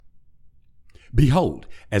Behold,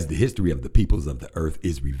 as the history of the peoples of the earth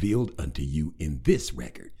is revealed unto you in this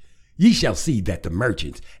record, ye shall see that the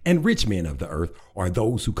merchants and rich men of the earth are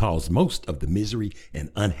those who cause most of the misery and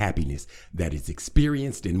unhappiness that is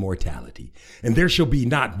experienced in mortality. And there shall be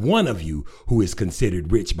not one of you who is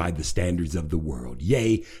considered rich by the standards of the world.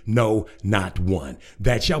 Yea, no, not one,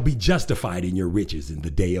 that shall be justified in your riches in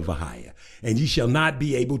the day of Ahiah. And ye shall not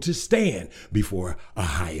be able to stand before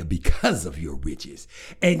Ahiah because of your riches.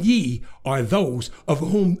 And ye are those of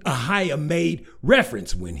whom Ahiah made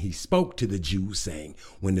reference when he spoke to the Jews, saying,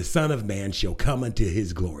 when the Son of Man shall come unto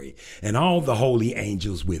his glory, and all the holy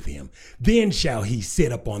angels with him, then shall he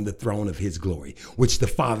sit upon the throne of his glory, which the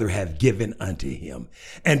Father hath given unto him.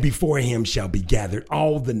 And before him shall be gathered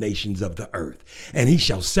all the nations of the earth, and he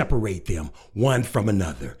shall separate them one from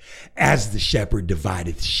another, as the shepherd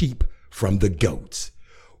divideth sheep from the goats,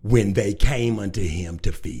 when they came unto him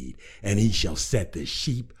to feed. And he shall set the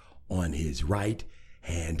sheep on his right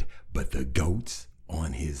hand, but the goats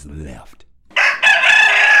on his left.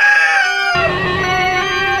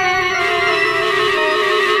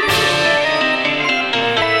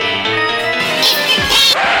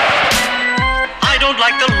 I don't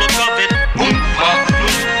like the look of it. Oompa,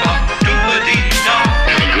 loompa, doobity-da.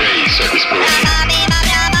 Darren Gray, Circus Parade.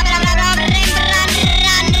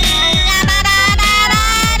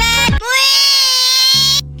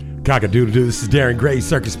 Cock-a-doodle-doo, this is Darren Gray,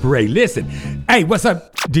 Circus Parade. Listen, hey, what's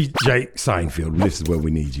up, DJ Seinfeld? This is what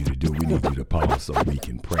we need you to do. We need you to pause so we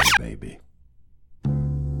can pray, baby.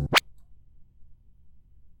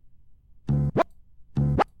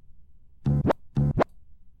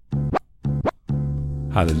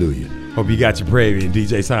 Hallelujah. Hope you got your prayer in.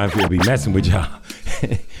 DJ Seinfeld be messing with y'all.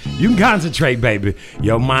 You can concentrate, baby.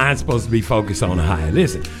 Your mind's supposed to be focused on the higher.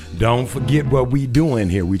 Listen, don't forget what we doing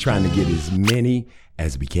here. We trying to get as many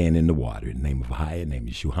as we can in the water. In the name of Ahiah, name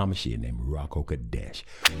of Yeshua HaMashiach, name of Ruach HaKodesh.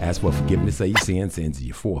 Ask for forgiveness of your sins of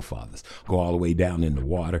your forefathers. Go all the way down in the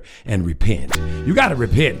water and repent. You got to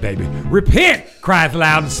repent, baby. Repent, crieth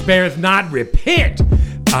loud and spareth not. Repent.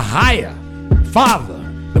 Ahiah, Father,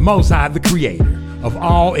 the Most High, the Creator of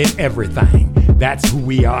all and everything. That's who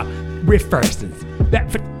we are. Referencing that.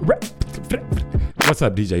 What's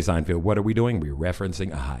up, DJ Seinfeld? What are we doing? We're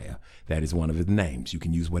referencing Ahiah. That is one of his names. You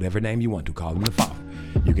can use whatever name you want to call him the Father.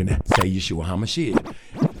 You can say Yeshua HaMashiach.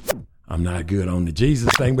 I'm not good on the Jesus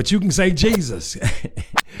thing, but you can say Jesus.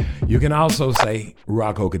 You can also say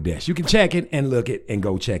Ruach HaKodesh. You can check it and look it and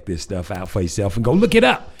go check this stuff out for yourself and go look it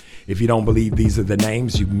up. If you don't believe these are the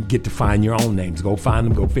names, you can get to find your own names. Go find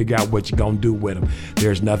them. Go figure out what you're going to do with them.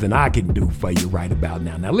 There's nothing I can do for you right about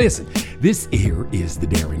now. Now, listen, this here is the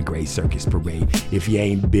Darren Gray Circus Parade. If you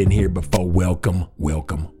ain't been here before, welcome,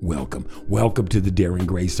 welcome, welcome. Welcome to the Darren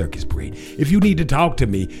Gray Circus Parade. If you need to talk to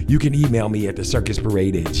me, you can email me at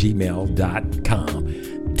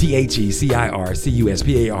thecircusparade@gmail.com.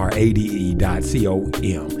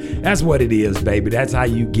 THECIRCUSPARADE.com. That's what it is, baby. That's how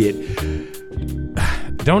you get.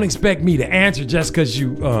 Don't expect me to answer just because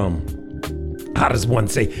you, how does one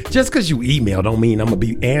say, just because you email don't mean I'm going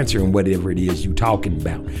to be answering whatever it is you talking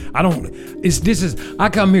about. I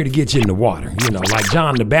come here to get you in the water, like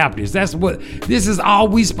John the Baptist. This is all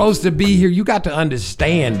we supposed to be here. You got to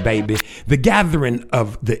understand, baby, the gathering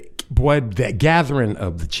of the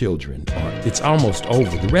children, it's almost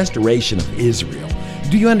over. The restoration of Israel.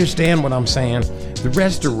 Do you understand what I'm saying? The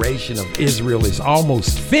restoration of Israel is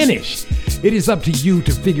almost finished. It is up to you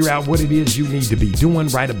to figure out what it is you need to be doing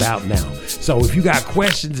right about now. So if you got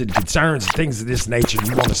questions and concerns and things of this nature,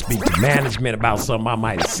 you want to speak to management about something I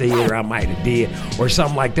might have said or I might have did or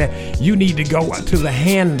something like that, you need to go to the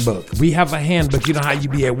handbook. We have a handbook. You know how you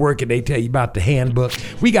be at work and they tell you about the handbook?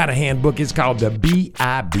 We got a handbook. It's called the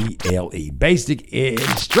BIBLE, Basic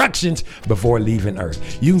Instructions Before Leaving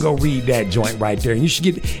Earth. You can go read that joint right there, and you should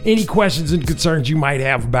get any questions and concerns you might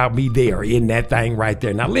have about me there in that thing right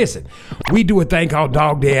there. Now listen, we do a thing called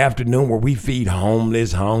Dog Day Afternoon where we feed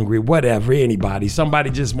homeless, hungry, whatever, anybody. Somebody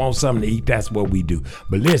just wants something to eat. That's what we do.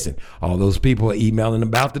 But listen, all those people are emailing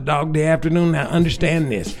about the Dog Day Afternoon. Now understand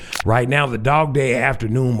this. Right now, the Dog Day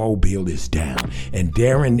Afternoon mobile is down. And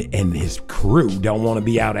Darren and his crew don't want to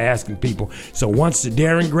be out asking people. So once the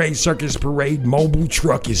Darren Gray Circus Parade mobile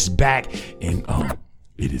truck is back, and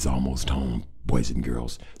it is almost home, boys and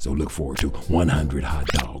girls. So look forward to 100 hot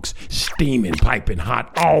dogs, steaming, piping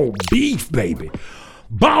hot, all beef, baby.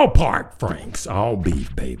 Ballpark Franks, all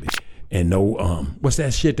beef, baby. And no, what's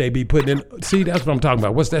that shit they be putting in? See, that's what I'm talking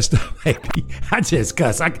about. What's that stuff, baby? I just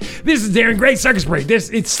cuss. This is Darren Gray Circus Parade.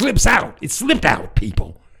 It slips out. It slipped out,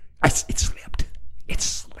 people. It slipped. It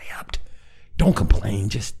slipped. Don't complain.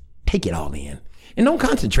 Just take it all in. And don't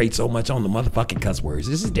concentrate so much on the motherfucking cuss words.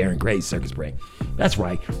 This is Darren Gray's Circus Brain. That's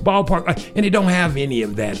right. Ballpark. And it don't have any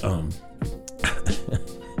of that,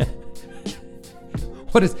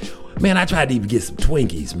 what is... Man, I tried to even get some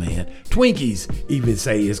Twinkies, man. Twinkies even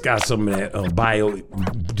say it's got some of that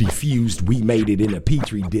bio-diffused. We made it in a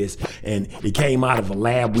Petri dish, and it came out of a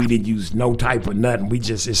lab. We didn't use no type of nothing.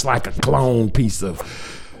 It's like a clone piece of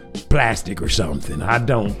plastic or something. I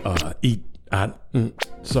don't eat.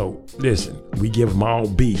 So listen, we give them all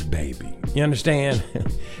beef, baby. You understand?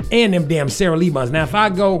 And them damn Sara Lee buns. Now,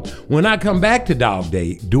 when I come back to Dog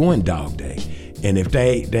Day, doing Dog Day, and if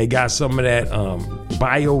they got some of that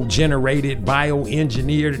bio-generated,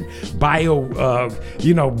 bio-engineered,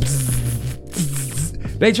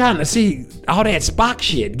 they trying to see all that Spock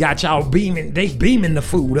shit got y'all beaming. They beaming the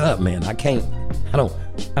food up, man. I don't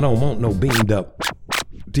want no beamed up.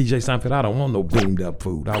 DJ Seinfeld, I don't want no beamed up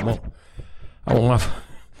food. I want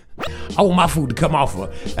my food to come off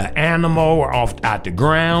an animal or out the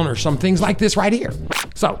ground or some things like this right here.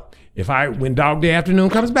 So when Dog Day afternoon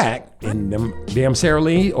comes back and them damn Sara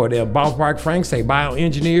Lee or them Ballpark Frank say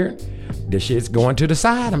bioengineered, this shit's going to the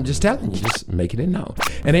side. I'm just telling you, just making it known.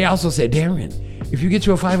 And they also said, Darren, if you get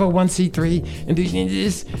you a 501c3 and do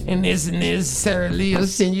this and this, Sara Lee will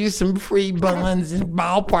send you some free buns and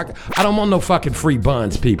Ballpark. I don't want no fucking free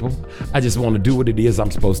buns, people. I just want to do what it is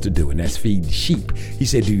I'm supposed to do, and that's feed sheep. He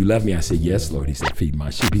said, do you love me? I said, yes, Lord. He said, feed my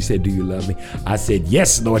sheep. He said, do you love me? I said,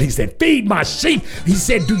 yes, Lord. He said, feed my sheep. He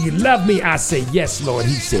said, do you love me? I said, yes, Lord.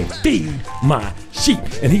 He said, feed my sheep.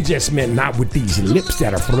 And he just meant not with these lips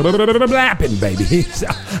that are flapping, baby.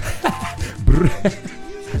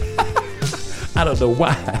 I don't know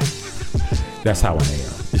why. That's how I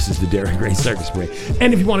am. This is the Darren Gray Circus Break.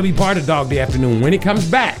 And if you want to be part of Dog Day Afternoon when it comes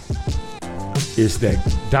back, it's that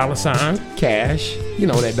 $ cash. You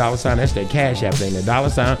know that $, that's that Cash App thing. The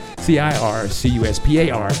 $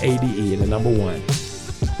 CIRCUSPARADE and the number 1.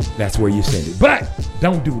 That's where you send it. But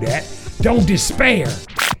don't do that. Don't despair.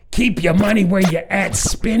 Keep your money where you're at.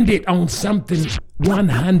 Spend it on something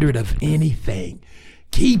 100 of anything.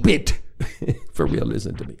 Keep it. For real,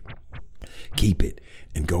 listen to me. Keep it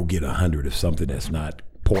and go get 100 of something that's not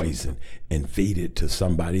poison and feed it to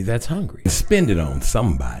somebody that's hungry. Spend it on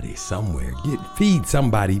somebody somewhere. Feed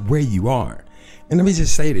somebody where you are. And let me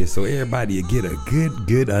just say this so everybody will get a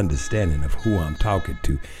good understanding of who I'm talking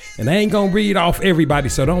to. And I ain't gonna read off everybody,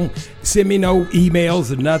 so don't send me no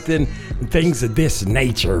emails or nothing, things of this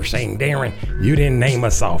nature saying, Darren, you didn't name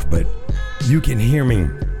us off, but you can hear me.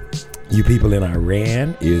 You people in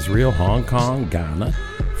Iran, Israel, Hong Kong, Ghana,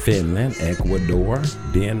 Finland, Ecuador,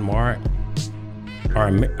 Denmark,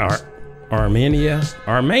 Armenia,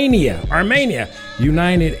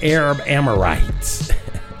 United Arab Emirates.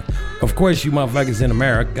 Of course, you motherfuckers in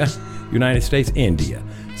America, United States, India,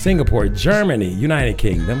 Singapore, Germany, United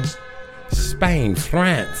Kingdom, Spain,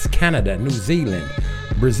 France, Canada, New Zealand,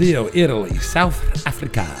 Brazil, Italy, South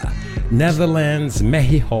Africa, Netherlands,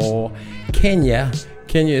 Mexico, Kenya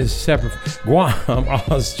is separate, Guam,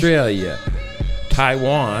 Australia,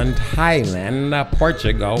 Taiwan, Thailand,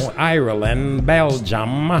 Portugal, Ireland,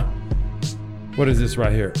 Belgium. What is this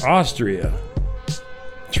right here? Austria,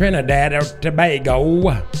 Trinidad or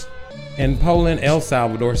Tobago, and Poland, El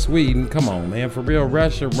Salvador, Sweden. Come on, man, for real.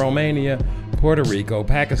 Russia, Romania, Puerto Rico,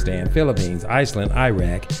 Pakistan, Philippines, Iceland,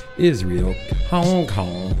 Iraq, Israel, Hong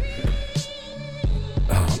Kong.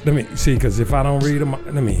 Oh, let me see, because if I don't read them,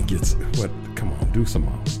 let me get what. Come on, do some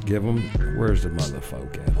more. Give them. Where's the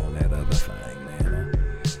motherfucker at on that other thing, man?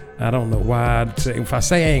 I don't know why. If I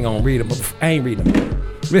say I ain't gonna read them, I ain't reading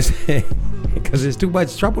them. Listen, because it's too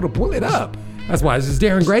much trouble to pull it up. That's why this is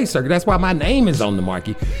Darren Gray Circuit. That's why my name is on the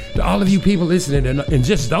marquee. To all of you people listening in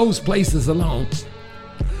just those places alone,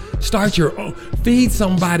 start your own. Feed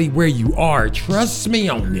somebody where you are. Trust me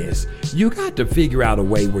on this. You got to figure out a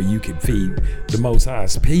way where you can feed the Most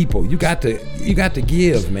High's people. You got to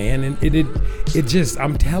give, man. And it just,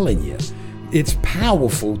 I'm telling you, it's a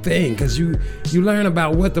powerful thing because you learn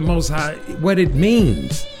about what the Most High, what it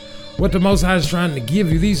means, what the Most High is trying to give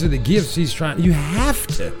you. These are the gifts He's trying. You have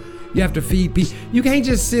to feed people. You can't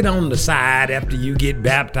just sit on the side after you get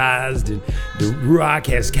baptized and the Ruach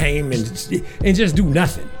has came and just do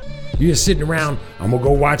nothing. You're just sitting around. I'm gonna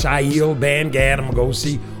go watch Aiel Bangad. I'm gonna go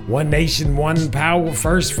see One Nation, One Power,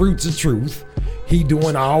 First Fruits of Truth. He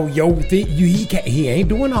doing all your thing. He ain't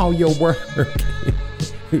doing all your work.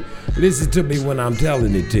 Listen to me when I'm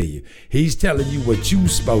telling it to you. He's telling you what you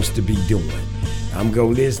supposed to be doing. I'm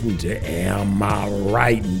gonna listen to Am I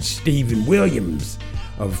Right and Stephen Williams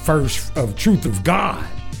of Truth of God.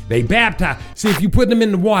 They baptize. See, if you put them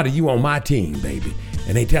in the water, you on my team, baby.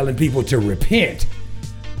 And they telling people to repent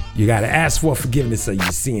You got to ask for forgiveness of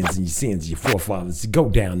your sins and your sins of your forefathers to go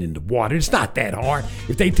down in the water. It's not that hard.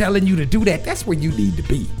 If they telling you to do that, that's where you need to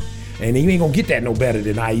be. And you ain't going to get that no better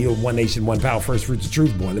than I yield, one nation, one power, first fruits of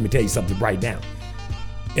truth, boy. Let me tell you something right now.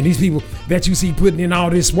 And these people that you see putting in all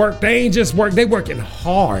this work, they ain't just work. They working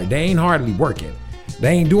hard. They ain't hardly working. They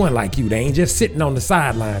ain't doing like you. They ain't just sitting on the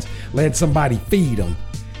sidelines letting somebody feed them,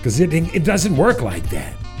 because it doesn't work like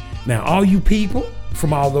that. Now, all you people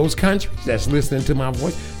from all those countries that's listening to my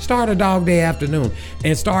voice, start a dog day afternoon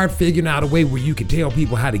and start figuring out a way where you can tell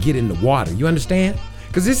people how to get in the water. You understand?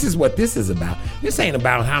 Because this is what this is about. This ain't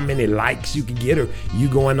about how many likes you can get, or you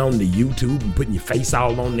going on the YouTube and putting your face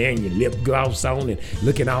all on there and your lip gloss on and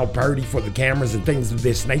looking all purty for the cameras and things of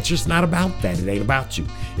this nature. It's not about that. It ain't about you.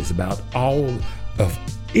 It's about all of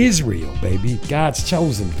Israel, baby. God's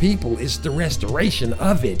chosen people. It's the restoration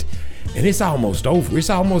of it. And it's almost over. It's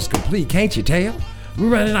almost complete. Can't you tell? We're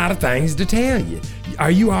running out of things to tell you.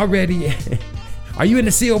 Are you already, are you in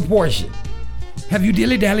the sealed portion? Have you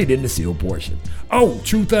dilly-dallied in the sealed portion? Oh,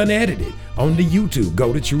 Truth Unedited on the YouTube.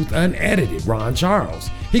 Go to Truth Unedited, Ron Charles.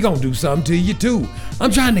 He gonna do something to you too.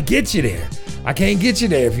 I'm trying to get you there. I can't get you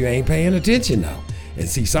there if you ain't paying attention though. And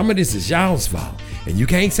see, some of this is y'all's fault. And you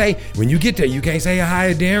can't say, when you get there, you can't say,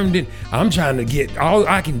 hi, Darren. I'm trying to get, all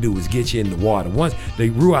I can do is get you in the water. Once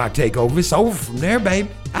the Ruach take over, it's over from there, baby.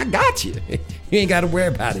 I got you. You ain't got to worry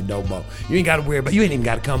about it no more. You ain't got to worry about, you ain't even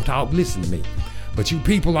got to come talk, listen to me. But you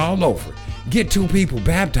people all over, get 2 people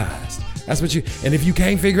baptized. That's what you, and if you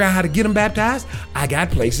can't figure out how to get them baptized, I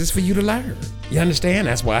got places for you to learn. You understand?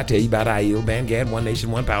 That's why I tell you about Aiel Bangad, One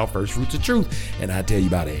Nation, One Power, First Fruits of Truth. And I tell you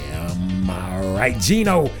about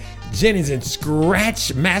Gino Jennings and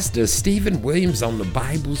Scratch Master Stephen Williams on the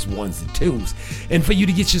Bible's ones and twos. And for you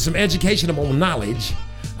to get you some educational knowledge,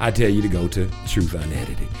 I tell you to go to Truth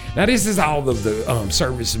Unedited. Now, this is all of the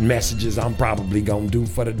service messages I'm probably going to do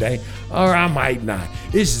for the day, or I might not.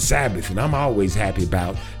 It's the Sabbath, and I'm always happy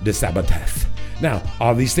about the Sabbath. Now,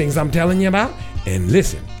 all these things I'm telling you about, and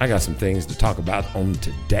listen, I got some things to talk about on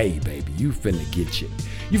today, baby. You finna get your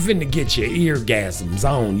eargasms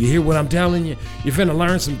on. You hear what I'm telling you? You finna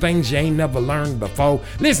learn some things you ain't never learned before.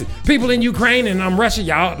 Listen, people in Ukraine and Russia,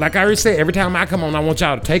 y'all, like I already said, every time I come on, I want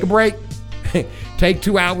y'all to take a break. Take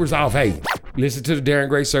 2 hours off. Hey, listen to the Darren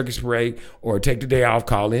Gray Circus Parade, or take the day off,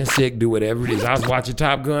 call in sick, do whatever it is. I was watching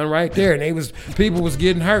Top Gun right there, and people was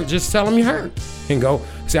getting hurt. Just tell them you're hurt and go.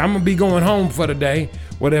 Say, I'm gonna be going home for the day.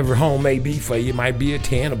 Whatever home may be for you. It might be a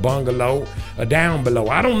tent, a bungalow, a down below.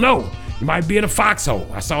 I don't know. You might be in a foxhole.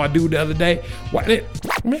 I saw a dude the other day.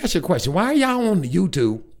 Let me ask you a question. Why are y'all on the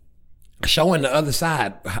YouTube showing the other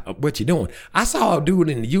side what you're doing? I saw a dude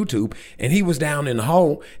in the YouTube, and he was down in the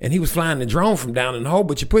hole, and he was flying the drone from down in the hole,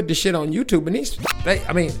 but you put this shit on YouTube, and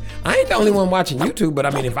I ain't the only one watching YouTube, but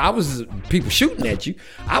I mean, if I was people shooting at you,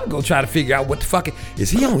 I would go try to figure out what the fuck,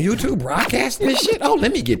 is he on YouTube broadcasting this shit? Oh,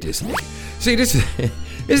 let me get this nigga. See, this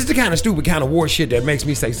is the kind of stupid kind of war shit that makes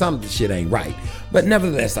me say some of the shit ain't right. But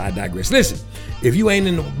nevertheless, I digress. Listen, if you ain't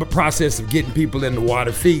in the process of getting people in the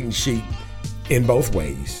water, feeding sheep in both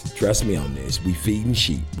ways, trust me on this, we feeding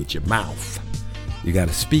sheep with your mouth. You got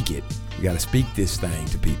to speak it. You got to speak this thing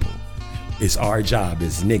to people. It's our job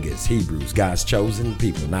as niggas, Hebrews, God's chosen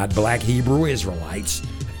people, not black Hebrew Israelites.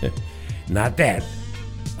 Not that.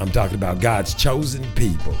 I'm talking about God's chosen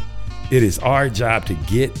people. It is our job to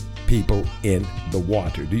get people in the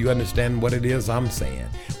water. Do you understand what it is I'm saying?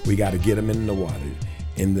 We got to get them in the water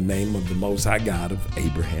in the name of the Most High God of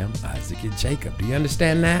Abraham, Isaac, and Jacob. Do you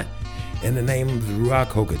understand that? In the name of the Ruach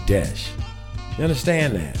HaKodesh. You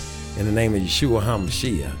understand that? In the name of Yeshua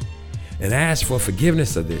HaMashiach. And ask for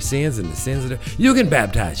forgiveness of their sins and the sins of their... You can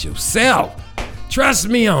baptize yourself. Trust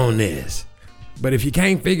me on this. But if you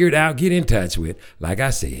can't figure it out, get in touch with, like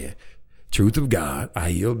I said, Truth of God,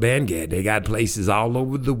 Aiel Bangad. They got places all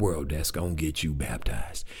over the world that's going to get you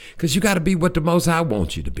baptized. Because you got to be what the Most High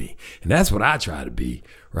wants you to be. And that's what I try to be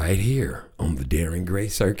right here on the Darren Gray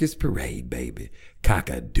Circus Parade, baby.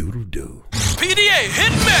 Cock-a-doodle-doo. PDA,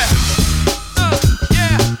 hit me!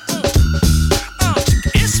 Yeah.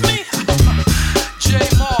 It's me, J.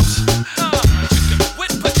 Moss,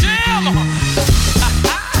 with pajama.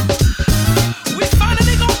 We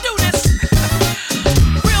finally gonna do this.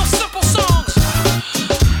 Real simple songs.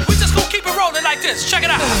 We just gonna keep it rolling like this. Check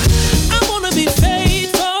it out. I wanna be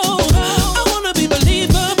faithful. I wanna be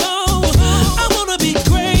believable. I wanna be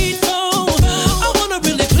grateful. I wanna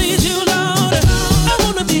really please you, Lord. I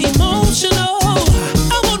wanna be emotional.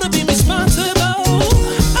 I wanna be responsible.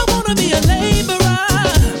 I wanna be a laborer.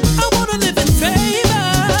 I wanna live in favor.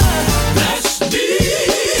 Bless me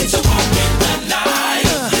to walk in the light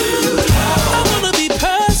of you, Lord. I wanna be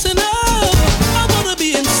personal. I wanna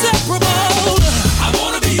be in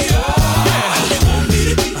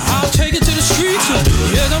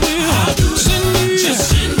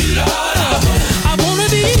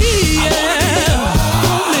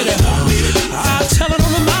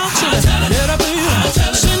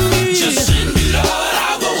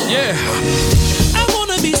Yeah. I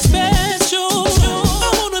wanna be special.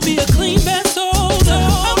 I wanna be a clean vessel.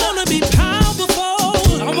 I wanna be powerful.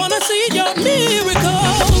 I wanna see your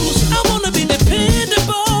miracles. I wanna be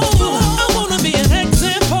dependable. I wanna be an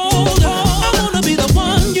example. I wanna be the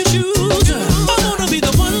one you choose. I wanna be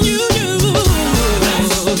the one you use. I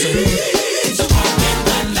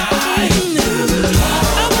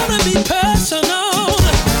wanna be personal.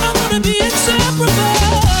 I wanna be inseparable.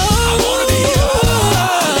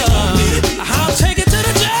 I'll take it to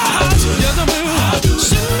the job. Yes, I will.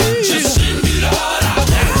 Just send me, Lord. I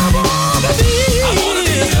wanna be.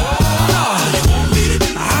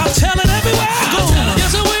 I'll tell it everywhere I go.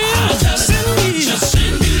 Yes, I will. Send me. Just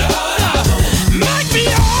send me, Lord. Make me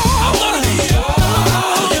all. I wanna be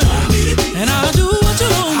all. And I'll do what you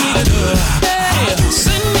want me to do. Hey,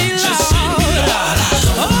 send me, Lord.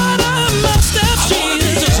 Order my steps,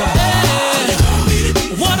 Jesus. Hey,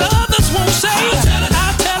 what others won't say,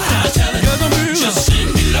 I'll tell it. You're the move. Just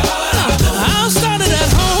send me, Lord. I'll start it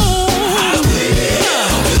at home.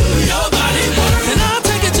 And I'll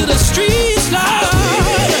take it to the streets, Lord.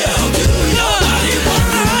 I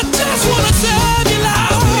just wanna serve you, Lord.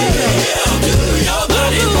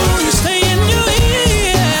 Ooh, stay in your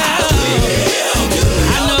ear. I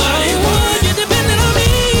know you're depending on me.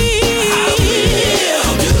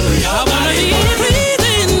 I wanna be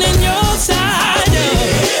breathing in your side.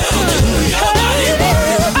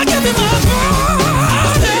 I give you my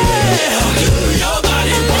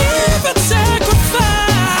body. And live in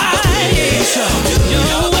sacrifice.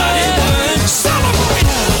 Your word. Celebrate.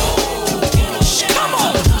 Come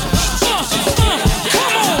on. Come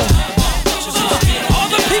on. All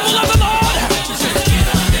the people of the Lord.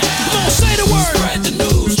 Come on, say the word. Spread the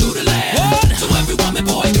news through the land. What? To every woman,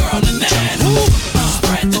 boy, girl, and man. Who?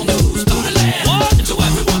 Spread the news through the land. What? To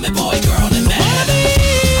every woman, boy, girl, and man.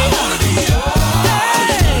 I wanna be.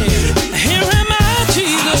 Hey, here am I,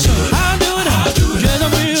 Jesus. I'll do it. Yes, I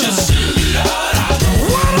will. Just send me, Lord.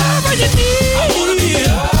 Whatever you need. I wanna be.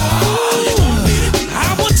 I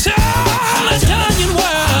will tell a dying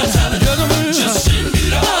word. Yes, I will. Just send me,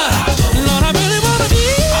 Lord. Lord, I really wanna be.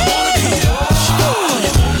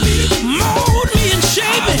 Mold me and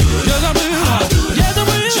shape me. Yes, I will. Yes, I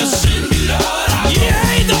will. Just send me, Lord.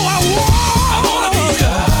 Yeah, though I walk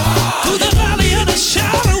through the valley of the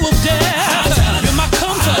shadow of death, you're my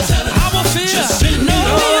comfort. I will fear no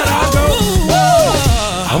evil.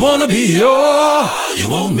 I wanna be all you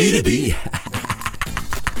want me to be.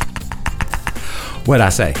 What I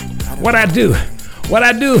say, what I do, what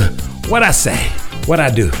I do, what I say, what I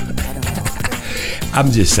do.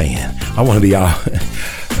 I'm just saying, I want to be all.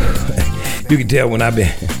 You can tell when I've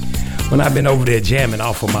been over there jamming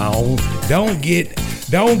off of my own. Don't get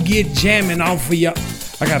jamming off of your.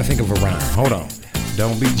 I gotta think of a rhyme. Hold on.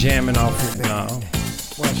 Don't be jamming off of no.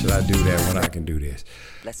 Why should I do that when I can do this?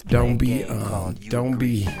 Don't be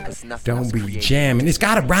jamming. It's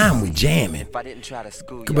gotta rhyme with jamming. But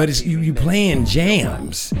it's you playing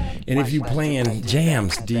jams. And if you playing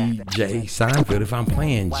jams, DJ Seinfeld, if I'm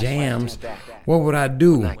playing jams, what would I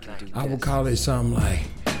do? I would call it something like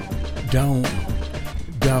don't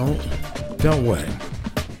what?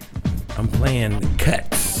 I'm playing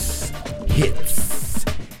cuts, hits.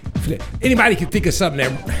 Anybody can think of something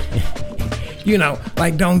that you know,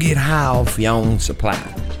 like don't get high off your own supply.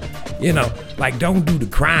 You know, like don't do the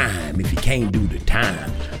crime if you can't do the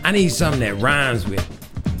time. I need something that rhymes with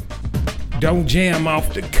don't jam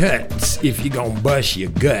off the cuts if you're gonna bust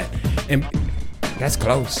your gut. And that's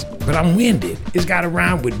close, but I'm winded. It's gotta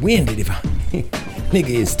rhyme with winded if I nigga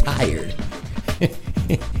is tired.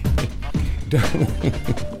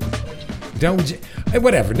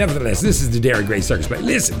 Whatever. Nevertheless, this is the Derek Gray Circus Play.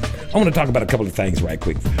 Listen, I want to talk about a couple of things right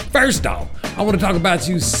quick. First off, I want to talk about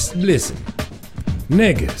you. Listen,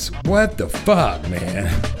 niggas, what the fuck, man?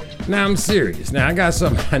 Now I'm serious. Now I got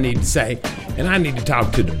something I need to say, and I need to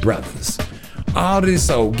talk to the brothers. All this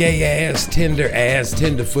old gay ass,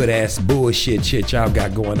 tenderfoot ass bullshit shit y'all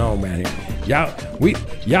got going on around here. Y'all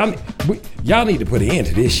need to put an end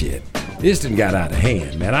to this shit. This done got out of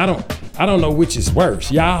hand, man. I don't know which is worse,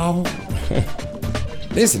 y'all.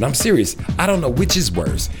 Listen, I'm serious. I don't know which is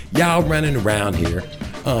worse. Y'all running around here,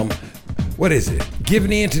 what is it?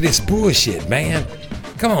 Giving in to this bullshit, man.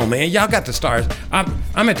 Come on, man. Y'all got the stars.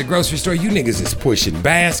 I'm at the grocery store. You niggas is pushing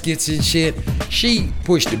baskets and shit. She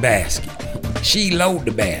pushed the basket. She load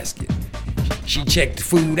the basket. She checked the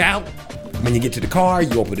food out. When you get to the car,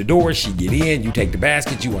 you open the door, she get in, you take the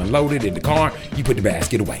basket, you unload it in the car, you put the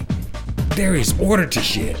basket away. There is order to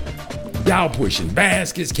shit. Y'all pushing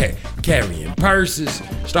baskets, carrying purses,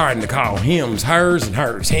 starting to call hims hers and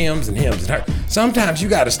hers hims and hims and hers. Sometimes you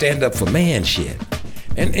gotta stand up for man shit.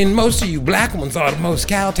 And most of you black ones are the most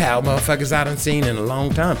kowtow motherfuckers I done seen in a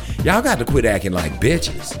long time. Y'all got to quit acting like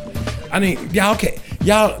bitches. I mean, y'all,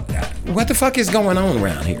 what the fuck is going on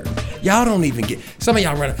around here? Y'all don't even get, some of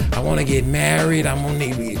y'all run, I want to get married, I want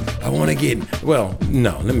to get, well,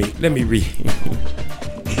 no, let me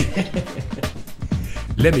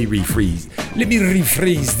Let me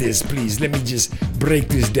rephrase this, please. Let me just break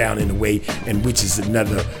this down in a way in which is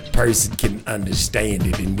another person can understand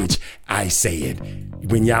it, in which I say it.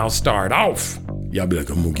 When y'all start off, y'all be like,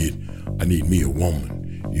 I need me a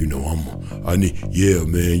woman. You know, yeah,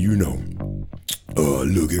 man, you know.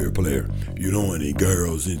 Look here, player. You know any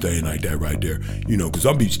girls, anything like that right there. You know, cause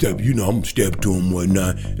I'm step to them one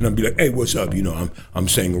night, and I'll be like, hey, what's up? You know, I'm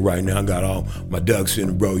single right now. I got all my ducks in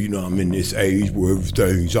a row. You know, I'm in this age where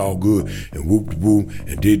everything's all good, and whoop de whoop,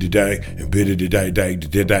 and did the dang, and bid the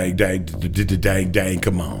dang.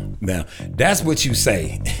 Come on, now that's what you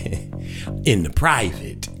say in the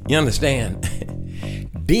private. You understand?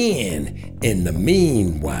 Then in the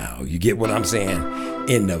meanwhile, you get what I'm saying?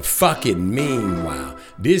 In the fucking meanwhile,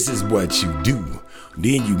 this is what you do.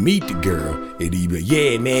 Then you meet the girl, and you be like,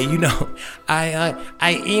 yeah, man, you know, I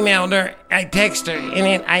emailed her, I texted her, and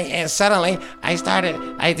then I suddenly I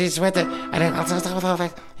just went to,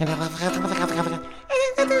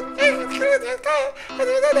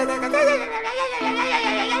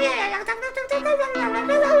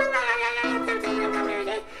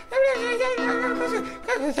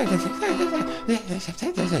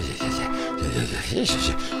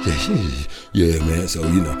 yeah, man. So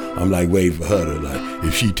you know, I'm like waiting for her to like.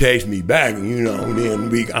 If she texts me back, you know, then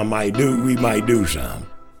we might do something.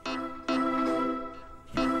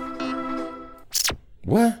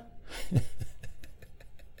 What?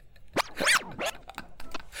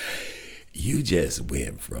 You just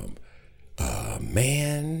went from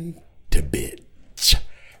man to bitch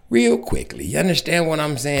real quickly. You understand what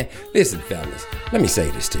I'm saying? Listen, fellas, let me say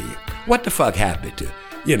this to you. What the fuck happened to,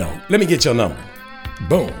 you know, let me get your number.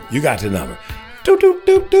 Boom, you got the number. Doop, doop,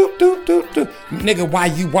 doop, doop, doop, doop, doop. Nigga, why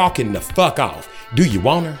you walking the fuck off? Do you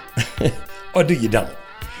want her? Or do you don't?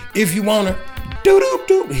 If you want her, doop, doop,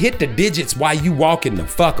 doop, hit the digits while you walking the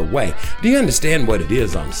fuck away. Do you understand what it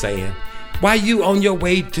is I'm saying? While you on your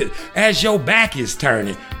way to, as your back is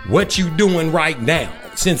turning, what you doing right now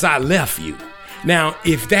since I left you? Now,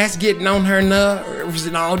 if that's getting on her nerves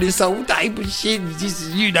and all this old type of shit,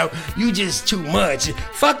 just, you know, you just too much.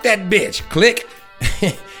 Fuck that bitch. Click.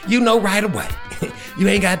 You know right away. You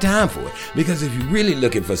ain't got time for it. Because if you're really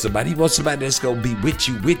looking for somebody, you want somebody that's gonna be with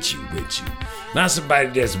you. Not somebody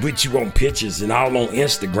that's with you on pictures and all on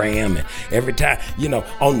Instagram and every time, you know,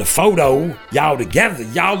 on the photo, y'all together,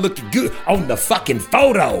 y'all looking good on the fucking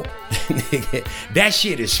photo. That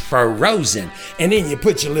shit is frozen. And then you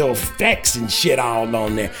put your little flex and shit all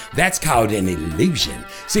on there. That's called an illusion.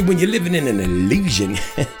 See, when you're living in an illusion,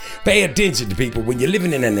 pay attention to people. When you're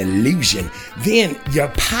living in an illusion, then your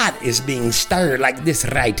pot is being stirred like this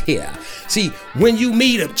right here. See, when you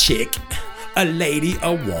meet a chick, a lady,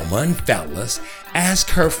 a woman, fellas, ask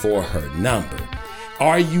her for her number.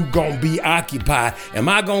 Are you gonna be occupied? Am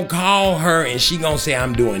I gonna call her and she gonna say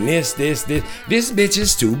I'm doing this? This bitch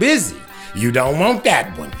is too busy. You don't want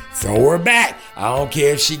that one. Throw her back. I don't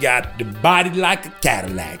care if she got the body like a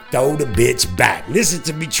Cadillac. Throw the bitch back. Listen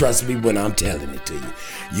to me, trust me when I'm telling it to you.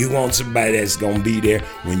 You want somebody that's gonna be there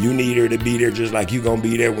when you need her to be there, just like you gonna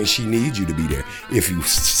be there when she needs you to be there. If you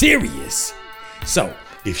serious. So,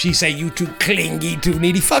 if she say you too clingy, too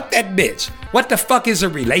needy, fuck that bitch. What the fuck is a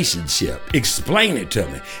relationship? Explain it to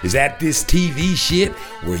me. Is that this TV shit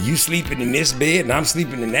where you sleeping in this bed and I'm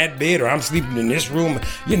sleeping in that bed, or I'm sleeping in this room,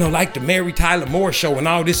 you know, like the Mary Tyler Moore show and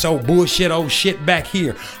all this old bullshit, old shit back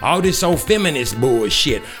here, all this old feminist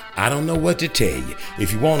bullshit. I don't know what to tell you.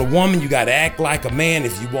 If you want a woman, you gotta act like a man.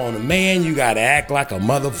 If you want a man, you gotta act like a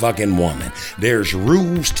motherfucking woman. There's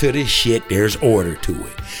rules to this shit. There's order to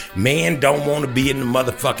it. Man don't want to be in the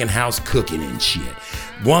motherfucking house cooking and shit.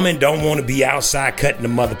 Woman don't want to be outside cutting the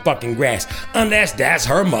motherfucking grass unless that's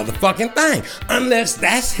her motherfucking thing. Unless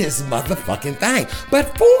that's his motherfucking thing. But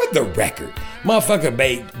for the record, motherfucker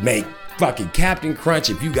make fucking Captain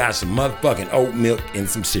Crunch if you got some motherfucking oat milk and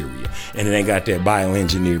some cereal and it ain't got that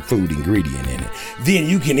bioengineered food ingredient in it. Then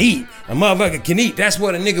you can eat. A motherfucker can eat. That's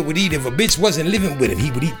what a nigga would eat if a bitch wasn't living with him.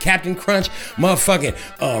 He would eat Captain Crunch,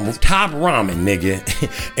 motherfucking top ramen, nigga.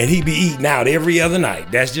 And he be eating out every other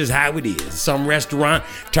night. That's just how it is. Some restaurant,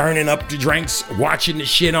 turning up the drinks, watching the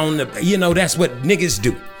shit on the, you know, that's what niggas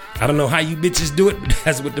do. I don't know how you bitches do it, but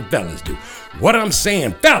that's what the fellas do. What I'm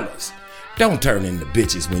saying, fellas, don't turn into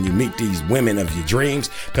bitches when you meet these women of your dreams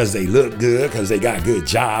because they look good, because they got good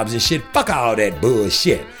jobs and shit. Fuck all that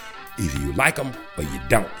bullshit. Either you like them or you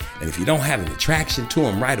don't. And if you don't have an attraction to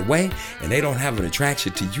them right away, and they don't have an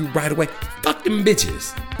attraction to you right away, fuck them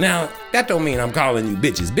bitches. Now, that don't mean I'm calling you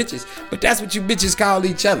bitches, but that's what you bitches call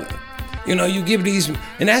each other. You know, you give these,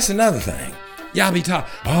 and that's another thing. Y'all be talking,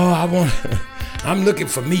 I'm looking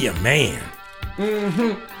for me a man.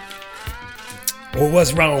 Well,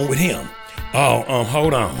 what's wrong with him?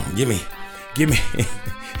 Hold on. Give me.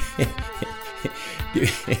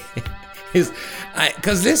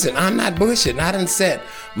 Cause listen, I'm not bullshitting. I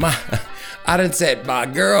done set my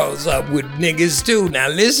girls up with niggas too. Now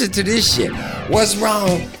listen to this shit. What's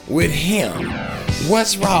wrong with him?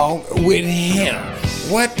 What's wrong with him?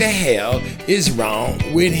 What the hell is wrong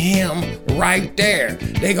with him right there?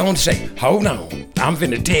 They gonna say, hold on, I'm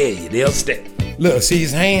finna tell you. They'll stay. Look, see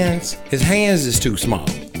his hands is too small.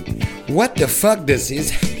 What the fuck does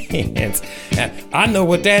his hands? I know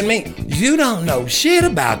what that means. You don't know shit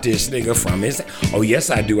about this nigga from his. Oh yes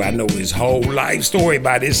I do. I know his whole life story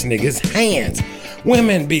by this nigga's hands.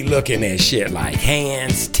 Women be looking at shit like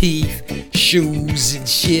hands, teeth, shoes and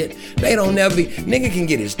shit. They don't never be. Nigga can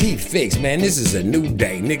get his teeth fixed, man. This is a new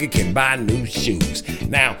day. Nigga can buy new shoes.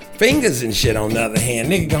 Now, fingers and shit on the other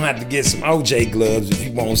hand, nigga gonna have to get some OJ gloves if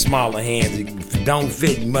you want smaller hands. If you don't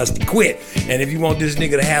fit, you must quit. And if you want this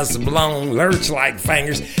nigga to have some long, lurch-like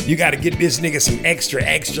fingers, you gotta get this nigga some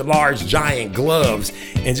extra large, giant gloves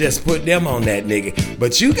and just put them on that nigga.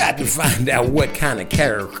 But you got to find out what kind of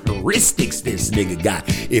characteristics this nigga got.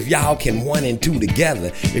 If y'all can 1 and 2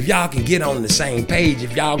 together, if y'all can get on the same page,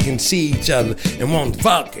 if y'all can see each other and want to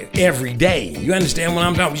fuck every day. You understand what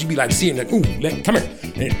I'm talking about? You be like seeing like, ooh, come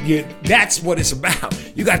here. That's what it's about.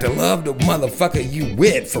 You got to love the motherfucker you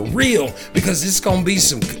with for real, because it's gonna be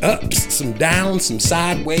some ups, some downs, some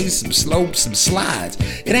sideways, some slopes, some slides.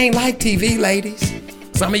 It ain't like TV, ladies.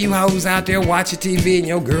 Some of you hoes out there watching TV and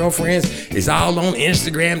your girlfriends is all on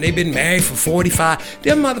Instagram. They've been married for 45.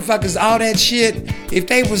 Them motherfuckers, all that shit, if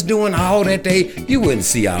they was doing all that you wouldn't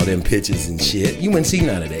see all them pictures and shit. You wouldn't see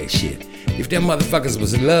none of that shit. If them motherfuckers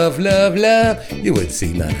was love, you wouldn't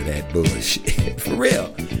see none of that bullshit. For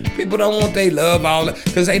real. People don't want they love all that,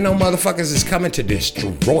 because they know motherfuckers is coming to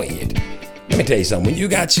destroy it. Let me tell you something. When you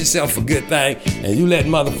got yourself a good thing and you let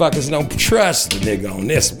motherfuckers know, trust the nigga on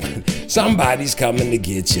this one. Somebody's coming to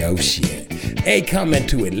get your shit. They coming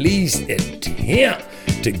to at least attempt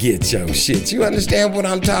to get your shit. You understand what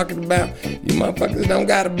I'm talking about? You motherfuckers don't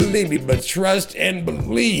gotta believe me, but trust and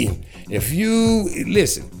believe. If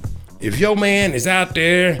your man is out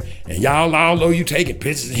there and y'all all know you taking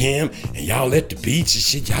pictures of him and y'all at the beach and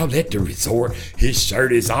shit, y'all at the resort, his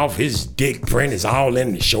shirt is off, his dick print is all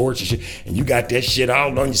in the shorts and shit, and you got that shit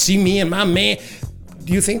all on you. See me and my man,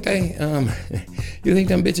 do you think them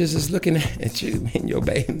bitches is looking at you in your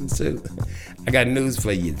bathing suit? I got news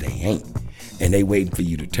for you, they ain't. And they waiting for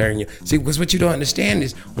you to turn you. See, because what you don't understand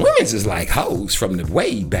is women's is like hoes from the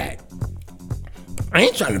way back. I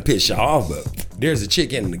ain't trying to piss y'all off, but there's a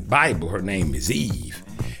chick in the Bible, her name is Eve,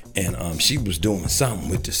 and she was doing something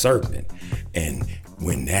with the serpent. And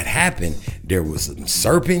when that happened, there was some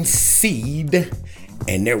serpent seed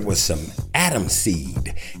and there was some Adam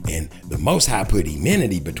seed. And the Most High put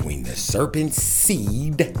immunity between the serpent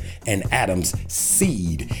seed and Adam's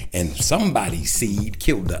seed. And somebody's seed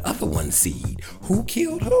killed the other one's seed. Who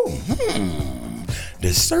killed who?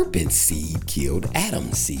 The serpent seed killed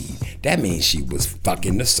Adam's seed. That means she was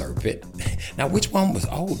fucking the serpent. Now, which one was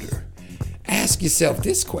older? Ask yourself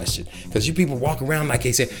this question, because you people walk around like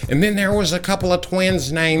they said, and then there was a couple of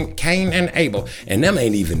twins named Cain and Abel, and them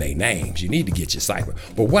ain't even their names. You need to get your cipher.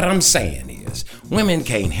 But what I'm saying is, women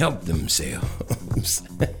can't help themselves,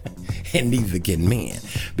 and neither can men,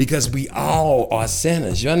 because we all are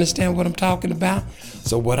sinners. You understand what I'm talking about?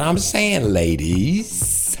 So what I'm saying,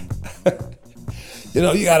 ladies, you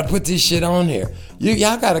know, you got to put this shit on here.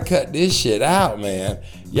 Y'all got to cut this shit out, man.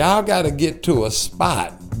 Y'all got to get to a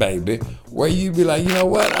spot, baby, where you be like, you know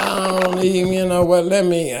what, I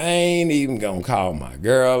ain't even gonna call my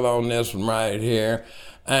girl on this one right here.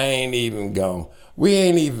 We ain't even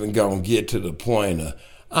gonna get to the point of,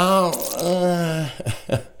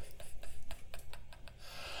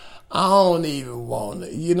 I don't even want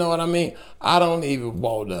to, you know what I mean? I don't even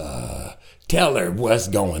want to tell her what's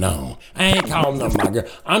going on. I ain't calling up my girl.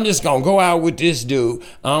 I'm just gonna go out with this dude.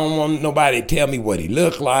 I don't want nobody to tell me what he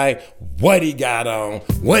look like, what he got on,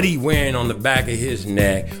 what he wearing on the back of his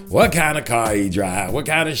neck, what kind of car he drive, what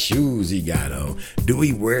kind of shoes he got on. Do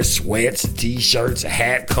he wear sweats, t-shirts, a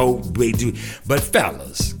hat, coat? But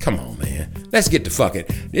fellas, come on, man. man. Let's get to fucking.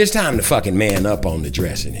 It's time to fucking man up on the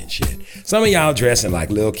dressing and shit. Some of y'all dressing like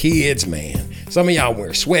little kids, man. Some of y'all wear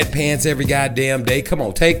sweatpants every goddamn day. Come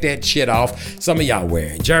on, take that shit off. Some of y'all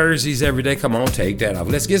wearing jerseys every day. Come on, take that off.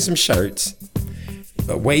 Let's get some shirts,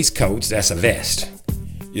 waistcoats. That's a vest.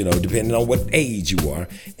 You know, depending on what age you are.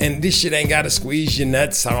 And this shit ain't got to squeeze your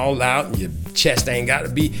nuts all out, and your chest ain't got to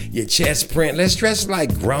be your chest print. Let's dress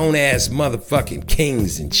like grown-ass motherfucking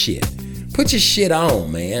kings and shit. Put your shit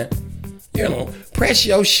on, man. You know, press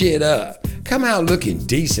your shit up. Come out looking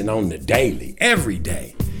decent on the daily, every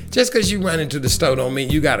day. Just because you run into the store don't mean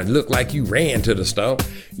you got to look like you ran to the store.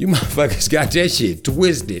 You motherfuckers got that shit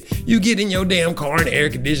twisted. You get in your damn car in the air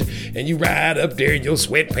conditioner and you ride up there in your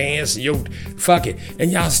sweatpants and your fucking,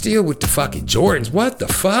 and y'all still with the fucking Jordans. What the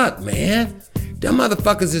fuck, man? Them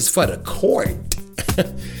motherfuckers is for the court.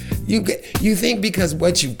 You think because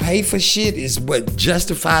what you pay for shit is what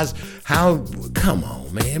justifies how, come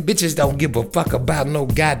on, man. Bitches don't give a fuck about no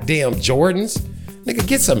goddamn Jordans. Nigga,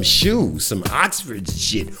 get some shoes, some Oxford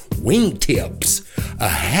shit, wingtips, a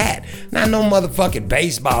hat. Not no motherfucking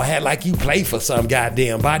baseball hat like you play for some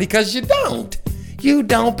goddamn body, because you don't. You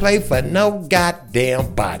don't play for no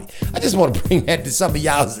goddamn body. I just want to bring that to some of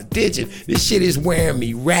y'all's attention. This shit is wearing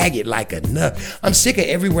me ragged like a nut. I'm sick of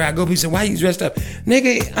everywhere I go. People say, why you dressed up?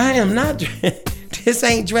 Nigga, I am not. This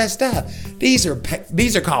ain't dressed up. These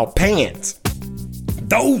are called pants.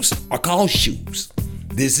 Those are called shoes.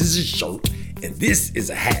 This is a shirt. And this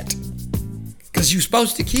is a hat. Because you're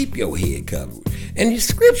supposed to keep your head covered. And your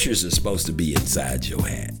scriptures are supposed to be inside your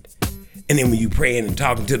hat. And then when you praying and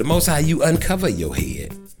talking to the Most High, you uncover your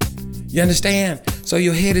head. You understand? So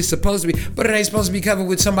your head is supposed to be, but it ain't supposed to be covered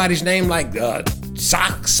with somebody's name like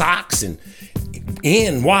socks and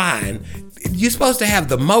NY. And you're supposed to have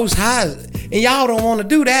the Most High. And y'all don't want to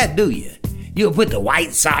do that, do you? You'll put the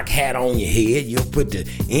white sock hat on your head. You'll put the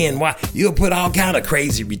NY. You'll put all kind of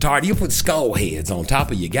crazy retard. You'll put skull heads on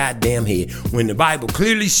top of your goddamn head when the Bible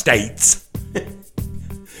clearly states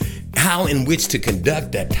how in which to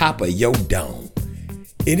conduct the top of your dome.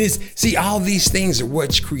 It is, see, all these things are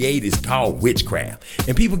what's created is called witchcraft.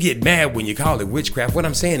 And people get mad when you call it witchcraft. What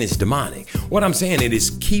I'm saying is demonic. What I'm saying, it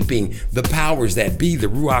is keeping the powers that be, the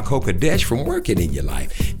Ruach HaKodesh, from working in your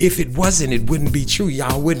life. If it wasn't, it wouldn't be true.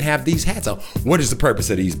 Y'all wouldn't have these hats on. What is the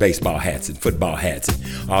purpose of these baseball hats and football hats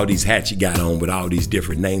and all these hats you got on with all these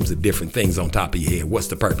different names of different things on top of your head? What's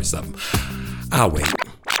the purpose of them? I'll wait.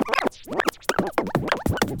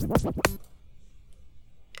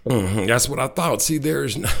 That's what I thought. See, there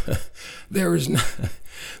is no,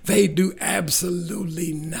 they do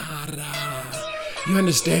absolutely nada. You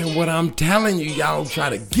understand what I'm telling you? Y'all try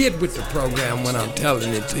to get with the program when I'm telling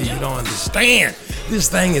it to you. You don't understand. This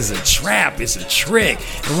thing is a trap. It's a trick.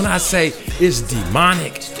 And when I say it's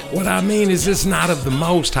demonic, what I mean is it's not of the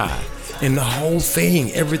Most High. And the whole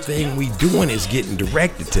thing, everything we doing is getting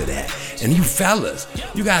directed to that. And you fellas,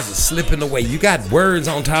 you guys are slipping away. You got words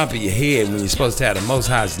on top of your head when you're supposed to have the Most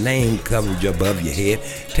High's name covered above your head.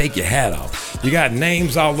 Take your hat off. You got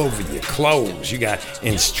names all over your clothes. You got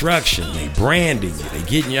instruction. They branding you. They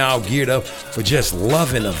getting you all geared up for just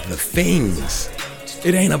loving of the things.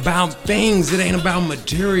 It ain't about things. It ain't about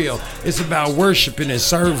material. It's about worshiping and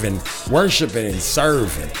serving. Worshiping and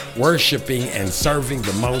serving. Worshiping and serving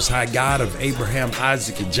the Most High God of Abraham,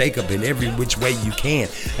 Isaac, and Jacob in every which way you can.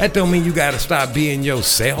 That don't mean you got to stop being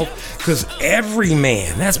yourself. Because every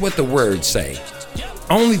man, that's what the words say.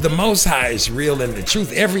 Only the Most High is real and the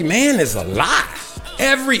truth. Every man is a lie.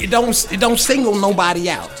 It don't single nobody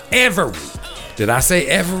out. Every. Did I say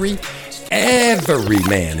every? Every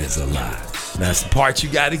man is a lie. That's the part you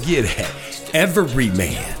got to get at. Every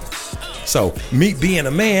man. So me being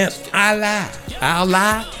a man, I lie. I'll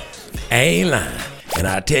lie. I ain't lying. And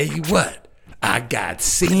I tell you what, I got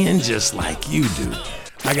sin just like you do.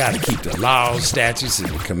 I got to keep the laws, statutes,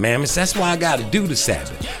 and commandments. That's why I got to do the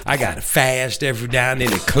Sabbath. I got to fast every now and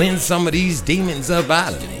then to cleanse some of these demons up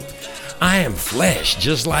out of me. I am flesh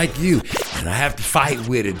just like you, and I have to fight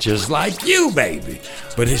with it just like you, baby.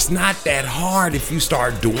 But it's not that hard if you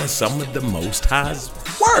start doing some of the Most High's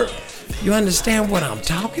work. You understand what I'm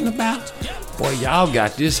talking about? Boy, y'all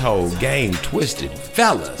got this whole game twisted.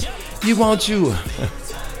 Fellas, you want you,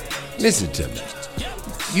 listen to me.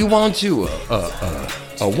 You want you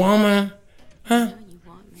a woman? Huh?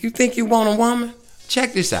 You think you want a woman?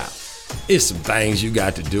 Check this out. It's some things you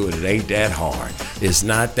got to do, and it ain't that hard. It's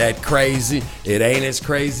not that crazy. It ain't as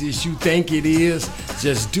crazy as you think it is.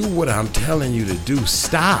 Just do what I'm telling you to do.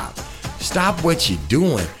 Stop what you're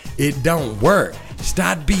doing. It don't work.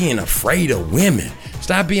 Stop being afraid of women.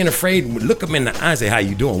 Stop being afraid. Look them in the eye and say, how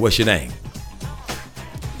you doing? What's your name?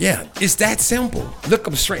 Yeah, it's that simple. Look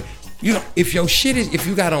them straight. You know, if your shit is, if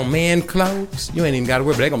you got on man clothes, you ain't even got to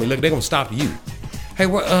worry, but they're gonna be looking, they're gonna stop you. Hey,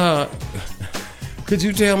 what, could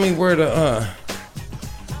you tell me where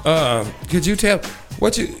could you tell,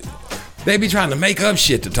 they be trying to make up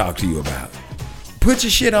shit to talk to you about. Put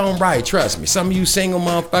your shit on right, trust me. Some of you single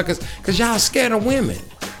motherfuckers, cause y'all scared of women.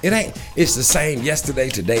 It's the same yesterday,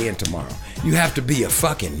 today, and tomorrow. You have to be a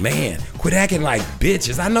fucking man. Quit acting like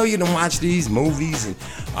bitches. I know you done watch these movies and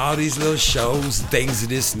all these little shows and things of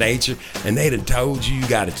this nature, and they done told you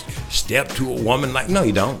gotta step to a woman like, no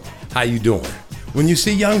you don't. How you doing? When you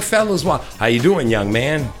see young fellas walk, how you doing, young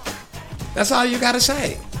man? That's all you gotta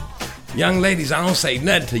say. Young ladies, I don't say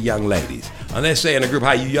nothing to young ladies. Unless they in a group,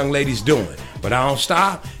 how you young ladies doing? But I don't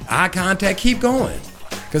stop. Eye contact, keep going.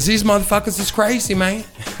 Cause these motherfuckers is crazy, man.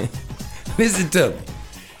 Listen to me.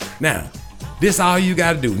 Now, this all you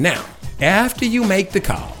gotta do. Now, after you make the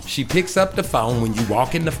call, she picks up the phone when you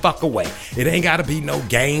walking the fuck away. It ain't gotta be no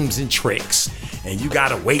games and tricks. And you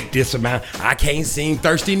gotta wait this amount. I can't seem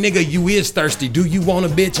thirsty. Nigga, you is thirsty. Do you want a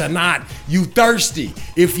bitch or not? You thirsty.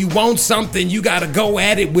 If you want something, you gotta go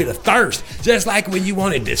at it with a thirst. Just like when you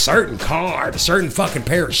wanted a certain car, a certain fucking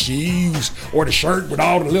pair of shoes, or the shirt with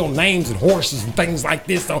all the little names and horses and things like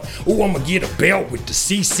this. So, oh, I'm gonna get a belt with the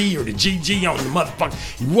CC or the GG on the motherfucker.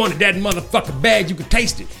 You wanted that motherfucker bad, you could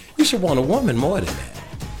taste it. You should want a woman more than that.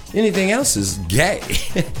 Anything else is gay.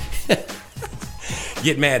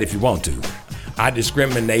 Get mad if you want to. I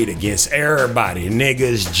discriminate against everybody,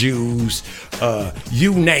 niggas, Jews,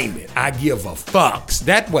 you name it. I give a fucks.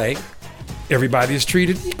 That way, everybody is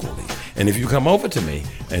treated equally. And if you come over to me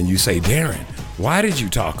and you say, Darren, why did you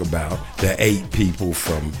talk about the 8 people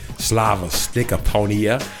from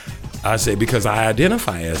Slavostikofonia? I say, because I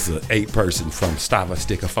identify as the 8th person from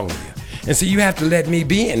Slavostikofonia. And so you have to let me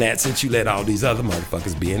be in that since you let all these other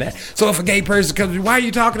motherfuckers be in that. So if a gay person comes, why are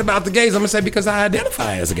you talking about the gays? I'm gonna say, because I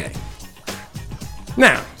identify as a gay.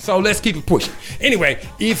 Now, so let's keep it pushing. Anyway,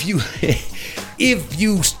 if you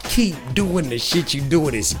keep doing the shit you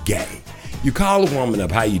doing, it's gay. You call a woman up,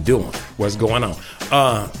 how you doing? What's going on?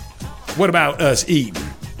 What about us eating?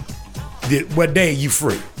 What day you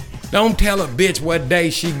free? Don't tell a bitch what day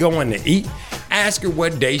she going to eat. Ask her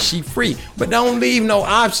what day she free. But don't leave no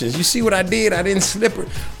options. You see what I did? I didn't slip her.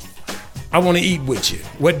 I want to eat with you.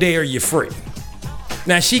 What day are you free?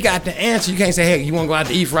 Now she got the answer. You can't say, hey, you want to go out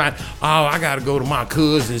to eat Friday? Oh, I got to go to my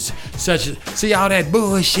cousin's such a... See all that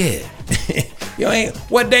bullshit. You ain't...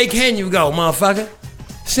 What day can you go, motherfucker?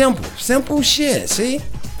 Simple shit, see?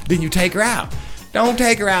 Then you take her out. Don't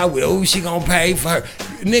take her out with, oh, she gonna pay for her.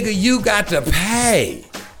 Nigga, you got to pay.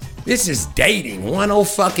 This is dating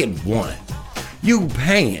 101. You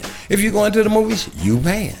paying. If you going to the movies, you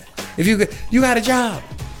paying. If you got a job,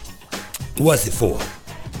 what's it for?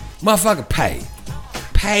 Motherfucker, pay.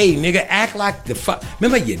 Pay, nigga. Act like the fuck.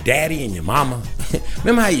 Remember your daddy and your mama?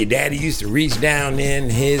 Remember how your daddy used to reach down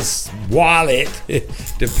in his wallet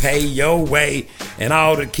to pay your way and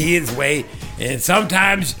all the kids' way, and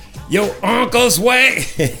sometimes your uncle's way?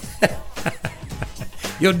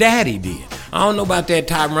 Your daddy did. I don't know about that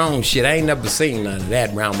Tyrone shit. I ain't never seen none of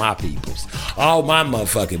that around my peoples. All my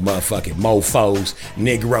motherfucking mofos,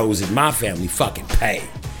 Negroes in my family fucking pay.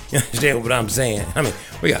 You understand what I'm saying? I mean,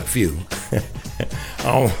 we got a few.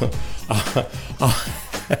 I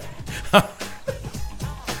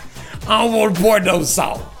don't want to pour no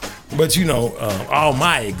salt. But you know, all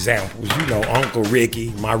my examples, you know, Uncle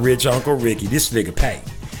Ricky, my rich Uncle Ricky, this nigga pay.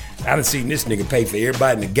 I done seen this nigga pay for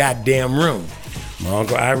everybody in the goddamn room. My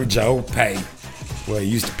Uncle Ira Joe pay. Well, he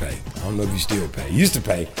used to pay. I don't know if he still pay. He used to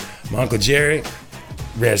pay. My Uncle Jerry,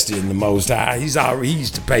 rested in the Most High, he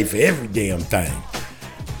used to pay for every damn thing.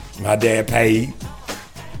 My dad paid.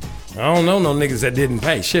 I don't know no niggas that didn't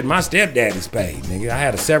pay. Shit, my stepdaddy's paid, nigga. I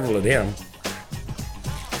had several of them.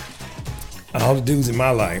 All the dudes in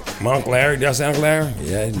my life. My Uncle Larry, y'all say Uncle Larry?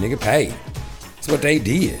 Yeah, nigga paid. That's what they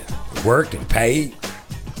did. Worked and paid.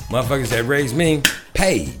 Motherfuckers that raised me,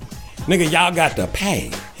 paid. Nigga, y'all got to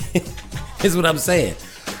pay. That's what I'm saying.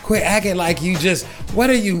 Quit acting like you just, what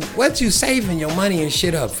you saving your money and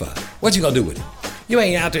shit up for? What you gonna do with it? You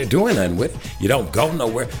ain't out there doing nothing with it. You don't go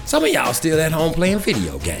nowhere. Some of y'all still at home playing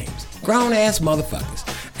video games. Grown ass motherfuckers.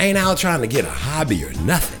 Ain't out trying to get a hobby or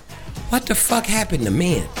nothing. What the fuck happened to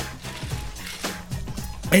men?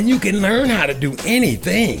 And you can learn how to do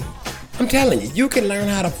anything. I'm telling you, you can learn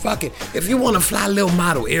how to fucking, if you want to fly little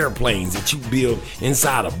model airplanes that you build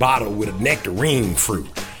inside a bottle with a nectarine fruit,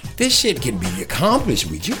 this shit can be accomplished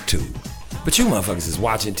with YouTube. But you motherfuckers is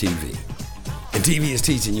watching TV. And TV is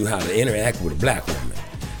teaching you how to interact with a black woman.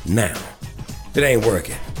 Now, it ain't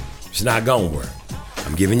working. It's not gonna work.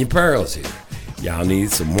 I'm giving you pearls here. Y'all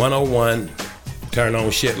need some 101 Turn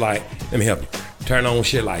on shit like, let me help you. Turn on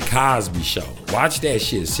shit like Cosby Show. Watch that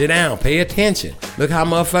shit. Sit down. Pay attention. Look how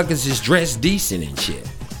motherfuckers is dressed decent and shit.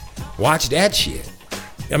 Watch that shit.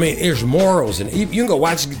 I mean, there's morals, and you can go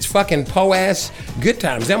watch fucking po-ass Good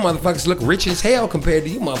Times. Them motherfuckers look rich as hell compared to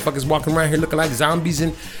you motherfuckers walking around here looking like zombies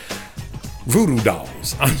and voodoo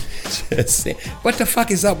dolls. I'm just saying, what the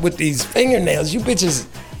fuck is up with these fingernails? You bitches.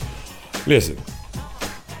 Listen,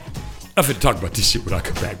 I'm finna talk about this shit when I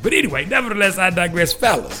come back. But anyway, nevertheless, I digress.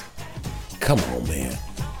 Fellas, come on, man.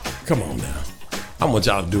 Come on now. I want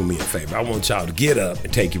y'all to do me a favor. I want y'all to get up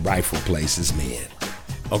and take your rightful places, men.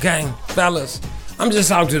 Okay, fellas? I'm just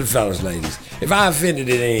talking to the fellas, ladies. If I offended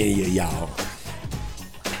any of y'all,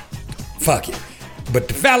 fuck it. But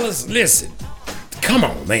the fellas, listen. Come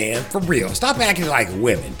on, man. For real. Stop acting like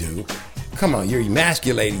women, dude. Come on, you're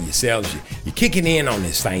emasculating yourselves. You're kicking in on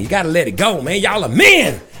this thing. You gotta let it go, man. Y'all are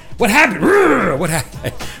men. What happened? What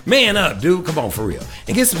happened? Man up, dude. Come on, for real.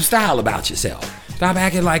 And get some style about yourself. Stop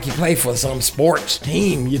acting like you play for some sports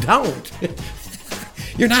team. You don't.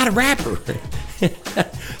 You're not a rapper.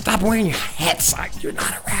 Stop wearing your hats like you're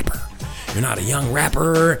not a rapper. You're not a young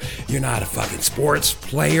rapper. You're not a fucking sports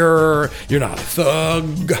player. You're not a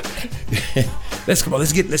thug. Let's pull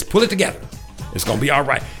it together. It's gonna be all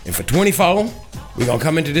right. And for 24, we're gonna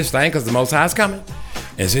come into this thing because the Most High's coming.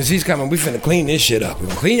 And since he's coming, we finna clean this shit up. We're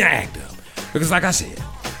gonna clean your act up. Because like I said,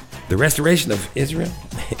 the restoration of Israel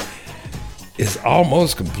is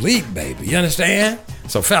almost complete, baby. You understand?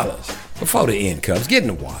 So fellas, before the end comes, get in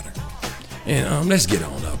the water. And let's get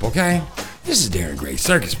on up, okay? This is Darren Gray,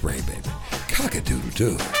 Circus Spray, baby.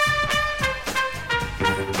 Cock-a-doodle-doo.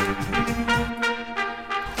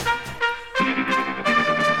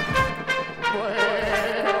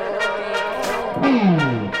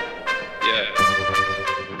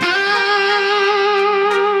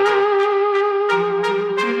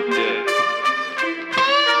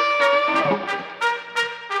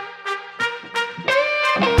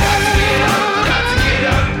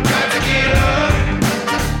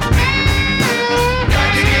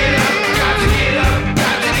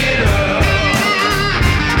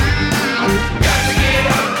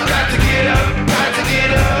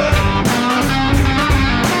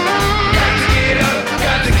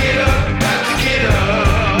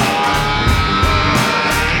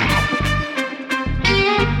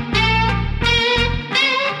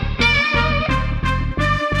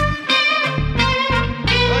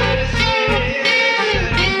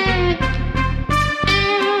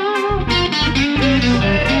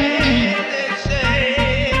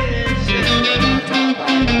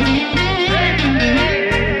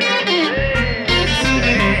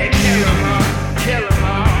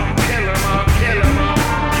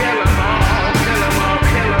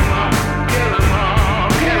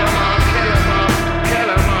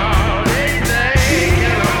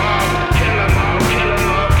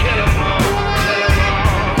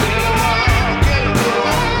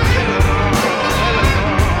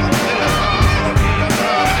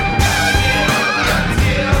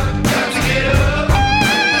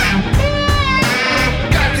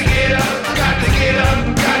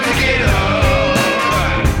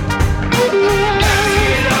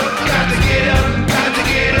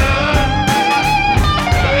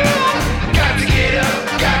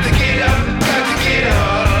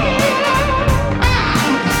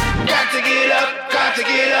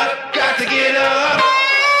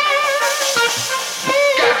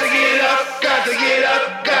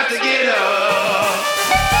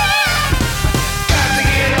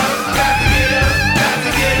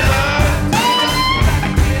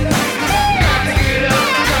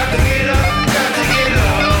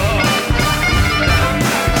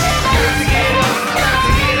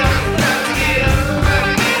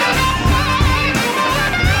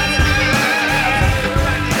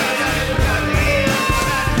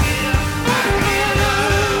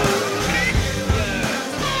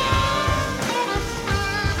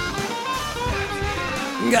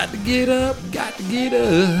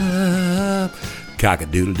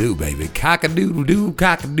 Cock-a-doodle-doo, baby. Cock-a-doodle-doo,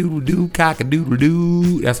 cock-a-doodle-doo,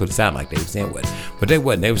 cock-a-doodle-doo. That's what it sounded like they were saying, what? But they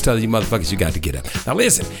wasn't. They was telling you motherfuckers you got to get up. Now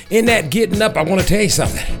listen, in that getting up, I want to tell you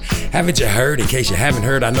something. Haven't you heard? In case you haven't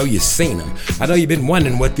heard, I know you've seen them. I know you've been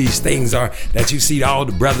wondering what these things are that you see all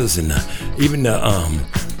the brothers and even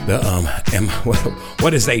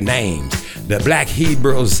what is their names? The black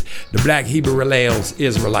Hebrews, the black Hebrew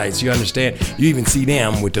Israelites, you understand? You even see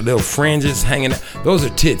them with the little fringes hanging out. Those are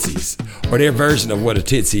tootsies, or their version of what a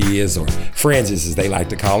tootsie is, or fringes as they like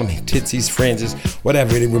to call them. Tootsies, fringes,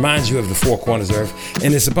 whatever. It reminds you of the four corners of earth,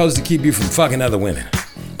 and it's supposed to keep you from fucking other women.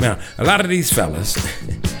 Now, a lot of these fellas,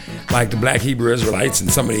 like the black Hebrew Israelites and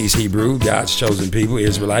some of these Hebrew, God's chosen people,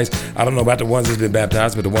 Israelites. I don't know about the ones that's been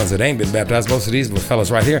baptized, but the ones that ain't been baptized, most of these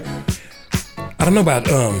fellas right here. I don't know about,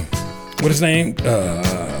 what his name?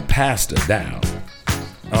 Pastor Dow.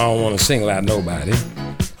 I don't want to single out nobody,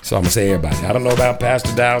 so I'm going to say everybody. I don't know about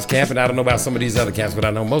Pastor Dow's camp, and I don't know about some of these other camps, but I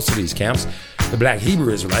know most of these camps, the black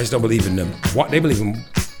Hebrew Israelites don't believe in them. They believe in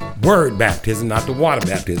word baptism, not the water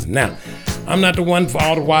baptism. Now, I'm not the one for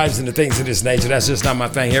all the wives and the things of this nature. That's just not my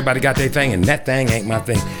thing. Everybody got their thing, and that thing ain't my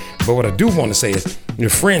thing. But what I do want to say is your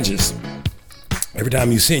fringes. Every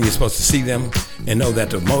time you sin, you're supposed to see them and know that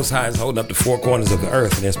the Most High is holding up the four corners of the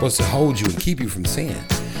earth, and they're supposed to hold you and keep you from sin.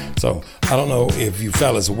 So I don't know if you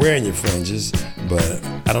fellas are wearing your fringes, but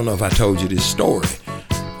I don't know if I told you this story.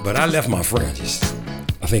 But I left my fringes.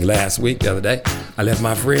 I think last week, the other day, I left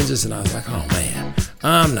my fringes, and I was like, oh man,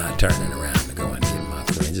 I'm not turning around to go and get my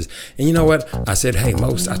fringes. And you know what? I said, hey,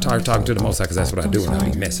 Most, I started talking to the Most High, because that's what I do when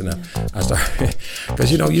I be messing up. I started,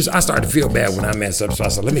 because I started to feel bad when I mess up. So I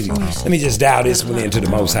said, let me just dial this one into the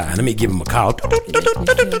Most High. Let me give him a call.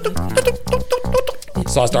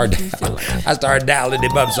 So I started dialing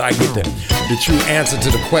them up so I get the true answer to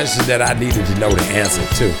the question that I needed to know the answer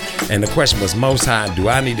to. And the question was, Most High, do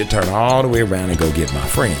I need to turn all the way around and go get my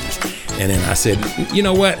friends? And then I said, you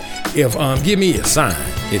know what? If give me a sign.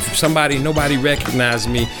 If nobody recognized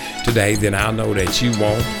me today, then I'll know that you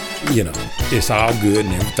won't. It's all good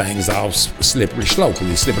and everything's all slippery flag,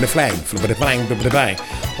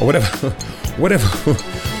 or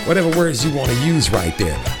whatever words you want to use right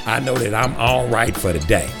there. I know that I'm all right for the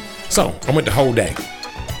day. So I went the whole day.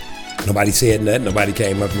 Nobody said nothing. Nobody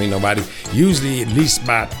came up to me. Nobody. Usually at least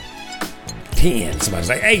about 10. Somebody's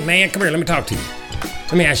like, hey man, come here. Let me talk to you.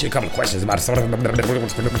 Let me ask you a couple of questions about it.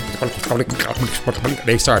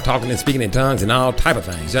 They start talking and speaking in tongues and all type of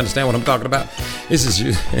things. You understand what I'm talking about? This is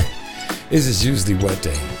usually what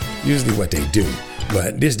they do.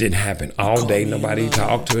 But this didn't happen all day. Nobody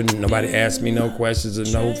talked to it. Nobody asked me no questions or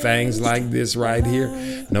no things like this right here.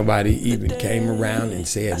 Nobody even came around and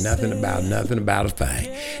said nothing about a thing.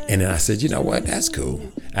 And then I said, you know what? That's cool.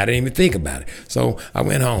 I didn't even think about it. So I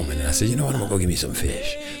went home and I said, you know what? I'm going to go get me some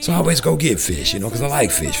fish. So I always go get fish, because I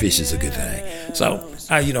like fish. Fish is a good thing. So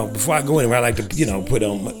before I go anywhere, I like to,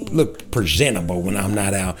 look presentable when I'm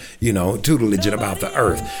not out, tutelage about the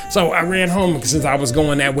earth. So I ran home, since I was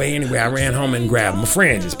going that way anyway. I ran home and grabbed my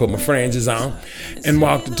fringes, put my fringes on, and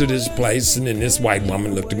walked into this place. And then this white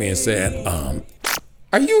woman looked at me and said,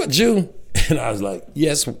 are you a Jew? And I was like,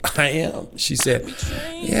 yes, I am. She said,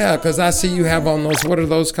 yeah, because I see you have on those, what are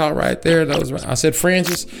those called right there? I said,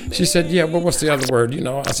 fringes. She said, yeah, but what's the other word?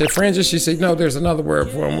 I said, fringes. She said, no, there's another word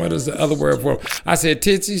for them. What is the other word for them? I said,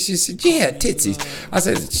 tootsies. She said, yeah, tootsies.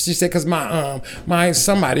 She said, because my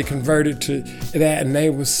somebody converted to that, and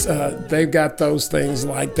they've got those things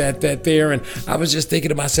like that there. And I was just thinking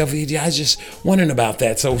to myself, I was just wondering about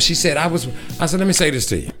that. So she said, I said, let me say this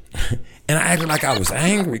to you. And I acted like I was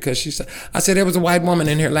angry because I said there was a white woman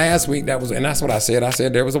in here last week and that's what I said. I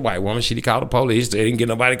said there was a white woman. She called the police. They didn't get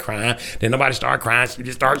nobody crying. Then nobody started crying. She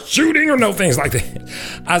just started shooting or no things like that.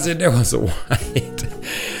 I said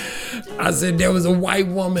there was a white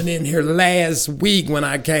woman in here last week when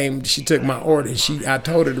I came. She took my order. I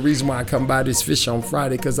told her the reason why I come buy this fish on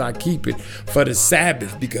Friday, because I keep it for the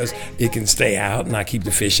Sabbath, because it can stay out, and I keep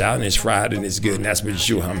the fish out and it's fried and it's good. And that's what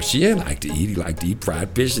Yeshua HaMashiach like to eat. He like to eat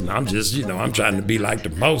fried fish, and I'm just, I'm trying to be like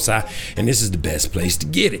the Most High, and this is the best place to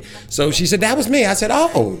get it. So she said, that was me. I said,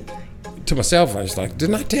 oh. To myself, I was like,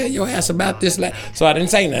 didn't I tell your ass about this? So I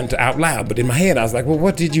didn't say nothing out loud, but in my head, I was like, well,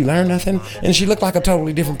 what, did you learn nothing? And she looked like a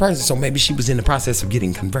totally different person, so maybe she was in the process of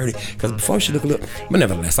getting converted, because before she looked a little, but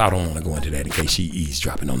nevertheless, I don't want to go into that in case she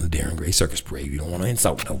eavesdropping on the Darren Gray Circus Parade. You don't want to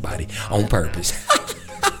insult nobody on purpose.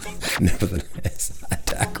 Nevertheless, I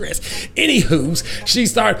digress. Anywho's,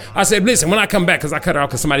 I said, listen, when I come back, because I cut her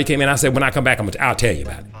off because somebody came in, I said, when I come back, I'll tell you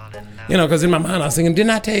about it. Because in my mind, I was thinking,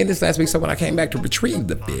 didn't I tell you this last week? So when I came back to retrieve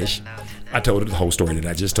the fish, I told her the whole story that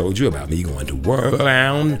I just told you about me going to work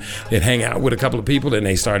around and hang out with a couple of people. And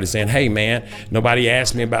they started saying, hey, man, nobody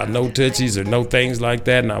asked me about no tootsies or no things like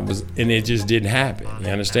that. And it just didn't happen.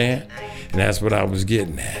 You understand? And that's what I was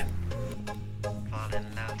getting at.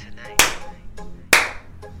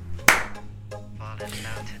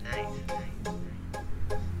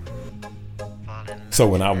 So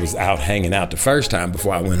when I was out hanging out the first time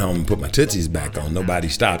before I went home and put my tootsies back on, nobody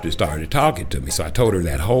stopped and started talking to me. So I told her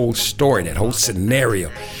that whole story, that whole scenario.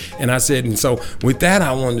 And I said, and so with that,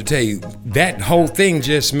 I wanted to tell you, that whole thing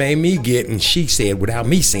just made me and she said, without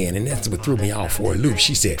me saying, and that's what threw me off for a loop,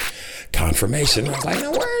 she said, confirmation. I was like,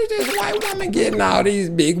 now where is this white woman getting all these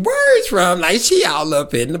big words from? Like, she all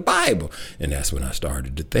up in the Bible. And that's when I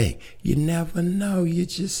started to think, you never know. You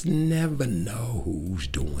just never know who's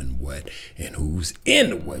doing what and who's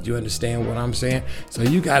into what. You understand what I'm saying? So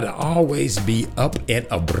you got to always be up and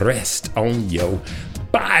abreast on your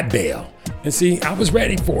Bible. And see, I was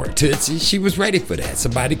ready for it. Tootsie, she was ready for that.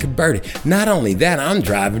 Somebody converted. Not only that, I'm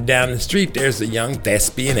driving down the street. There's a young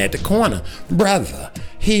thespian at the corner. Brother,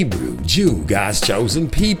 Hebrew, Jew, God's chosen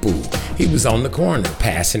people. He was on the corner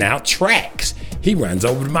passing out tracts. He runs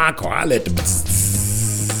over to my car. I let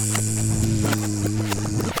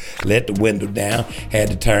the window down. Had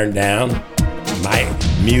to turn down. My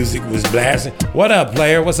music was blasting. What up,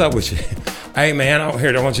 player? What's up with you? Hey, man,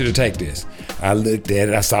 I want you to take this. I looked at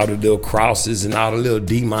it. I saw the little crosses and all the little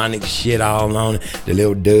demonic shit all on it, the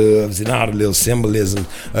little doves and all the little symbolism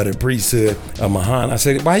of the priesthood of Mahan. I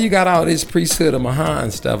said, why you got all this priesthood of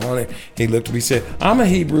Mahan stuff on it? He looked at me and said, I'm a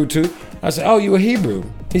Hebrew too. I said, oh, you a Hebrew?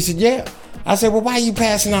 He said, yeah. I said, well, why you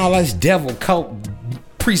passing all this devil cult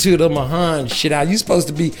priesthood of Mahan shit out? You supposed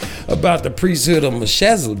to be about the priesthood of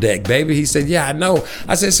Melchizedek, baby. He said, yeah, I know.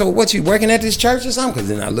 I said, so what, you working at this church or something? Because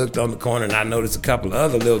then I looked on the corner and I noticed a couple of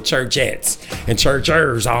other little churchettes and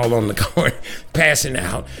churchers all on the corner passing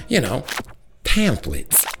out,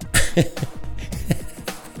 pamphlets.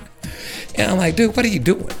 And I'm like, dude, what are you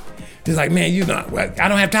doing? He's like, man, I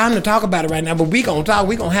don't have time to talk about it right now, but we gonna talk.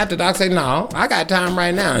 We gonna have to talk. I say, no, I got time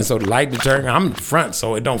right now. And so the light determined, I'm in the front,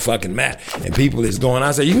 so it don't fucking matter. And people is going, I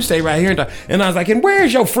said, you can stay right here and talk. And I was like, and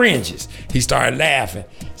where's your fringes? He started laughing.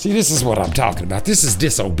 See, this is what I'm talking about. This is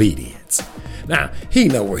disobedience. Now, he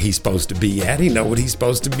know where he's supposed to be at. He know what he's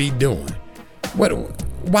supposed to be doing.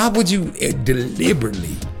 Why would you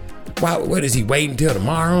deliberately, what is he waiting till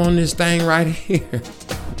tomorrow on this thing right here?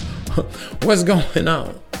 What's going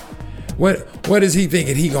on? What is he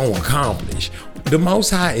thinking he gonna accomplish? The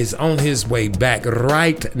Most High is on his way back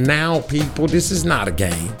right now, people. This is not a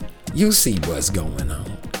game. You see what's going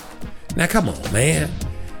on. Now, come on, man.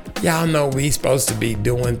 Y'all know we supposed to be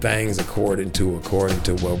doing things according to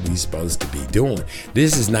what we supposed to be doing.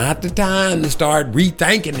 This is not the time to start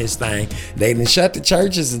rethinking this thing. They done shut the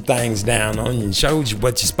churches and things down on you and showed you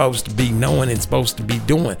what you're supposed to be knowing and supposed to be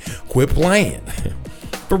doing. Quit playing.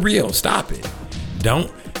 For real, stop it.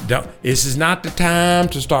 Don't. This is not the time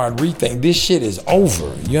to start rethinking. This shit is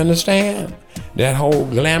over. You understand? That whole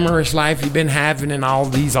glamorous life you've been having and all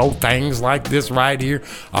these old things like this right here,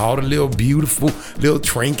 all the little beautiful little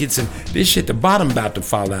trinkets and this shit, the bottom about to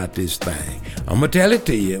fall out this thing. I'm going to tell it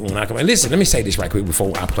to you when I come. Listen, let me say this right quick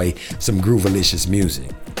before I play some groovalicious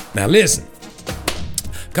music. Now listen.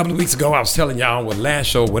 A couple of weeks ago, I was telling y'all what last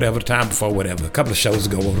show, whatever, the time before, whatever, a couple of shows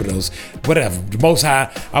ago, over those, whatever, the Most High,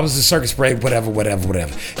 I was the circus parade, whatever.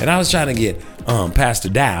 And I was trying to get Pastor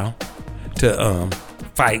Dow to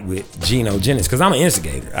fight with Geno Jennings, because I'm an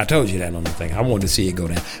instigator. I told you that on the thing. I wanted to see it go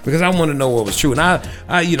down, because I wanted to know what was true. And I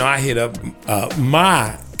hit up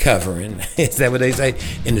my covering, is that what they say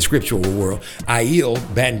in the scriptural world? Aiel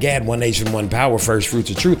Bangad, One Nation, One Power, First Fruits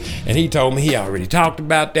of Truth. And he told me he already talked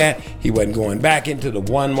about that. He wasn't going back into the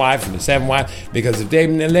one wife and the seven wife, because if they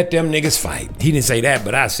let them niggas fight. He didn't say that,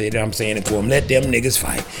 but I said it. I'm saying it for him. Let them niggas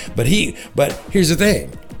fight. But here's the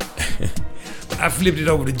thing. I flipped it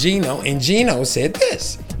over to Geno, and Geno said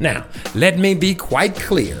this. Now, let me be quite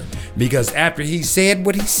clear, because after he said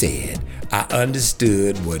what he said, I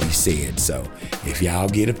understood what he said. So if y'all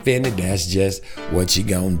get offended, that's just what you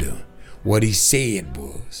gonna do. What he said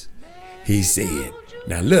was, he said,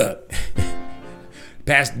 now look,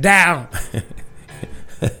 Pastor Dow,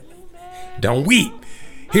 don't weep.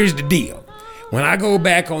 Here's the deal. When I go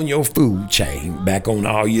back on your food chain, back on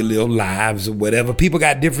all your little lives or whatever, people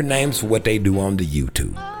got different names for what they do on the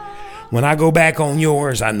YouTube. When I go back on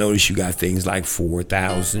yours, I notice you got things like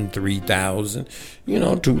 4,000, 3,000,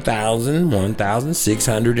 2,000,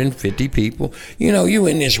 1,650 people. You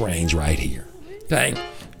in this range right here. Okay?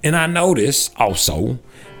 And I notice also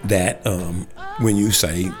that when you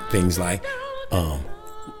say things like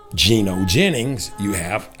Geno Jennings, you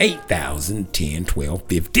have 8,000, 10, 12,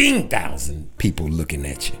 15,000 people looking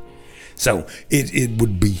at you. So it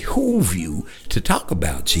would behoove you to talk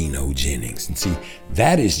about Geno Jennings. And see,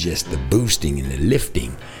 that is just the boosting and the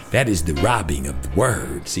lifting. That is the robbing of the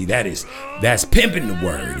word. See, that's pimping the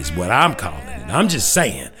word is what I'm calling it. I'm just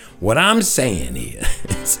saying, what I'm saying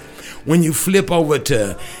is, when you flip over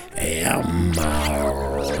to, am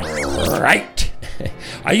I right?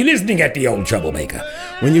 Are you listening at the old troublemaker?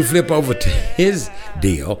 When you flip over to his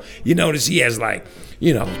deal, you notice he has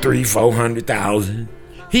 300,000-400,000.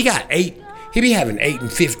 He got 8. He be having 8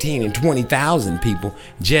 and 15 and 20,000 people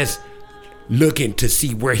just looking to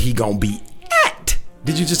see where he gonna be at.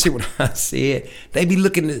 Did you just hear what I said? They be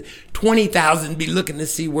looking to 20,000 be looking to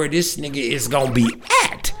see where this nigga is gonna be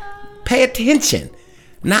at. Pay attention.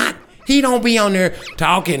 Not he don't be on there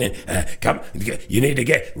talking and come. You need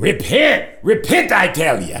to repent. I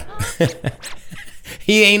tell you.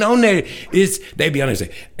 He ain't on there. They be on there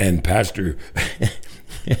saying, and Pastor.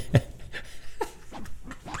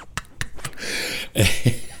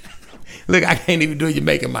 Look, I can't even do it. You're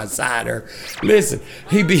making my side hurt. Listen,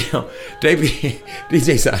 DJ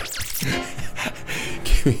side.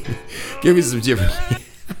 Give me some different.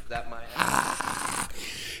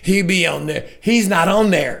 He be on there. He's not on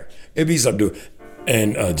there. It be some dude.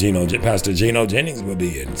 And Pastor Gino Jennings will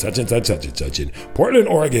be in such and such in Portland,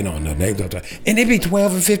 Oregon on the name. And it be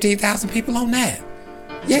 12 and 15,000 people on that.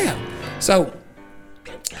 Yeah. So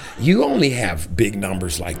you only have big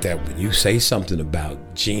numbers like that when you say something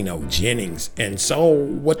about Gino Jennings. And so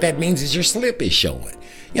what that means is your slip is showing.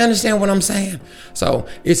 You understand what I'm saying? So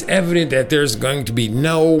it's evident that there's going to be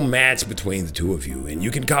no match between the two of you. And you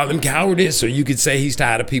can call him cowardice, or you could say he's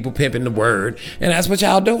tired of people pimping the word. And that's what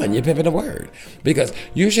y'all doing. You're pimping the word. Because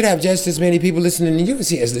you should have just as many people listening to you as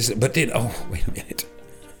he has listened. But then, wait a minute.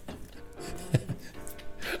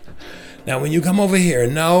 Now, when you come over here,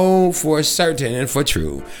 know for certain and for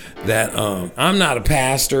true that I'm not a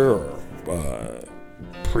pastor or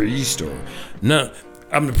priest or no.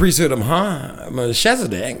 I'm the priesthood of Mahan. I'm a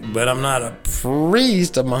Melchizedek, but I'm not a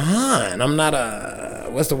priest of Mahan. I'm not a,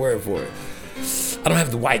 what's the word for it? I don't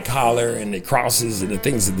have the white collar and the crosses and the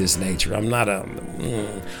things of this nature. I'm not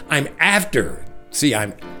I'm after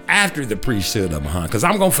the priesthood of Mahan, because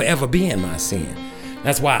I'm going to forever be in my sin.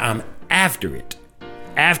 That's why I'm after it.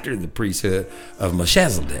 After the priesthood of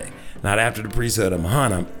Melchizedek. Not after the priesthood of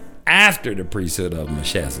Mahan. I'm after the priesthood of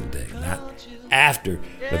Melchizedek. Not after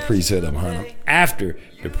the priesthood of Mahan. I'm after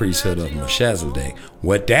the priesthood of Melchizedek.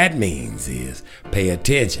 What that means is, pay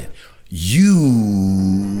attention.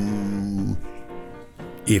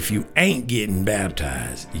 If you ain't getting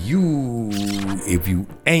baptized, if you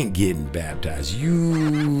ain't been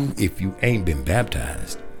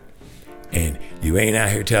baptized, and you ain't out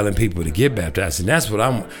here telling people to get baptized, and that's what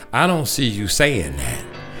I don't see you saying that.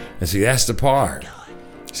 And see, that's the part.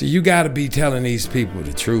 See, you got to be telling these people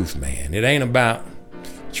the truth, man. It ain't about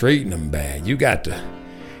treating them bad. You got to,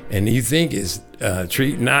 and you think it's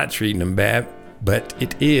not treating them bad, but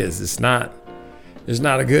it is. It's not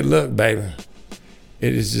a good look, baby.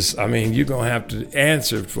 It is just, you're going to have to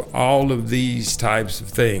answer for all of these types of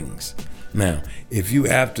things. Now, if you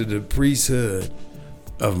after the priesthood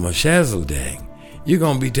of Melchizedek, you're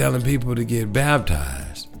going to be telling people to get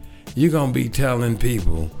baptized. You're going to be telling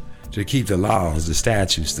people to keep the laws, the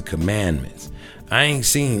statutes, the commandments. I ain't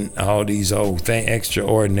seen all these old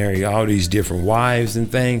extraordinary, all these different wives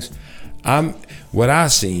and things. What I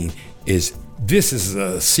seen is, this is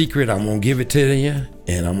a secret. I'm going to give it to you,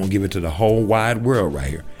 and I'm going to give it to the whole wide world right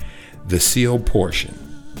here. The sealed portion.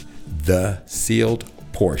 The sealed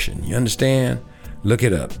portion. You understand? Look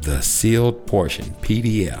it up. The sealed portion.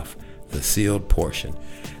 PDF. The sealed portion.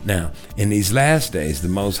 Now, in these last days, the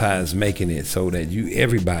Most High is making it so that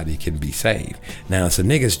everybody can be saved. Now, it's a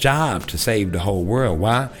nigga's job to save the whole world.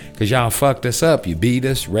 Why? Because y'all fucked us up. You beat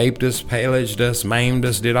us, raped us, pillaged us, maimed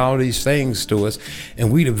us, did all these things to us.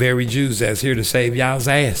 And we the very Jews that's here to save y'all's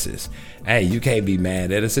asses. Hey, you can't be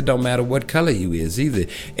mad at us. It don't matter what color you is either.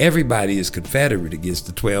 Everybody is confederate against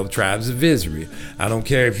the 12 tribes of Israel. I don't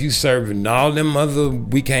care if you serving all them other,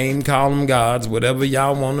 we can't even call them gods, whatever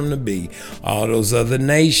y'all want them to be. All those other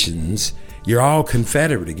nations, you're all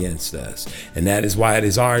confederate against us. And that is why it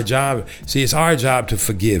is our job. See, it's our job to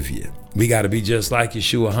forgive you. We got to be just like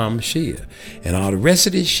Yeshua HaMashiach. And all the rest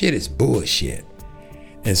of this shit is bullshit.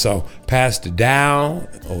 And so Pastor Dow,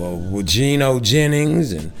 or Gino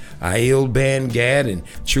Jennings, and Aiel Ben-Gad, and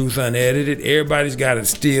Truth Unedited, everybody's got to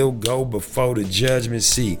still go before the judgment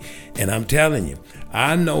seat. And I'm telling you,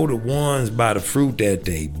 I know the ones by the fruit that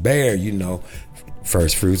they bear,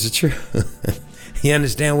 first fruits of truth. You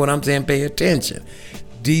understand what I'm saying? Pay attention.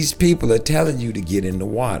 These people are telling you to get in the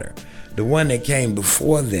water. The one that came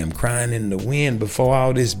before them, crying in the wind before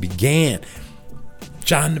all this began,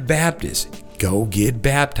 John the Baptist, go get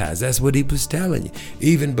baptized. That's what he was telling you.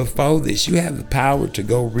 Even before this, you have the power to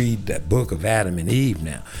go read that book of Adam and Eve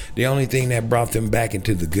now. The only thing that brought them back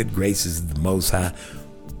into the good graces of the Most High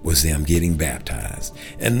was them getting baptized.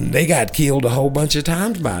 And they got killed a whole bunch of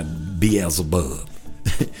times by Beelzebub.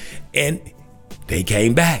 And they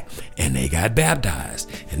came back and they got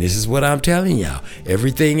baptized. And this is what I'm telling y'all.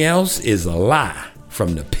 Everything else is a lie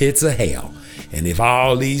from the pits of hell. And if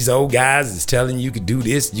all these old guys is telling you could do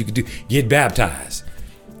this, you could get baptized.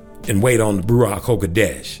 and wait on the Ruach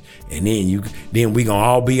HaKodesh. And then we gonna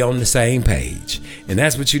all be on the same page. And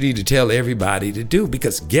that's what you need to tell everybody to do,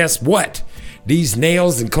 because guess what? These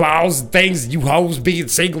nails and claws and things, you hoes being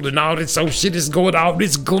single and all this old shit is going on.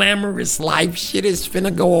 This glamorous life shit is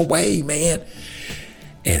finna go away, man.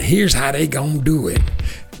 And here's how they gonna do it.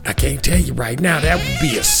 I can't tell you right now, that would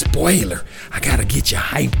be a spoiler. I gotta get you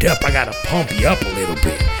hyped up. I gotta pump you up a little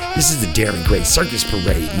bit. This is the Darren Gray Circus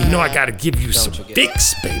Parade. You know I gotta give you some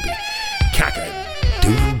fix, baby.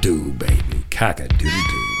 Cock-a-doodle-doo, baby.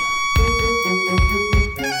 Cock-a-doodle-doo.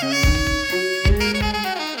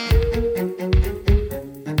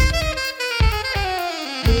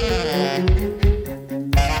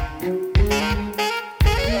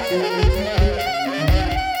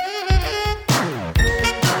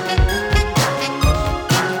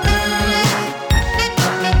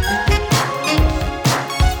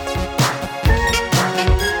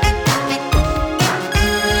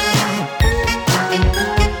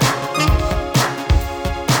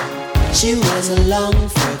 She wears a long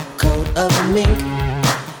fur coat of mink,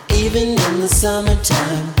 even in the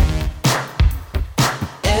summertime.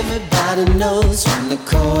 Everybody knows from the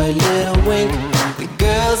coy little wink, the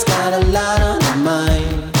girl's got a lot on her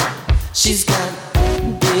mind. She's got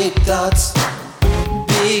big thoughts,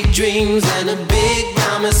 big dreams, and a big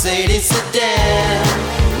brown Mercedes sedan.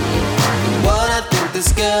 What I think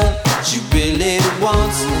this girl, she really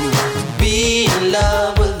wants to be in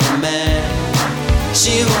love with a man.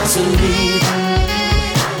 She wants to lead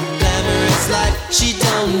glamorous life, she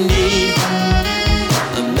don't need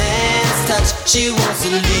a man's touch. She wants to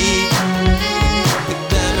lead the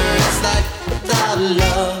glamorous life without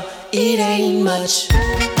love. It ain't much.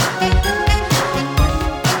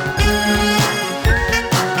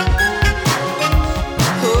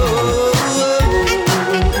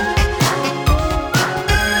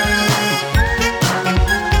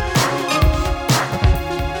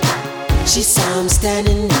 She saw him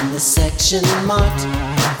standing in the section marked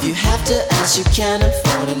 "If you have to ask, you can't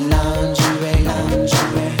afford a lingerie.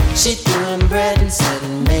 She threw him bread and said,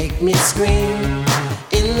 "Make me scream."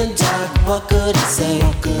 In the dark, what could he say?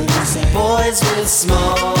 Boys with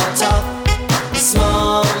small talk,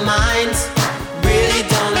 small minds, really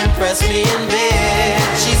don't impress me in bed.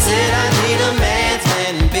 She said, "I need a man's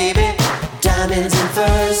man, baby. Diamonds and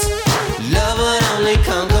furs, love would only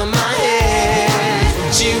conquer my head."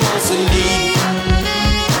 She wants to lead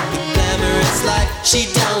the glamorous life, she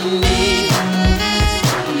don't need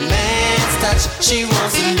a man's touch. She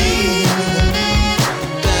wants to lead the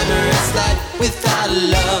glamorous life without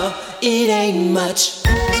love. It ain't much.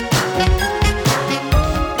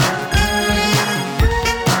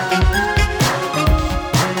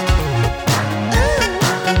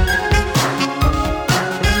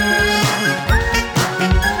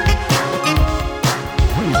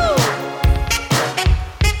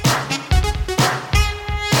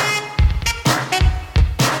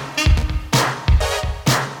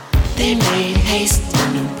 They made haste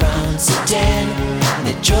in a brown sedan.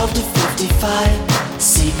 They drove to 55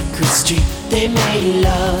 Secret Street. They made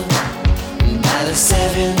love. By the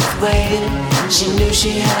 7th wave, she knew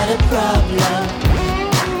she had a problem.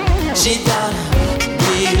 She thought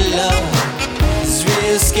real love is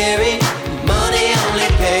real scary. Money only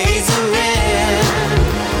pays the rent.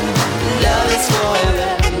 Love is forever,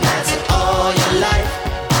 and that's all your life.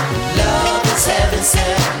 Love is heaven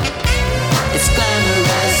sent. It's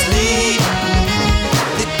glamorous, lead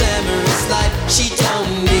the glamorous life. She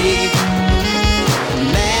don't need a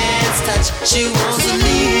man's touch. She wants to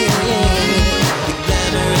lead the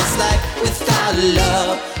glamorous life without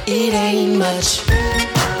love. It ain't much.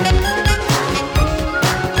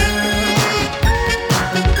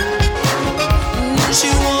 She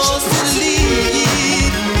wants to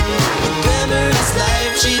lead a glamorous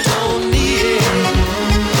life. She don't need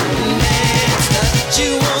a man's touch. She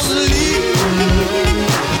wants to lead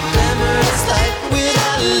glamorous life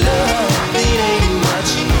without love. It ain't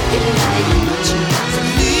much. It ain't much. To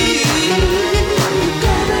lead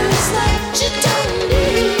glamorous life, she don't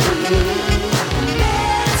need a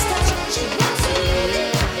man's touch. She wants to lead.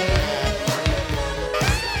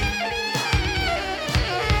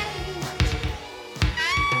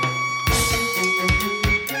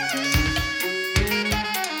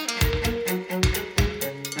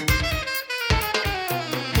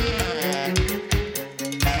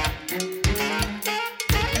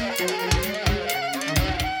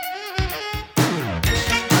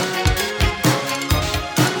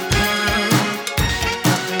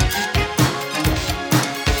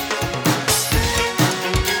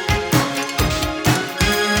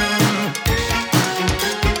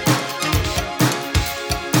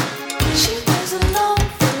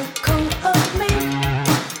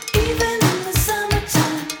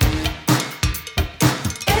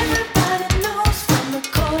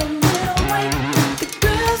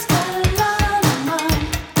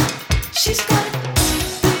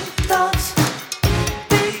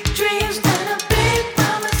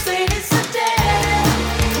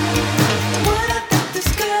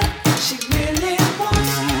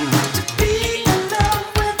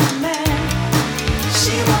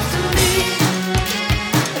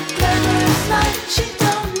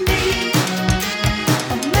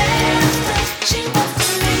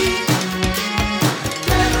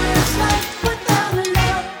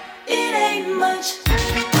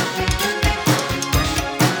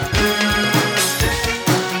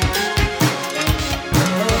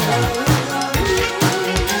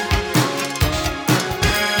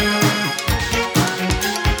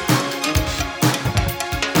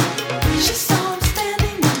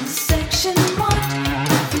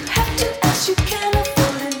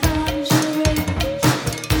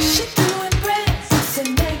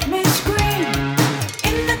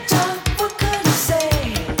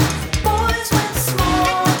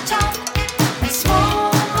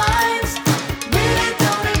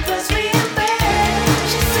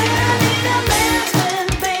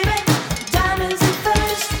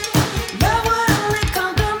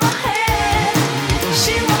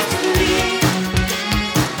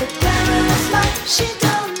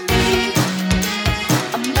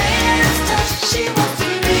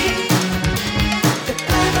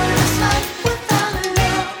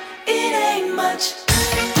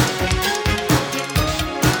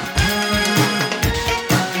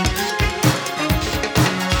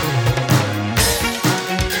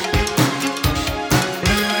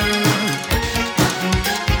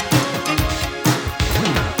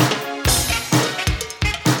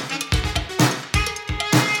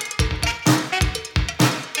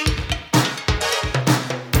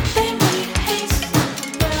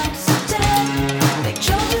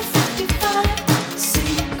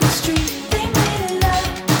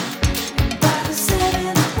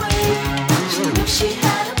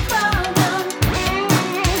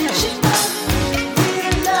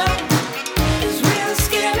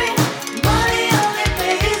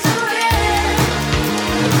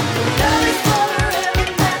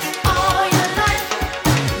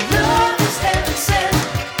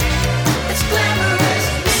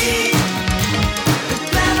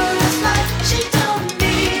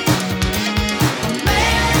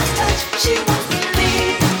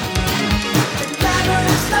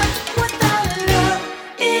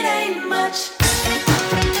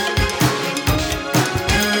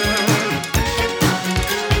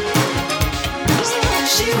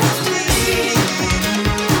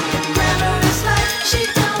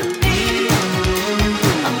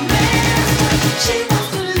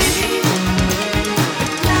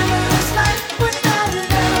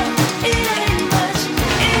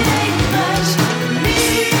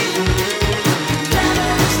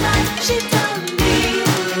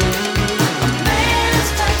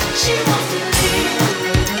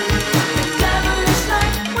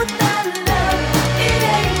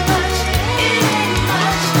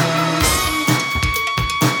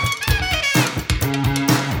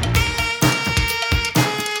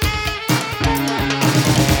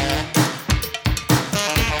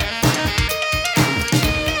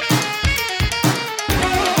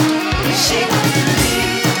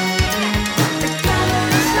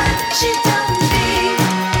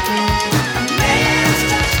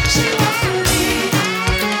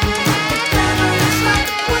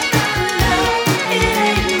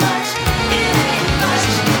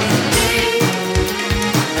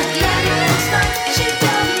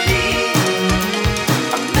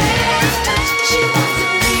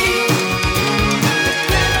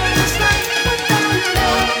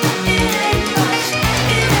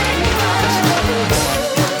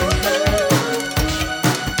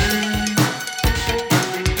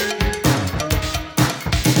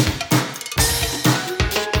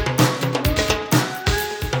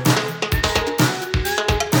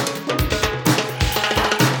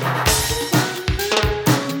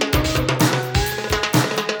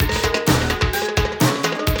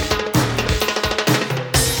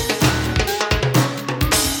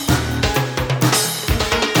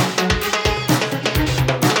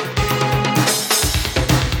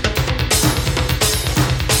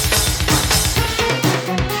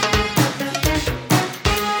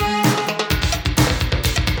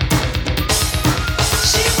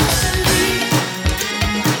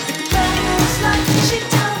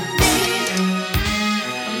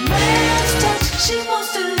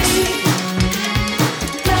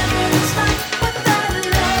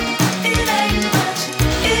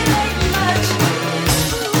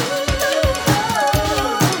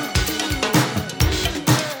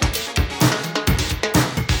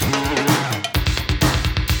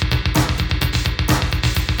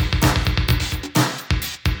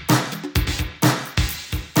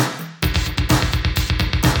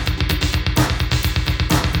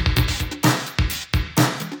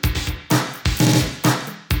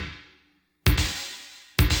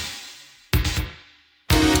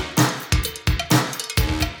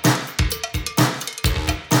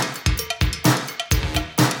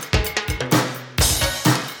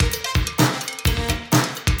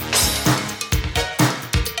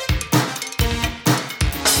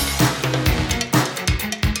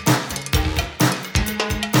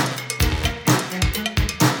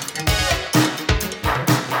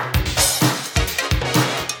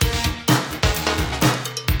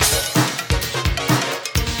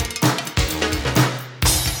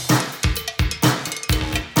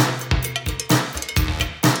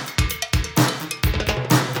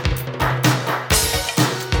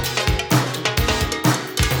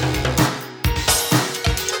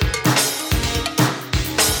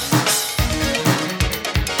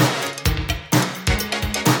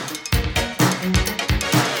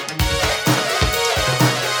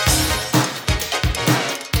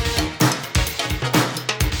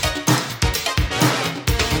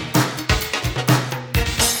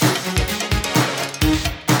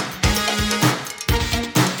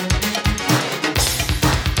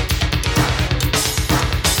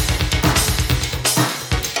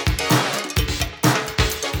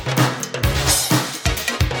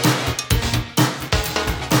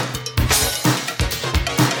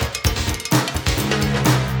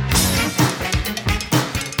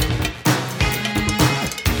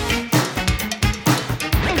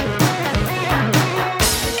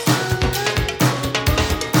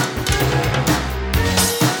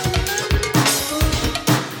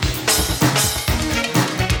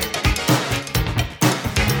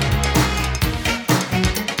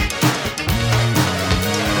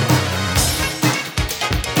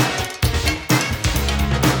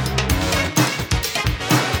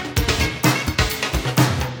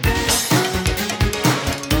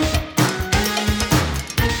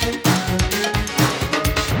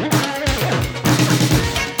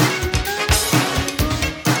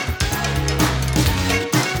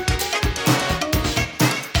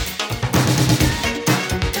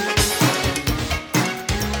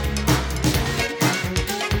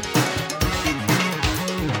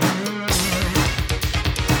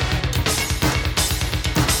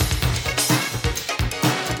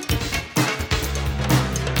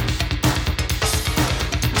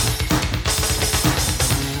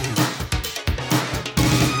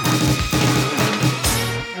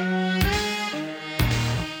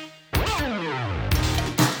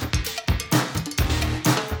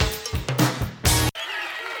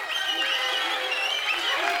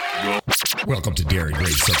 Welcome to Darren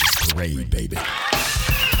Gray Circus Parade, baby.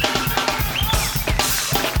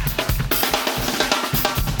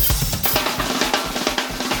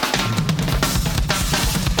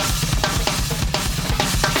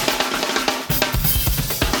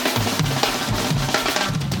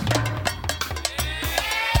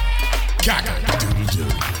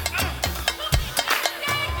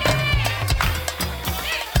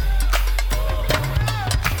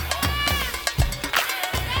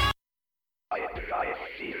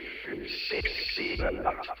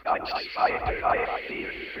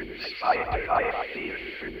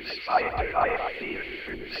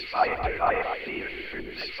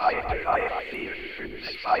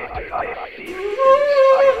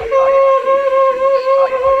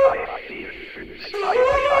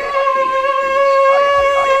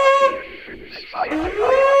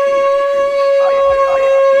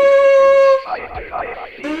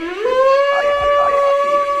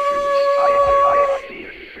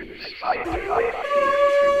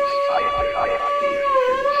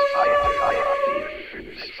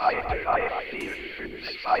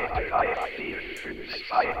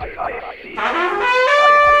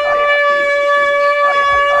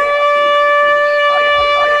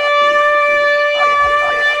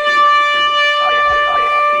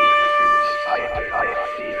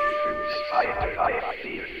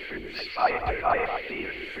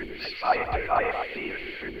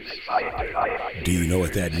 Do you know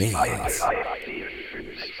what that means?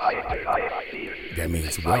 That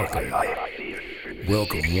means welcome.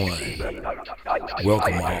 Welcome one.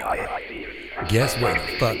 Welcome all. Guess where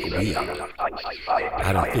the fuck we are?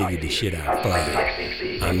 I done figured this shit out for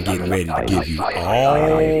you. I'm getting ready to give you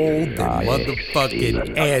all the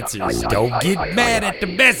motherfucking answers. Don't get mad at the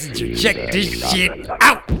messenger. Check this shit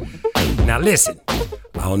out. Now listen,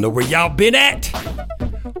 I don't know where y'all been at,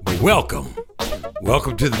 but welcome.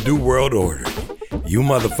 Welcome to the New World Order. You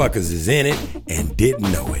motherfuckers is in it and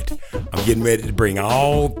didn't know it. I'm getting ready to bring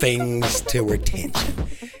all things to your attention.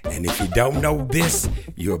 And if you don't know this,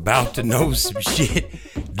 you're about to know some shit.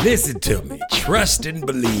 Listen to me. Trust and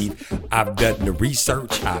believe. I've done the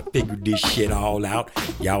research. I figured this shit all out.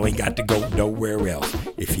 Y'all ain't got to go nowhere else.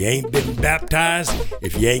 If you ain't been baptized,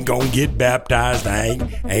 if you ain't gonna get baptized,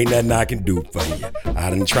 ain't nothing I can do for you. I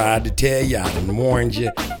done tried to tell you. I done warned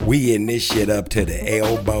you. We in this shit up to the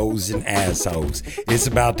elbows and assholes. It's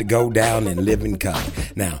about to go down in living color.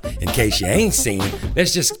 Now, in case you ain't seen,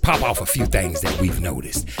 let's just pop off a few things that we've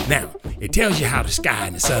noticed. Now, it tells you how the sky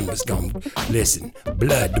and the sun was gone. Listen,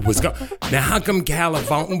 blood was gone. Now, how come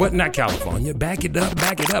California, what, not California, back it up.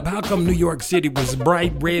 How come New York City was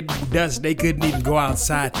bright red dust? They couldn't even go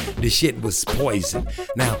outside. The shit was poison.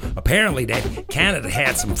 Now, apparently that Canada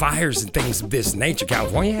had some fires and things of this nature.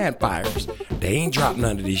 California had fires. They ain't dropped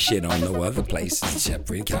none of this shit on no other places except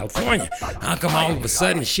for in California. How come all of a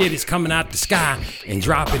sudden shit is coming out the sky and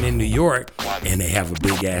dropping in New York, and they have a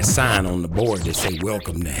big ass sign on the board that say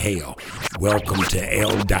welcome to hell, welcome to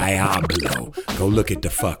El Diablo, go look it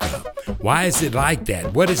the fuck up. Why is it like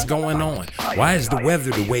that? What is going on? Why is the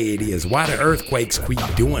weather the way it is? Why do earthquakes keep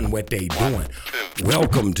doing what they doing?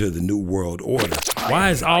 Welcome to the New World Order.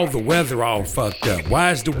 Why is all the weather all fucked up?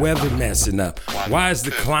 Why is the weather messing up? Why is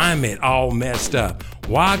the climate all messed up?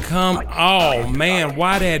 Why come, oh man,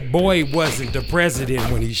 why that boy wasn't the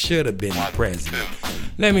president when he should have been the president?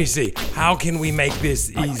 Let me see, how can we make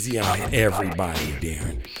this easy on everybody,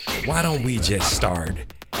 Darren? Why don't we just start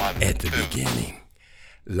at the beginning?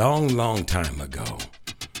 Long time ago,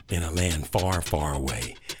 in a land far, far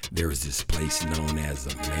away, there was this place known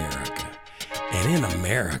as America. And in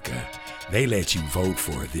America, they let you vote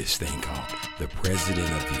for this thing called the President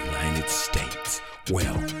of the United States.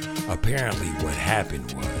 Well, apparently what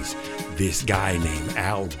happened was this guy named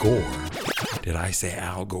Al Gore. Did I say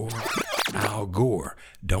Al Gore? Al Gore.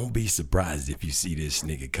 Don't be surprised if you see this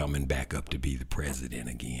nigga coming back up to be the president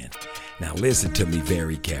again. Now listen to me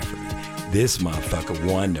very carefully. This motherfucker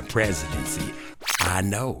won the presidency. I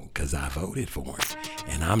know, because I voted for him.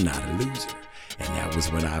 And I'm not a loser. And that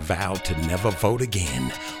was when I vowed to never vote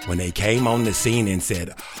again. When they came on the scene and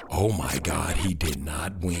said, oh my God, he did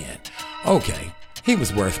not win. Okay, he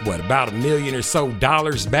was worth what, about $1 million or so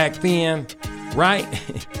back then, right?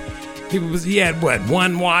 He had what,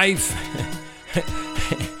 one wife?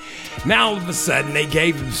 Now all of a sudden they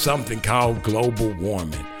gave him something called global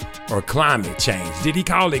warming or climate change. Did he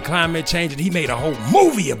call it climate change? And he made a whole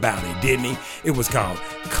movie about it, didn't he? It was called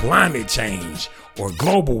Climate Change or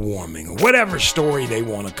global warming or whatever story they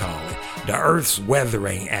want to call it. The Earth's weather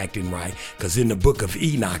ain't acting right, because in the book of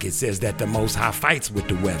Enoch it says that the Most High fights with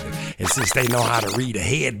the weather. And since they know how to read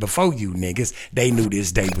ahead before you niggas, they knew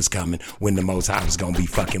this day was coming when the Most High was going to be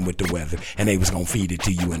fucking with the weather, and they was going to feed it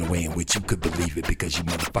to you in a way in which you could believe it, because you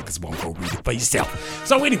motherfuckers won't go read it for yourself.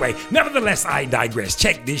 So anyway, nevertheless, I digress.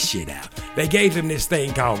 Check this shit out. They gave him this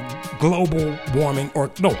thing called global warming,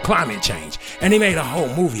 or no, climate change, and he made a whole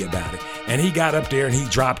movie about it. And he got up there and he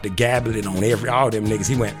dropped the gablet on all them niggas.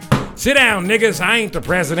 He went, "Sit down, niggas, I ain't the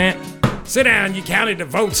president. Sit down, you counted the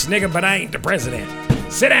votes, nigga, but I ain't the president.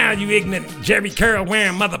 Sit down, you ignorant Jerry Curl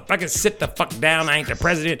wearing motherfuckers. Sit the fuck down, I ain't the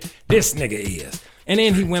president. This nigga is." And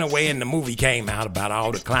then he went away and the movie came out about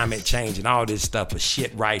all the climate change and all this stuff of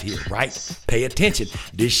shit right here, right? Pay attention.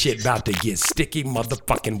 This shit about to get sticky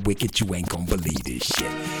motherfucking wicked. You ain't gonna believe this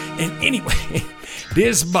shit. And anyway,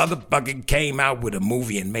 this motherfucker came out with a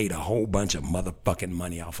movie and made a whole bunch of motherfucking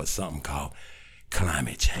money off of something called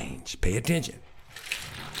climate change. Pay attention.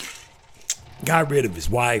 Got rid of his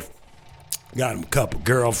wife. Got him a couple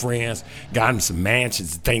girlfriends, got him some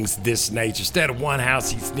mansions and things of this nature. Instead of one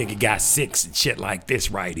house, he's nigga got 6 and shit like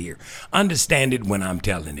this right here. Understand it when I'm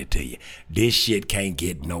telling it to you. This shit can't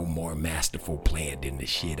get no more masterful planned than the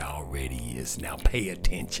shit already is. Now pay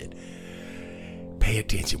attention. Pay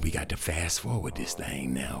attention. We got to fast forward this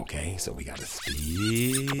thing now, okay? So we got to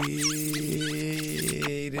speed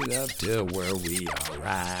it up to where we are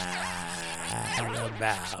right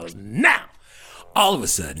about now. All of a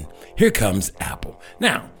sudden, here comes Apple.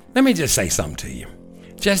 Now, let me just say something to you.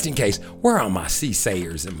 Just in case, where are my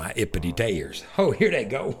C-sayers and my ippity-tayers? Oh, here they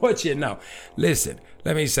go. What you know? Listen,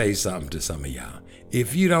 let me say something to some of y'all.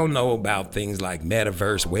 If you don't know about things like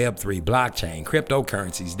metaverse, Web3, blockchain,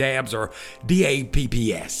 cryptocurrencies, dabs, or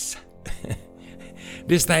DAPPS,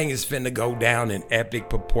 this thing is finna go down in epic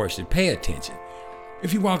proportion. Pay attention.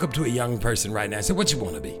 If you walk up to a young person right now and say, "What you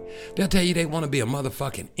want to be?" They'll tell you they want to be a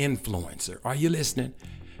motherfucking influencer. Are you listening?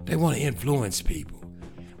 They want to influence people.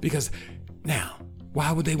 Because now,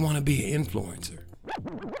 why would they want to be an influencer?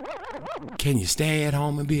 Can you stay at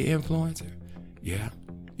home and be an influencer? Yeah.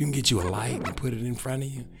 You can get you a light and put it in front of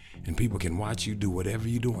you, and people can watch you do whatever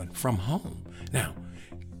you're doing from home. Now,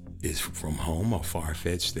 is from home a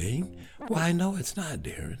far-fetched thing? Well, I know it's not,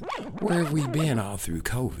 Darren. Where have we been all through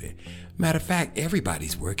COVID? Matter of fact,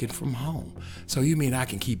 everybody's working from home. So you mean I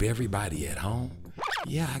can keep everybody at home?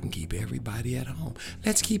 Yeah, I can keep everybody at home.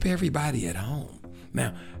 Let's keep everybody at home.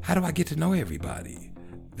 Now, how do I get to know everybody?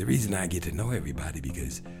 The reason I get to know everybody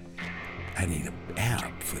because I need an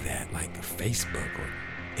app for that, like Facebook or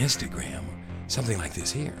Instagram or something like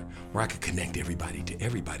this here, where I could connect everybody to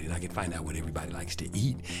everybody, and I can find out what everybody likes to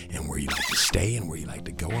eat and where you like to stay and where you like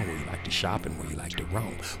to go and where you like to shop and where you like to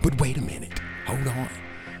roam. But wait a minute, hold on.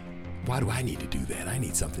 Why do I need to do that? I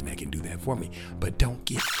need something that can do that for me. But don't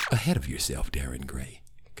get ahead of yourself, Darren Gray,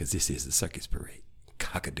 because this is the circus parade.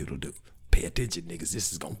 Cock-a-doodle-doo. Pay attention, niggas.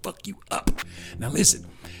 This is gonna fuck you up. Now listen,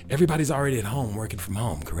 everybody's already at home working from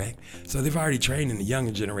home, correct? So they've already trained in the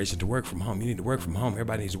younger generation to work from home. You need to work from home.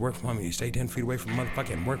 Everybody needs to work from home. You need to stay 10 feet away from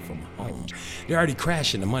motherfucking work from home. They're already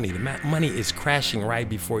crashing the money. The money is crashing right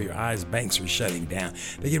before your eyes. Banks are shutting down.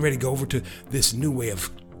 They get ready to go over to this new way of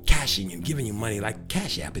cashing and giving you money like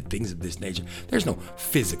Cash App and things of this nature. There's no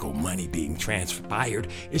physical money being transpired.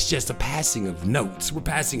 It's just a passing of notes. We're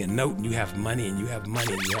passing a note and you have money and you have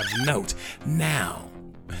money and you have notes. Now,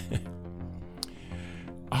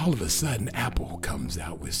 all of a sudden, Apple comes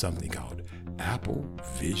out with something called Apple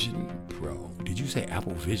Vision Pro. Did you say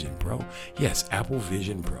Apple Vision Pro? Yes, Apple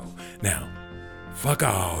Vision Pro. Now, fuck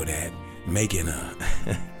all that making a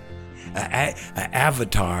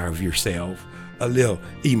avatar of yourself, a little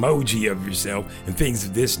emoji of yourself and things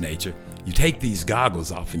of this nature. You take these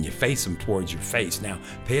goggles off and you face them towards your face. Now,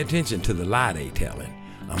 pay attention to the lie they telling.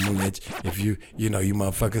 I'm gonna let you, if you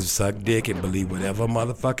motherfuckers suck dick and believe whatever a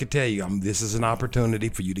motherfucker tell you, this is an opportunity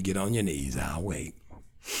for you to get on your knees. I'll wait.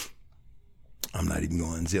 I'm not even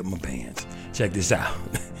gonna unzip my pants. Check this out.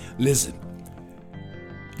 Listen.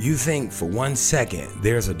 You think for 1 second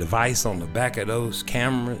there's a device on the back of those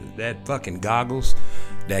cameras, that fucking goggles,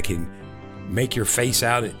 that can make your face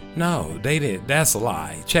out? No, they didn't. That's a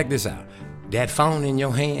lie. Check this out. That phone in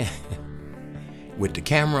your hand with the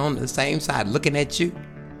camera on the same side looking at you,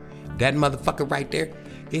 that motherfucker right there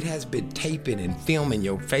It has been taping and filming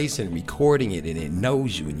your face and recording it, and it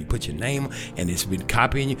knows you, and you put your name, and it's been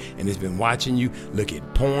copying you, and it's been watching you look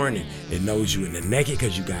at porn, and it knows you in the naked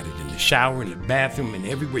because you got it in the shower, in the bathroom, and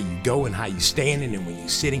everywhere you go, and how you standing, and when you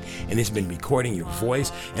sitting, and it's been recording your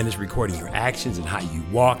voice, and it's recording your actions, and how you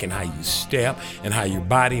walk, and how you step, and how your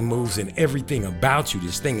body moves, and everything about you.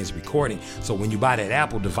 This thing is recording. So when you buy that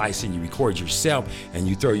Apple device and you record yourself, and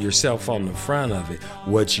you throw yourself on the front of it,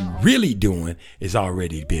 what you really doing is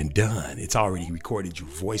already been done. It's already recorded your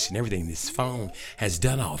voice and everything. This phone has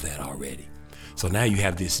done all that already. So now you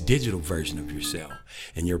have this digital version of yourself,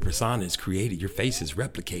 and your persona is created. Your face is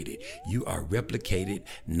replicated. You are replicated,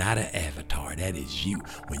 not an avatar. That is you.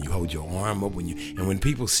 When you hold your arm up, and when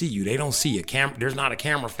people see you, they don't see a camera. There's not a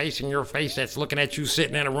camera facing your face that's looking at you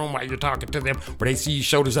sitting in a room while you're talking to them, where they see you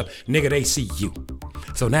shoulders up. Nigga, they see you.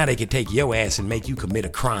 So now they can take your ass and make you commit a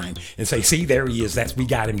crime and say, see, there he is. We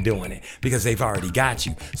got him doing it, because they've already got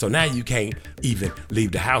you. So now you can't even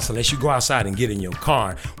leave the house unless you go outside and get in your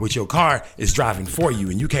car, which your car is driving for you,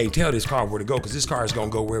 and you can't tell this car where to go, because this car is going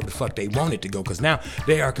to go wherever the fuck they want it to go, because now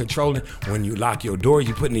they are controlling. When you lock your door,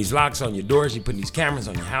 you putting these locks on your doors, you putting these cameras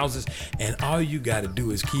on your houses, and all you got to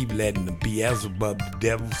do is keep letting the Beelzebub, the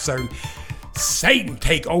devil, Satan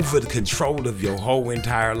take over the control of your whole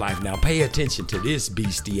entire life. Now pay attention to this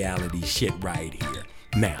bestiality shit right here.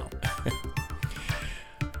 Now,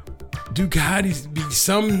 Ducatis be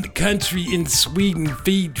some country in Sweden,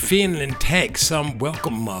 Finland, tech, some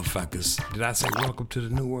welcome motherfuckers. Did I say welcome to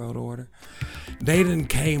the New World Order? They done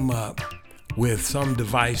came up with some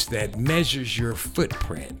device that measures your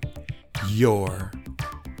footprint. Your,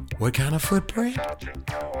 what kind of footprint?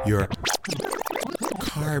 Your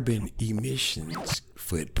carbon emissions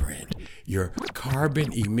footprint. Your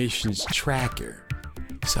carbon emissions tracker.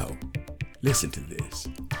 So, listen to this.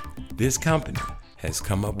 This company has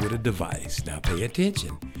come up with a device. Now pay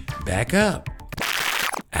attention. Back up.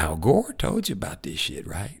 Al Gore told you about this shit,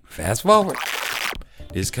 right? Fast forward.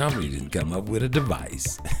 This company didn't come up with a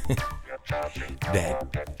device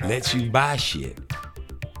that lets you buy shit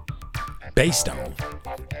based on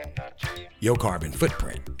your carbon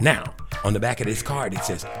footprint. Now, on the back of this card, it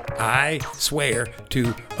says, I swear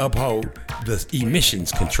to uphold the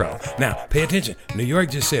emissions control. Now, pay attention. New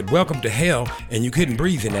York just said, welcome to hell, and you couldn't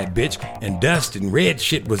breathe in that bitch, and dust and red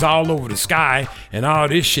shit was all over the sky, and all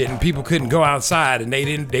this shit, and people couldn't go outside, and they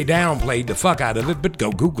downplayed the fuck out of it, but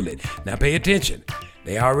go Google it. Now, pay attention.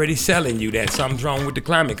 They already selling you that something's wrong with the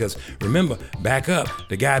climate, because remember, back up,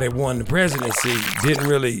 the guy that won the presidency didn't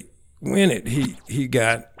really win it. He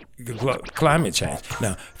got climate change.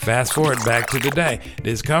 Now, fast forward back to today.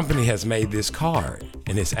 This company has made this card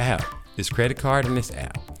and this app, this credit card and this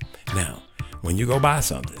app. Now, when you go buy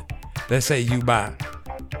something, let's say you buy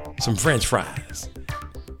some French fries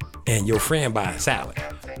and your friend buy a salad.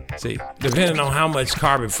 See, depending on how much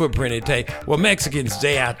carbon footprint it takes, well, Mexicans,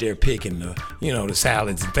 they out there picking the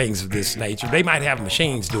salads and things of this nature. They might have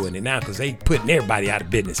machines doing it now because they putting everybody out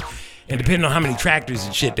of business. And depending on how many tractors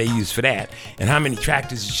and shit they use for that, and how many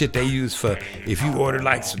tractors and shit they use for if you order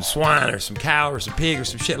like some swine or some cow or some pig or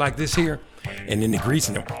some shit like this here, and then the grease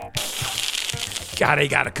in them, God, they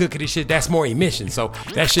gotta cook it and shit, that's more emissions. So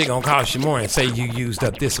that shit gonna cost you more, and say you used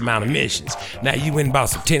up this amount of emissions. Now you went and bought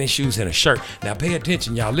some tennis shoes and a shirt. Now pay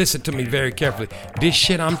attention, y'all, listen to me very carefully. This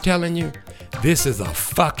shit I'm telling you, this is a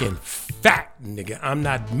fucking fact, nigga. I'm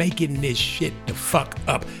not making this shit the fuck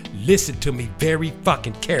up. Listen to me very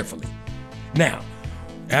fucking carefully. Now,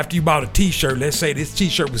 after you bought a t-shirt, let's say this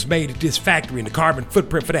t-shirt was made at this factory and the carbon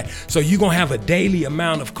footprint for that. So you're gonna have a daily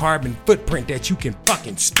amount of carbon footprint that you can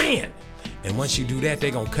fucking spend. And once you do that,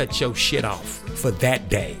 they're gonna cut your shit off for that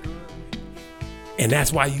day. And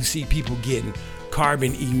that's why you see people getting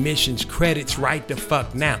carbon emissions credits right the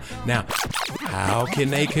fuck now. Now, how can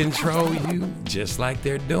they control you? Just like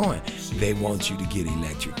they're doing. They want you to get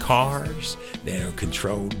electric cars that are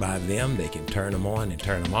controlled by them. They can turn them on and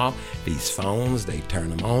turn them off. These phones, they turn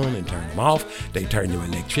them on and turn them off. They turn your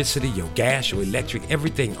electricity, your gas, your electric,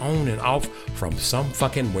 everything on and off from some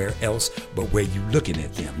fucking where else but where you looking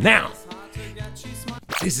at them. Now,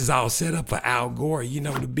 this is all set up for Al Gore. You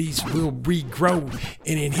know, the beast will regrow,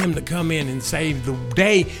 and in him to come in and save the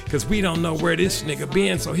day, because we don't know where this nigga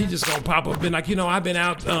been, so he just gonna pop up and like, I've been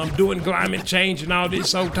out doing climate change and all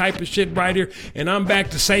this old type of shit right here, and I'm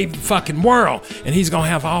back to save the fucking world. And he's gonna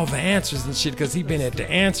have all the answers and shit, because he been at the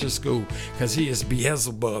answer school, because he is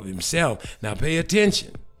Beelzebub himself. Now pay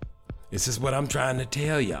attention. This is what I'm trying to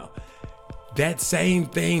tell y'all. That same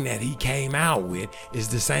thing that he came out with is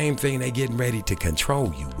the same thing they getting ready to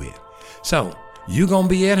control you with. So you gonna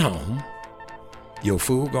be at home, your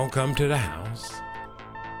food gonna come to the house.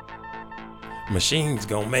 machines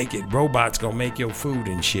gonna make it, robots gonna make your food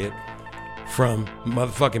and shit from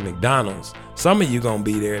motherfucking McDonald's. Some of you gonna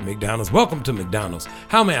be there at McDonald's. Welcome to McDonald's.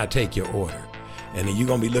 How may I take your order? And then you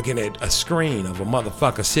gonna be looking at a screen of a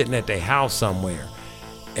motherfucker sitting at their house somewhere.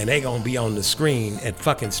 And they gonna be on the screen at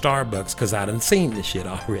fucking Starbucks, cause I done seen this shit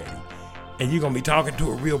already. And you're gonna be talking to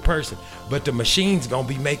a real person, but the machine's gonna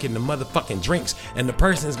be making the motherfucking drinks, and the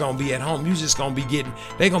person's gonna be at home. You just gonna be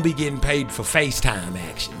getting paid for FaceTime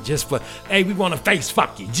action. Just for, hey, we wanna face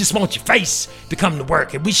fuck you. Just want your face to come to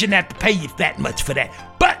work, and we shouldn't have to pay you that much for that.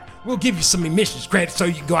 But we'll give you some emissions credit so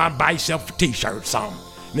you can go out and buy yourself a t-shirt or something.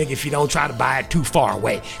 Nigga, if you don't try to buy it too far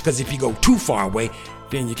away, because if you go too far away,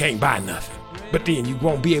 then you can't buy nothing. But then you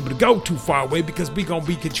won't be able to go too far away because we gonna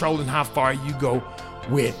be controlling how far you go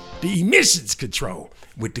with the emissions control,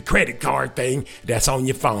 with the credit card thing that's on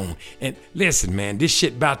your phone. And listen, man, this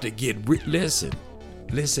shit about to get listen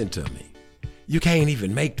to me. You can't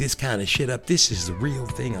even make this kind of shit up. This is the real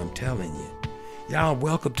thing, I'm telling you. Y'all,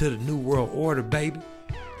 welcome to the New World Order, baby.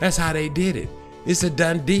 That's how they did it. It's a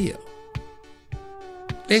done deal.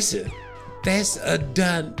 Listen, that's a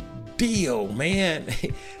done deal, man.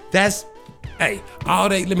 Hey,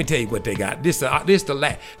 let me tell you what they got. This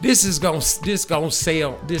is gonna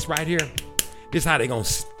sell. This right here. This how they gonna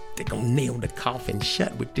nail the coffin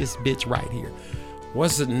shut with this bitch right here.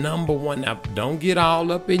 What's the number one? Now, don't get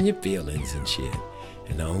all up in your feelings and shit,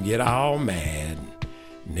 and don't get all mad.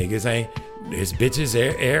 Niggas ain't. This bitches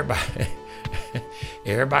everybody.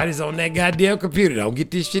 Everybody's on that goddamn computer. Don't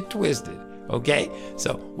get this shit twisted. Okay.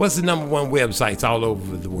 So, what's the number one websites all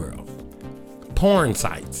over the world? Porn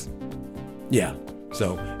sites. Yeah,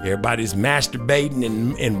 so everybody's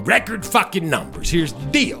masturbating in record fucking numbers. Here's the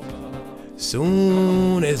deal.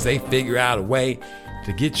 Soon as they figure out a way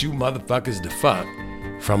to get you motherfuckers to fuck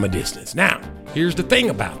from a distance. Now, here's the thing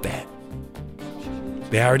about that.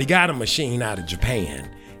 They already got a machine out of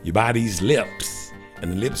Japan. You buy these lips,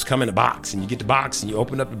 and the lips come in a box, and you get the box, and you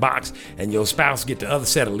open up the box, and your spouse get the other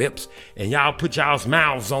set of lips, and y'all put y'all's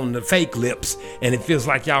mouths on the fake lips, and it feels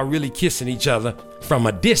like y'all really kissing each other from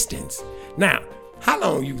a distance. Now, how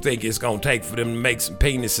long you think it's gonna take for them to make some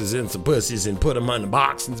penises and some pussies and put them in the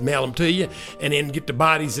box and mail them to you and then get the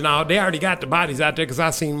bodies and all? They already got the bodies out there because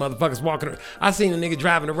I seen motherfuckers walking around. I seen a nigga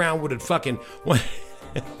driving around with a fucking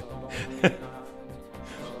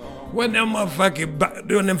Wasn't them motherfucking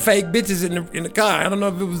doing them fake bitches in the car. I don't know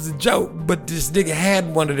if it was a joke, but this nigga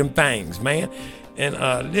had one of them things, man.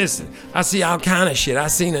 And listen, I see all kind of shit. I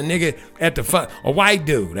seen a nigga at the a white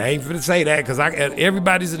dude. I ain't finna say that because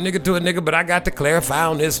everybody's a nigga to a nigga, but I got to clarify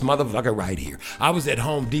on this motherfucker right here. I was at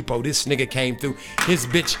Home Depot. This nigga came through. His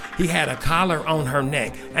bitch, he had a collar on her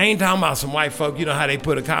neck. I ain't talking about some white folk. You know how they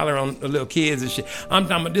put a collar on the little kids and shit. I'm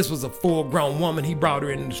talking about this was a full-grown woman. He brought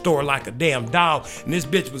her in the store like a damn dog, and this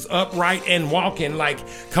bitch was upright and walking like,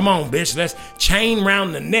 come on, bitch, let's chain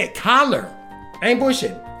round the neck collar. Ain't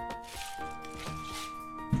bullshit.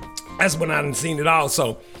 That's when I done seen it all.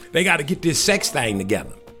 So they got to get this sex thing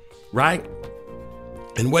together, right?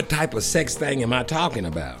 And what type of sex thing am I talking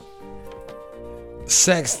about?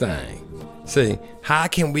 Sex thing. See, how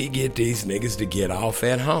can we get these niggas to get off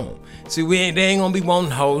at home? See, they ain't gonna be wanting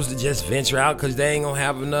hoes to just venture out because they ain't gonna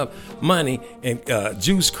have enough money and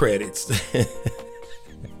juice credits.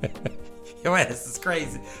 Your ass is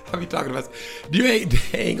crazy. I be talking about they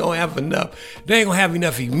ain't gonna have enough. They ain't gonna have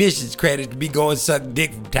enough emissions credits to be going suck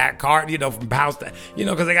dick from car, from house to,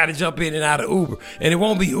 because they gotta jump in and out of Uber. And it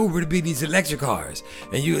won't be Uber to be these electric cars.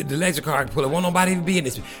 And the electric car can pull it. Won't nobody even be in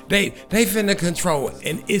this. They finna control it.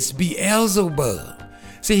 And it's Beelzebub.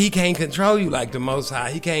 See, he can't control you like the Most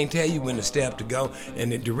High. He can't tell you when to step to go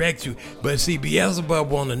and to direct you. But see,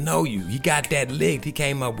 Beelzebub want to know you. He got that linked. He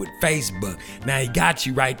came up with Facebook. Now he got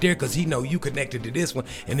you right there because he know you connected to this one.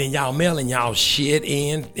 And then y'all mailing y'all shit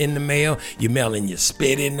in the mail. You mailing your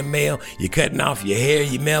spit in the mail. You cutting off your hair.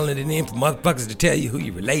 You mailing it in for motherfuckers to tell you who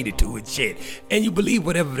you related to and shit. And you believe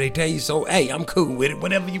whatever they tell you. So, hey, I'm cool with it.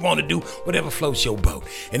 Whatever you want to do, whatever floats your boat.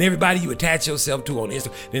 And everybody you attach yourself to on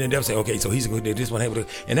Instagram, then they'll say, okay, so he's going to do this one.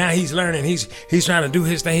 And now he's learning. He's trying to do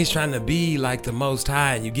his thing. He's trying to be like the Most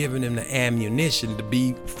High, and you're giving him the ammunition to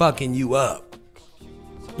be fucking you up.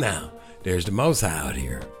 Now, there's the Most High out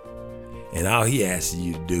here, and all he asks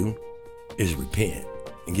you to do is repent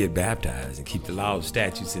and get baptized and keep the laws,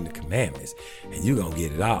 statutes, and the commandments, and you're gonna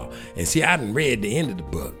get it all. And see, I done read the end of the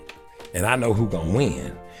book, and I know who gonna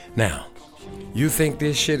win. Now, you think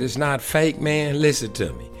this shit is not fake, man? Listen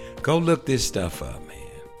to me. Go look this stuff up, man.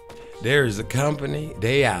 There is a company,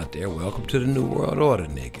 they out there, welcome to the New World Order,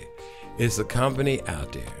 nigga. It's a company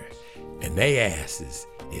out there, and they asses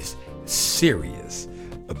is serious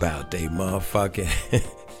about they motherfucking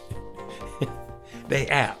they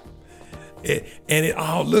app. And it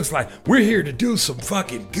all looks like we're here to do some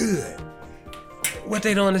fucking good. What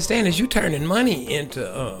they don't understand is you turning money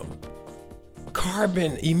into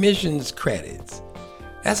carbon emissions credits.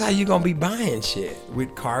 That's how you're gonna be buying shit,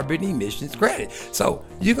 with carbon emissions credit. So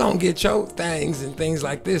you're gonna get your things and things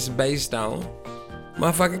like this based on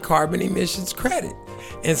motherfucking carbon emissions credit.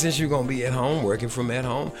 And since you're gonna be at home, working from at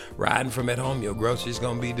home, riding from at home, your groceries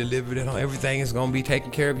gonna be delivered at home, everything is gonna be taken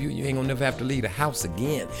care of you. You ain't gonna never have to leave the house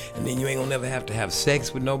again. And then you ain't gonna never have to have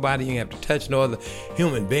sex with nobody. You ain't have to touch no other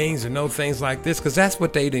human beings or no things like this, because that's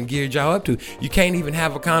what they done geared y'all up to. You can't even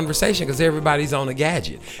have a conversation because everybody's on a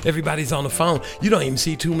gadget. Everybody's on the phone. You don't even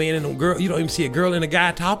see two men and a girl. You don't even see a girl and a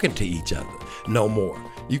guy talking to each other no more.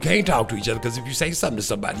 You can't talk to each other because if you say something to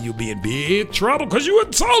somebody, you'll be in big trouble because you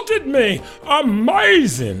insulted me.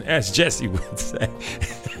 Amazing, as Jesse would say.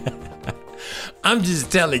 I'm just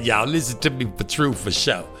telling y'all, listen to me for true, for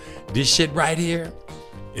show. This shit right here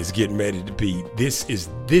is getting ready to be,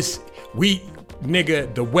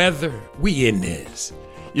 nigga, the weather, we in this.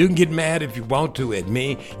 You can get mad if you want to at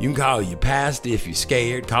me. You can call your pastor if you're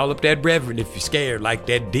scared. Call up that reverend if you're scared, like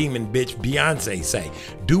that demon bitch Beyonce say.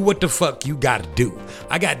 Do what the fuck you gotta do.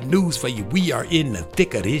 I got news for you. We are in the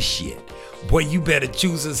thick of this shit. Boy, you better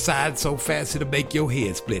choose a side so fast it'll make your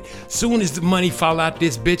head split. Soon as the money fall out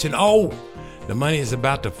this bitch, and the money is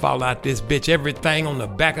about to fall out this bitch. Everything on the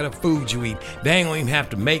back of the food you eat, they ain't gonna even have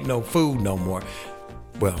to make no food no more.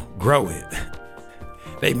 Well, grow it.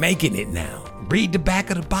 They making it now. Read the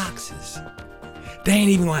back of the boxes. They ain't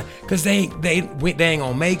even going, cause they ain't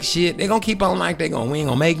gonna make shit. They gonna keep on like we ain't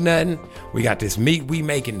gonna make nothing. We got this meat, we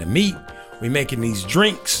making the meat. We making these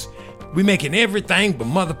drinks. We making everything but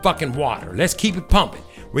motherfucking water. Let's keep it pumping.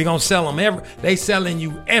 We gonna sell them they selling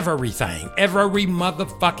you everything. Every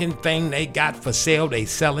motherfucking thing they got for sale, they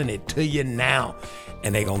selling it to you now.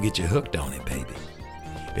 And they gonna get you hooked on it, baby.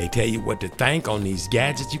 They tell you what to think on these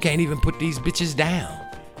gadgets. You can't even put these bitches down.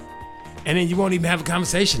 And then you won't even have a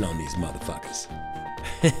conversation on these motherfuckers.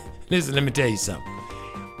 Listen, let me tell you something.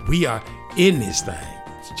 We are in this thing.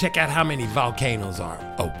 So check out how many volcanoes are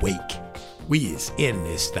awake. We is in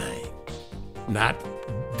this thing. Not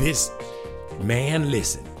this. Man,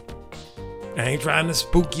 listen. I ain't trying to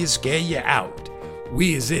spook you, scare you out.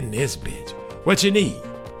 We is in this bitch. What you need?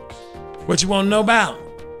 What you want to know about?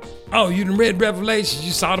 Oh, you done read Revelations.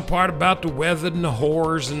 You saw the part about the weather and the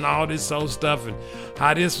horrors and all this old stuff and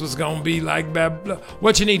how this was gonna be like blah, blah.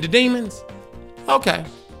 What you need, the demons? Okay.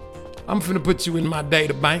 I'm finna put you in my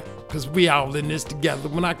data bank because we all in this together.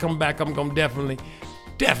 When I come back, I'm gonna definitely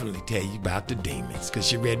tell you about the demons because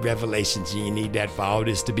you read Revelations and you need that for all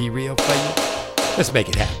this to be real for you. Let's make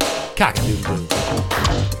it happen. Cock-a-doodle-doo.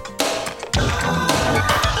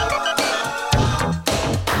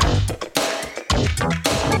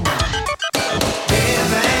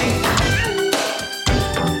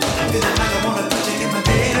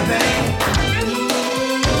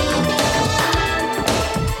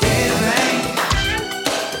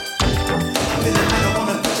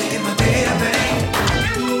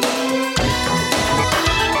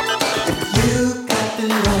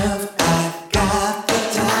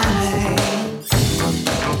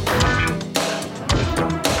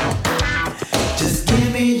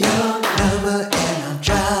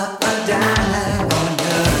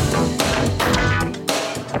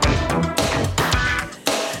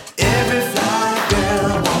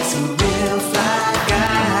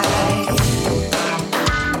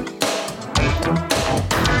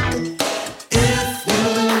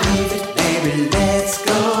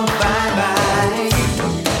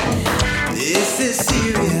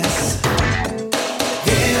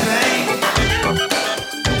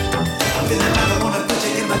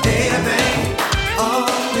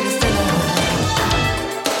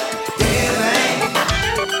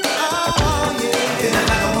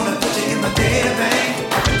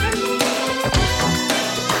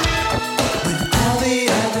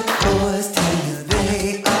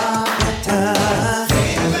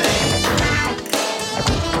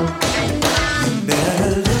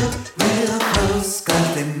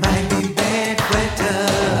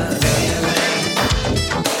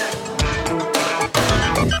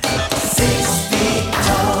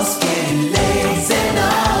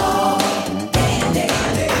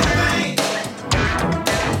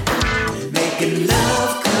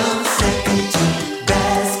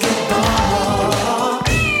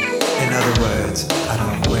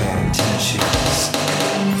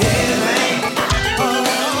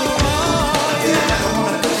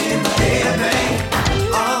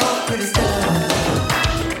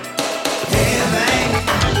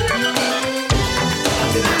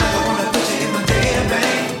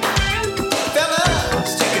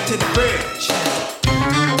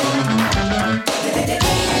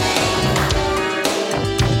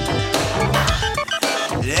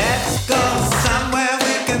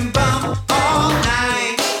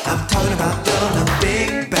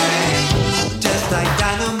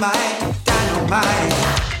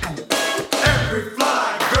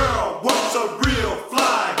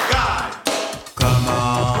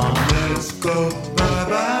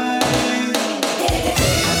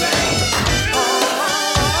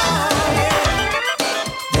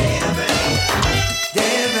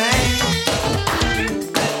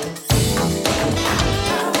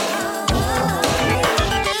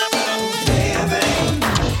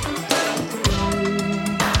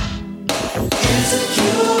 hasn't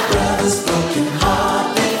cured brother's broken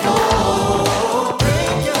heart before.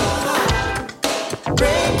 Break your heart,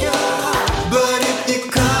 break your heart. But if you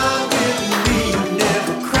come with me, you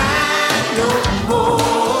never cry no more.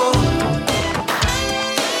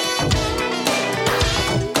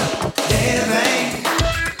 Data bank,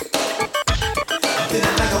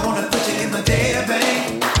 feeling like I wanna put you in my data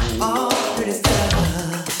bank. All pretty stuff.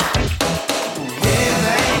 Data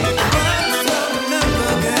bank, run some number,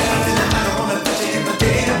 girl. Feeling like I wanna put you in my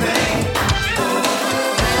data bank.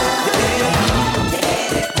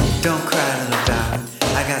 Don't cry, little darling.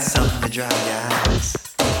 I got something to dry your eyes.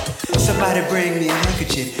 Somebody bring me a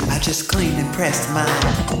handkerchief. I just cleaned and pressed mine.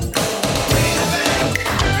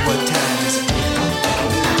 What time is it?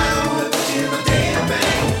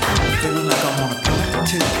 Feeling like I'm on a part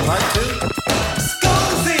two. Part two?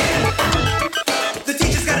 School's in. The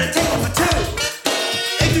teacher's got a table for two.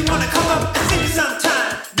 If you wanna come up and see me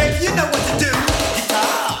sometime, baby, you know what to do.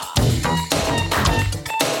 Guitar.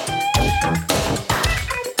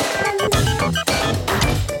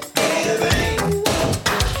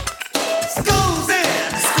 School's in.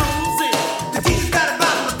 School's in. The teacher's got a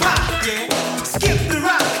bottle of pop. Yeah. Skip the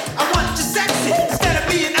rock. I want you sexy instead of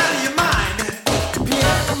being out of your mind.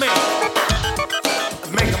 Piano man.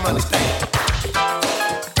 Make them understand.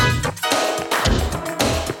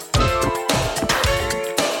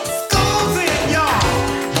 School's in, y'all.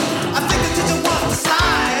 I think the teacher wants to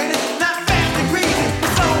slide. Not fast and greasy, but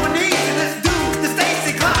slow and easy. Let's do the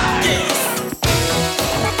Stacy Clyde. Yes.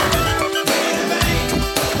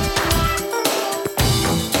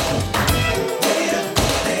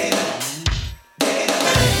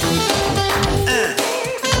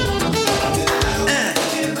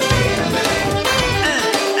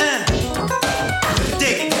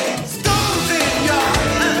 Dig it. School's in, y'all.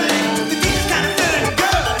 The teacher's kinda feeling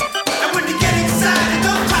good. And when you get excited,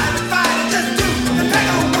 don't try to fight it. Just do the peg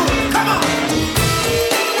on wood. Come on.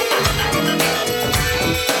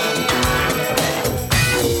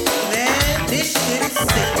 Man, this shit is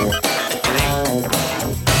sick.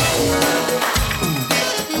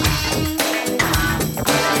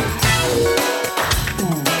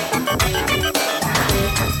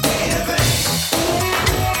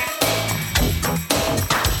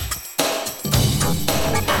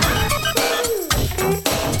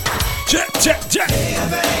 Check, check, check.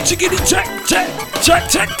 Chickity check, check, check,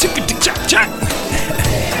 check, chickity check, check.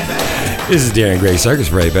 This is Darren Gray Circus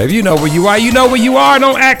Parade, baby. You know where you are. You know where you are.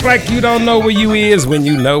 Don't act like you don't know where you is when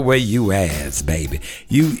you know where you is, baby.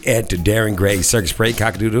 You at the Darren Gray Circus Parade,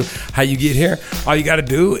 cock-a-doodle. How you get here? All you got to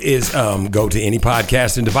do is go to any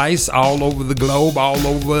podcasting device all over the globe, all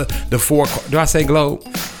over the four. Do I say globe?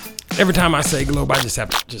 Every time I say globe, I just have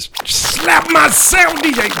to just slap myself.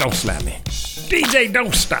 DJ, don't slap me. DJ,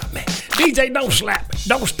 don't stop me. DJ, don't slap me.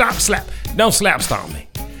 Don't stop slap. Don't slap stomp me.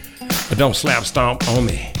 But don't slap stomp on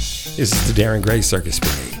me. This is the Darren Gray Circus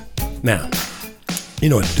Parade. Now, you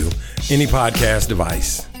know what to do. Any podcast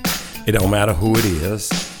device. It don't matter who it is.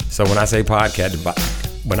 So when I say podcast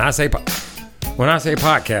device, when I say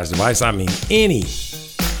podcast device, I mean any,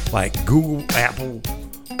 like Google, Apple,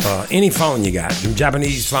 any phone you got, them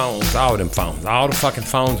Japanese phones, all them phones, all the fucking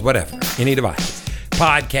phones, whatever, any device.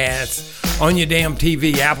 Podcasts, on your damn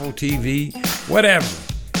TV, Apple TV, whatever.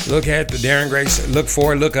 Look at the Darren Gray, look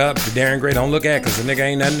for it, look up the Darren Gray. Don't look at it because the nigga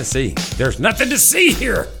ain't nothing to see. There's nothing to see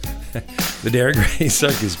here. The Darren Gray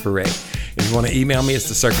Circus Parade. If you want to email me, it's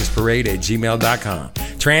thecircusparade@gmail.com.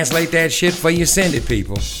 Translate that shit before you send it,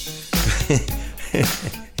 people.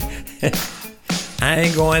 I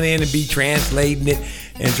ain't going in and be translating it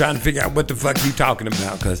and trying to figure out what the fuck you talking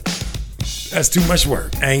about, because that's too much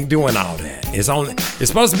work. I ain't doing all that. It's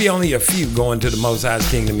supposed to be only a few going to the Most High's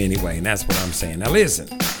kingdom anyway, and that's what I'm saying. Now listen,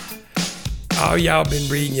 all y'all been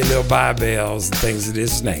reading your little Bibles and things of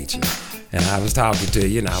this nature, and I was talking to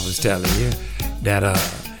you and I was telling you that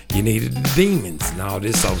you needed the demons and all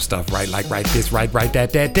this old stuff, right? Like right this, right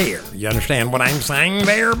that there. You understand what I'm saying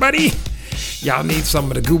there, buddy? Y'all need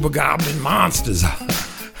some of the Gooba Goblin monsters.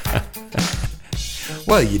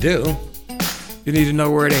 Well, you do. You need to know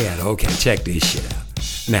where they at. Okay, check this shit out.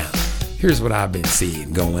 Now, here's what I've been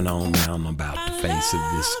seeing going on round about the face of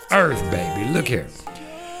this earth, baby. Look here.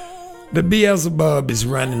 The Beelzebub is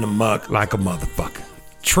running amok like a motherfucker.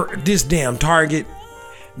 This damn Target,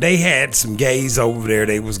 they had some gays over there.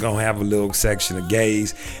 They was going to have a little section of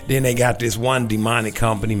gays. Then they got this one demonic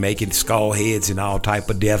company making skull heads and all type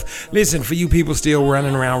of death. Listen, for you people still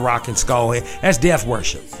running around rocking skull heads, that's death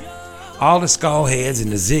worship. All the skull heads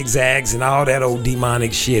and the zigzags and all that old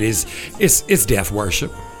demonic shit it's death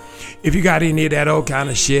worship. If you got any of that old kind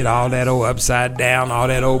of shit, all that old upside down, all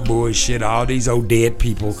that old bullshit, all these old dead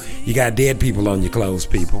people, you got dead people on your clothes,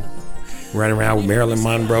 people. Running around with Marilyn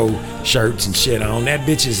Monroe shirts and shit on. That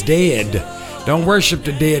bitch is dead. Don't worship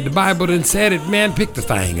the dead. The Bible done said it, man. Pick the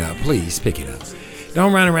thing up. Please, pick it up.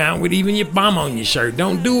 Don't run around with even your bum on your shirt.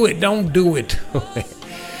 Don't do it. Don't do it.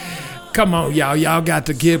 Come on, y'all. Y'all got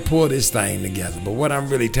to pull this thing together. But what I'm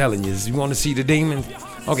really telling you is, you want to see the demons?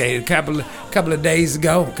 Okay, a couple of days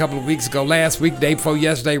ago, a couple of weeks ago, last week, day before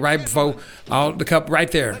yesterday, right before, all the cup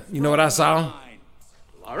right there. You know what I saw?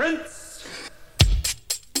 Lawrence.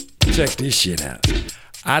 Check this shit out.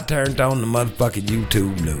 I turned on the motherfucking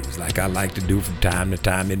YouTube news like I like to do from time to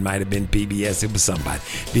time. It might have been PBS, it was somebody.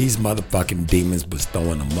 These motherfucking demons was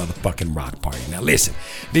throwing a motherfucking rock party. Now listen,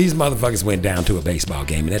 these motherfuckers went down to a baseball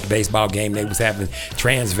game, and at the baseball game they was having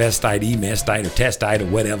transvestite, emestite, or testite, or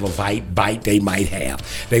whatever bite they might have.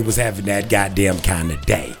 They was having that goddamn kind of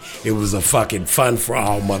day. It was a fucking fun for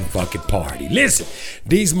all motherfucking party. Listen,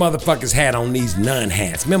 these motherfuckers had on these nun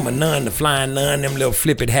hats. Remember Nun, the flying nun, them little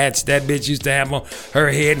flippin' hats that bitch used to have on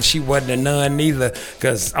her head, and she wasn't a nun neither,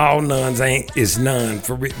 because all nuns is nun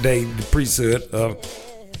for the priesthood of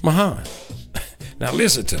Muhammad. Now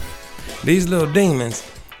listen to me. These little demons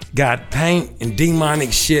got paint and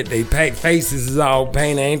demonic shit. They paint faces is all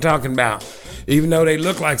paint. I ain't talking about, even though they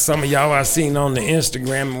look like some of y'all I seen on the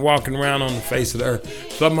Instagram and walking around on the face of the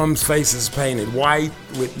earth. Some of them's faces painted white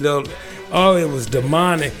with little, oh, it was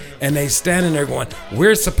demonic. And they standing there going,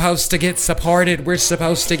 we're supposed to get supported. We're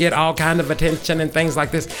supposed to get all kind of attention and things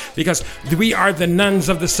like this, because we are the nuns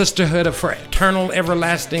of the sisterhood of for eternal,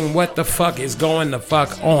 everlasting. What the fuck is going the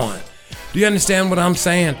fuck on? Do you understand what I'm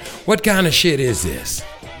saying? What kind of shit is this?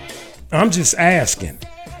 I'm just asking.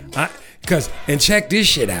 And check this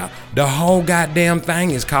shit out. The whole goddamn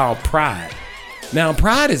thing is called pride. Now,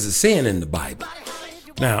 pride is a sin in the Bible.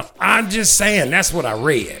 Now, I'm just saying, that's what I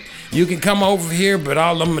read. You can come over here, but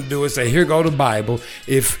all I'm going to do is say, here go the Bible.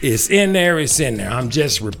 If it's in there, it's in there. I'm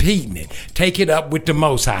just repeating it. Take it up with the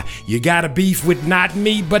Most High. You got a beef with not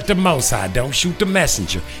me, but the Most High. Don't shoot the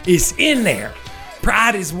messenger. It's in there.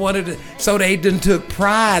 Pride is one of the... So they done took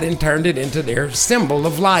pride and turned it into their symbol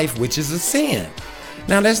of life, which is a sin.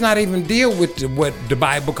 Now, let's not even deal with what the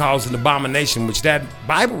Bible calls an abomination, which that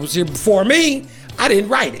Bible was here before me. I didn't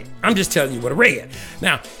write it. I'm just telling you what I read.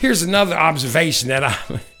 Now, here's another observation that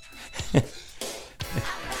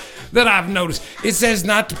I've noticed. It says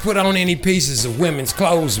not to put on any pieces of women's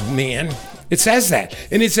clothes, men. It says that.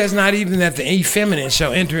 And it says not even that the effeminate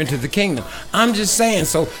shall enter into the kingdom. I'm just saying,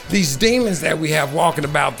 so these demons that we have walking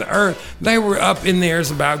about the earth, they were up in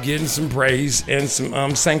theirs about getting some praise and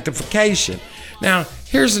some sanctification. Now,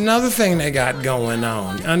 here's another thing they got going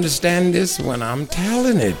on. Understand this when I'm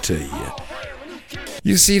telling it to you.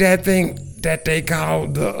 You see that thing that they call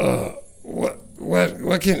the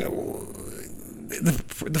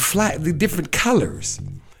flag, the different colors.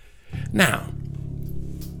 Now,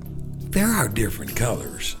 there are different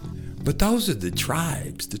colors, but those are the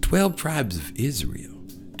tribes, the 12 tribes of Israel.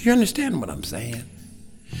 Do you understand what I'm saying?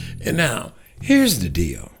 And now, here's the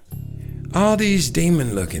deal. All these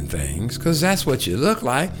demon-looking things, because that's what you look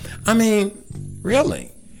like. I mean,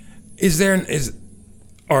 really,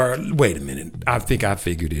 or wait a minute, I think I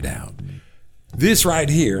figured it out. This right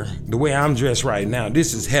here, the way I'm dressed right now,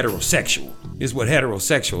 this is heterosexual. This is what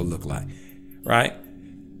heterosexual look like, right?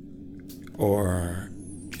 Or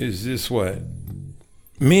is this what?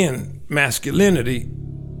 Men, masculinity,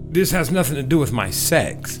 this has nothing to do with my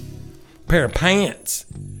sex. Pair of pants.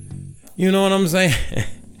 You know what I'm saying?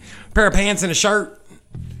 Pair of pants and a shirt.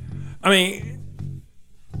 I mean,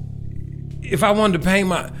 if I wanted to paint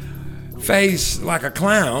my face like a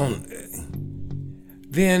clown,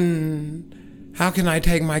 then how can I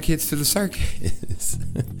take my kids to the circus?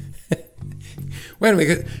 Wait a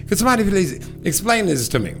minute, could somebody please explain this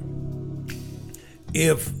to me?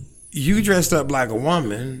 If you dressed up like a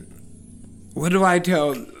woman, how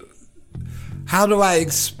do I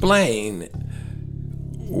explain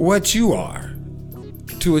what you are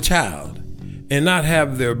to a child and not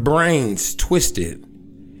have their brains twisted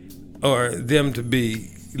or them to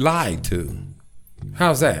be lied to?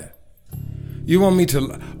 How's that? You want me to,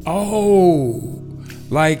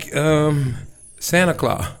 like Santa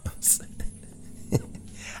Claus.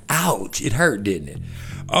 Ouch, it hurt, didn't it?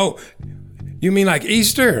 Oh, you mean like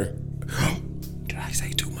Easter? Did I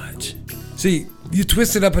say too much? See, you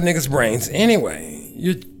twisted up a nigga's brains anyway.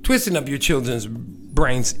 You're twisting up your children's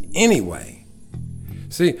brains anyway.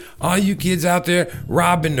 See, all you kids out there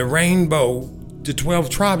robbing the rainbow, the 12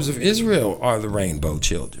 tribes of Israel are the rainbow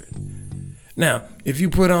children. Now, if you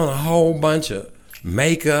put on a whole bunch of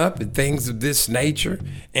makeup and things of this nature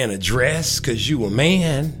and a dress because you a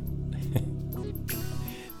man.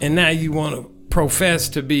 And now you want to profess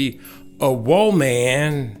to be a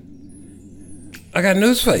woman. I got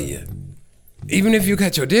news for you. Even if you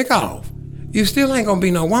cut your dick off, you still ain't gonna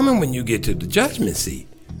be no woman when you get to the judgment seat.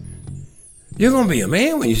 You're gonna be a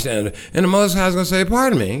man when you stand there. And the Most High is gonna say,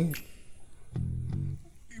 pardon me,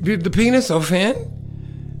 did the penis offend?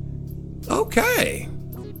 Okay.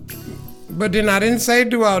 But then I didn't say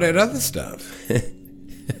do all that other stuff.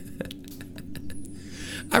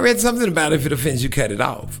 I read something about if it offends you, cut it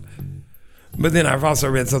off. But then I've also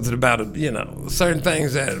read something about, certain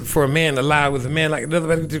things that for a man to lie with a man like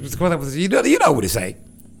another, you know what it say.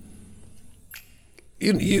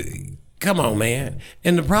 You come on, man.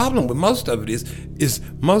 And the problem with most of it is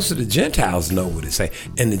most of the Gentiles know what it say.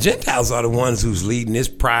 And the Gentiles are the ones who's leading this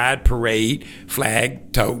pride parade,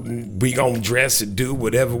 flag toting, we gonna dress and do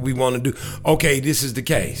whatever we want to do. Okay, this is the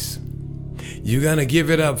case. You're gonna give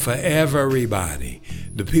it up for everybody.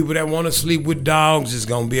 The people that want to sleep with dogs is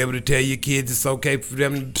going to be able to tell your kids it's okay for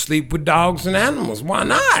them to sleep with dogs and animals. Why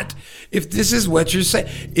not? If this is what you're saying,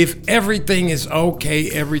 if everything is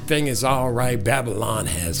okay, everything is all right, Babylon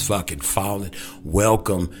has fucking fallen.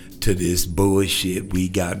 Welcome to this bullshit we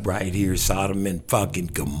got right here, Sodom and fucking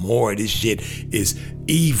Gomorrah. This shit is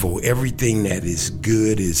evil. Everything that is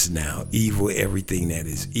good is now evil. Everything that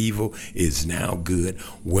is evil is now good.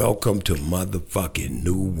 Welcome to motherfucking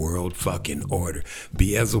New World fucking order.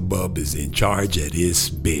 Beelzebub is in charge of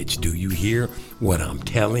this bitch. Do you hear what I'm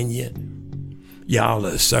telling you? Y'all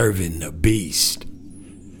are serving the beast.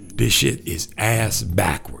 This shit is ass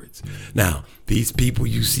backwards. Now, these people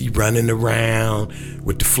you see running around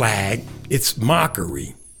with the flag, it's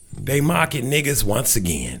mockery. They mocking niggas once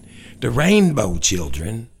again. The rainbow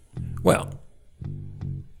children, well,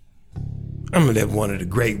 I'm gonna let one of the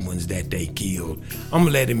great ones that they killed, I'm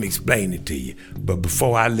gonna let him explain it to you. But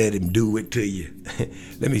before I let him do it to you,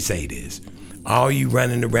 let me say this. All you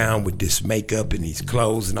running around with this makeup and these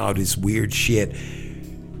clothes and all this weird shit,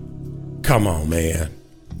 come on, man.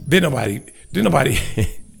 Did nobody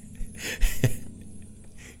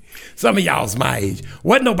some of y'all's my age.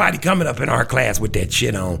 Wasn't nobody coming up in our class with that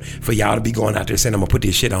shit on for y'all to be going out there saying, I'm gonna put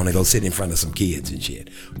this shit on and go sit in front of some kids and shit.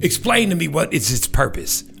 Explain to me what is its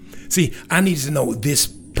purpose. See, I need to know this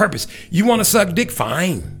purpose. You wanna suck dick?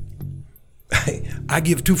 Fine. I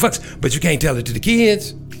give 2 fucks, but you can't tell it to the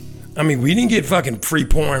kids. I mean, we didn't get fucking free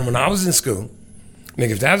porn when I was in school.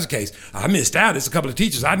 Nigga, if that was the case, I missed out. There's a couple of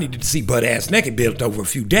teachers I needed to see butt ass naked built over a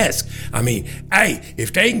few desks. I mean, hey,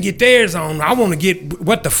 if they can get theirs on, I want to get,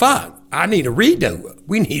 what the fuck? I need a redo.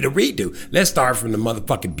 We need a redo. Let's start from the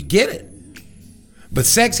motherfucking beginning. But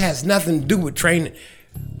sex has nothing to do with training.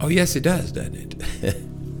 Oh, yes, it does, doesn't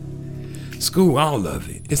it? School, all of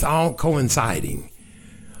it. It's all coinciding.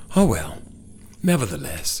 Oh, well.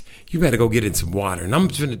 Nevertheless, you better go get in some water. And I'm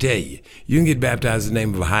just going to tell you, you can get baptized in the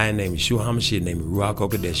name of a high name of Yeshua HaMashiach, name of Ruach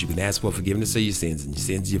HaKodesh. You can ask for forgiveness of your sins and your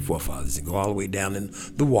sins of your forefathers and go all the way down in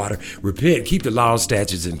the water. Repent. Keep the laws,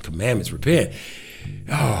 statutes, and commandments. Repent.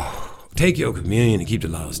 Oh, take your communion and keep the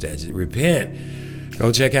laws, statutes. Repent.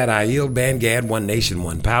 Go check out Aiel, Bangad, One Nation,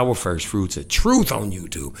 One Power, First Fruits of Truth on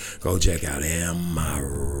YouTube. Go check out Am I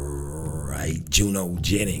Right? Gino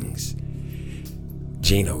Jennings,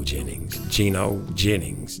 G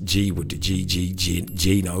with the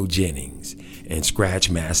Gino Jennings, and Scratch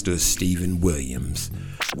Master Stephen Williams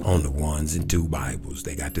on the 1s and 2 Bibles.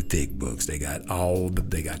 They got the thick books. They got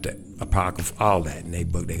the Apocrypha, all that in their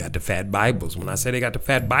book. They got the fat Bibles. When I say they got the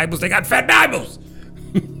fat Bibles, they got fat Bibles.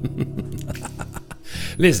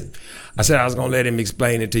 Listen, I said I was going to let him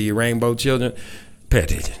explain it to you, rainbow children. Pay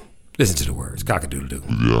attention. Listen to the words. Cock-a-doodle-doo. With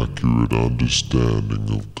the accurate understanding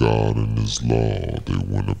of God and His law, they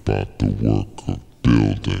went about the work of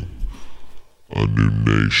building a new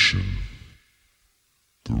nation,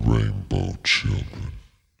 the Rainbow Children.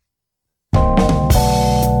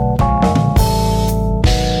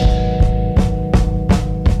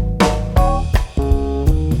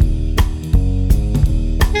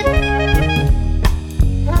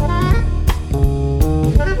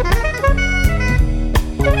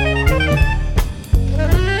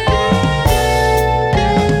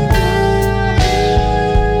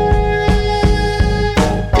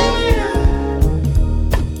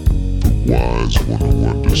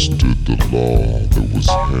 The law that was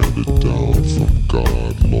handed down from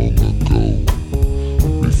God long ago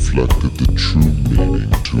reflected the true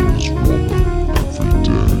meaning to His woman every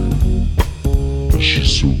day, and she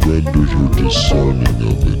surrendered her discerning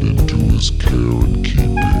of it into His care and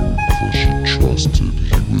keeping, for she trusted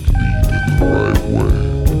He would lead in the right way,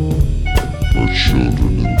 her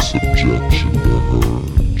children in subjection to her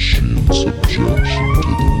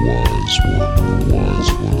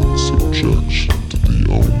wise one in subjection to the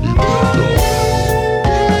only begotten.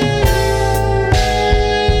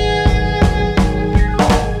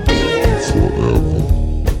 Forever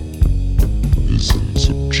is in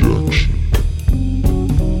subjection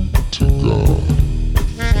to God.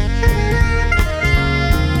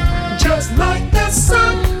 Just like the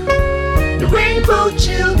sun, the rainbow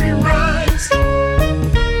children rise.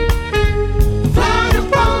 Fly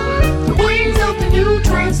upon the wings of the new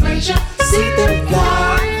translation. See them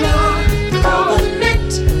fly, fly. The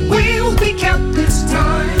covenant will be kept this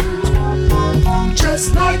time.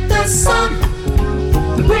 Just like the sun,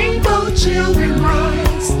 the rainbow children rise.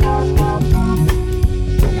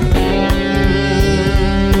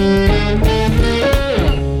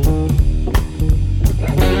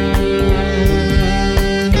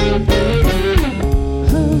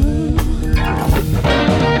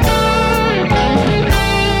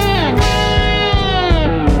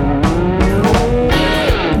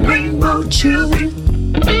 Children,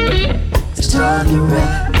 it's time to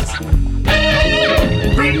rise.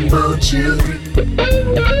 Rainbow children,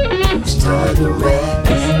 it's time to rise.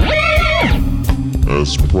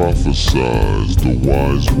 As prophesied, the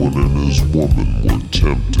wise one and his woman were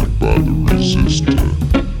tempted by the resistor.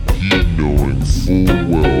 He, knowing full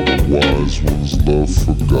well the wise one's love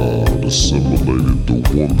for God, assimilated the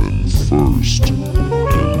woman first and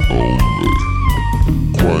only.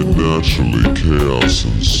 Quite naturally, chaos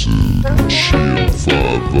ensued, and she and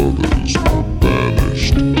 5 others were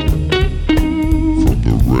banished from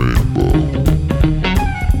the rainbow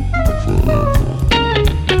forever.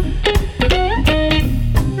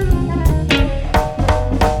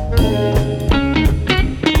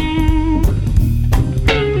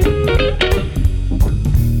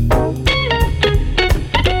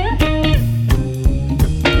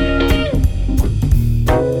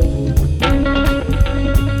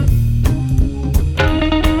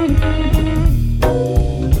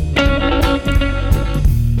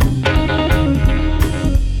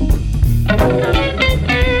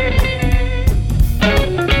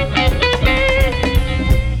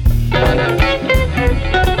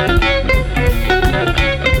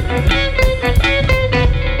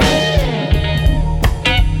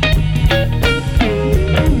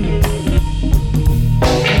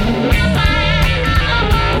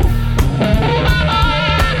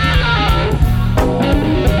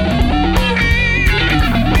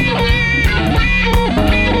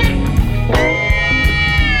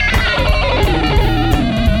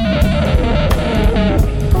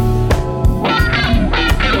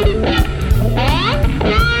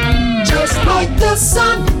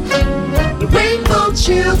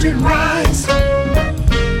 Children rise,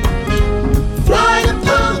 fly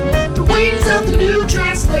upon the wings of the new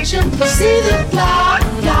translation. See them fly,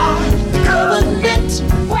 fly. The covenant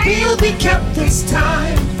will be kept this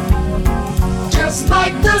time. Just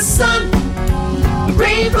like the sun, the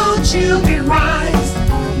rainbow children rise.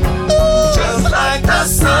 Just like the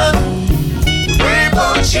sun, the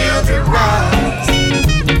rainbow children rise.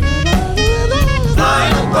 Fly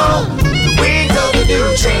upon the wings of the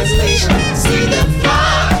new translation. See them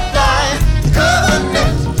fly, fly. The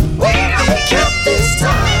covenant will be kept this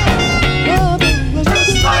time.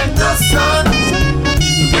 Just like the sun,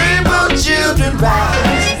 the rainbow children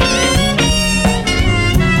rise.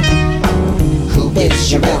 Who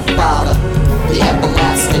is your real father? The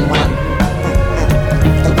everlasting one.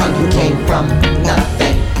 The one who came from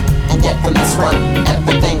nothing, and yet from this one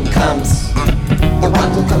everything comes. The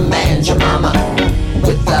one who commands your mama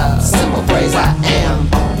with the simple phrase I am.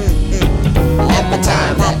 Every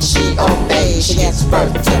time that she obeys, she gives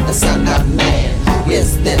birth to the Son of Man. Who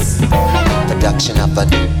is this? Production of a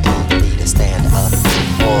new need to stand up,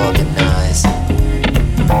 organize.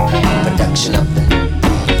 Production of the new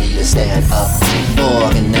need to stand up,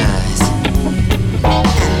 organize.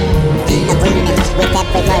 The agreement with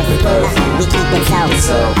every birth, we keep it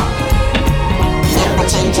so. Never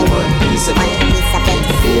changing one piece of it.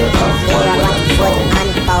 Fear of what would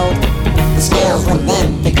unfold. The scales would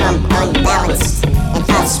then become unbalanced, and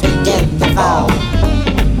thus begin to fall.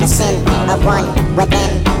 The sin of one would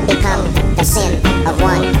then become the sin of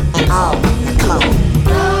one and all. Come on.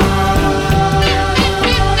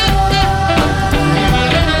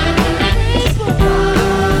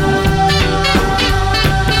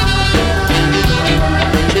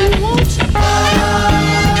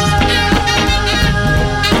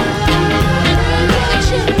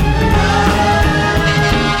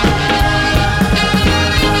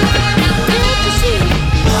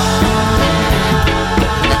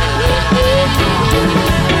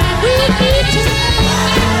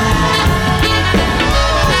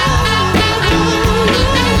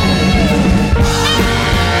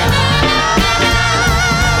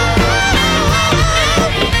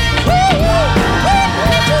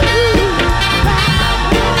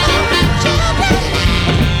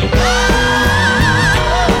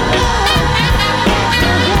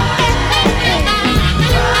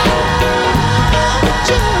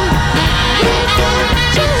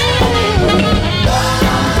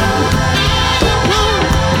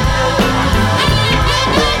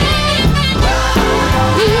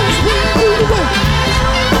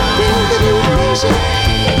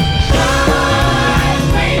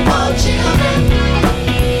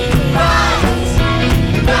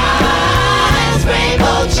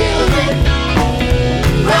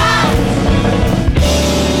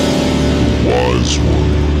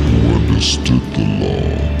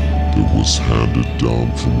 handed down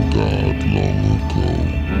from God long ago.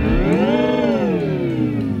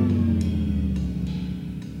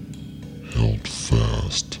 Held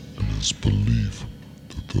fast in his belief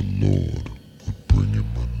that the Lord would bring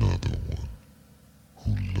him another one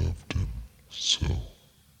who loved him so.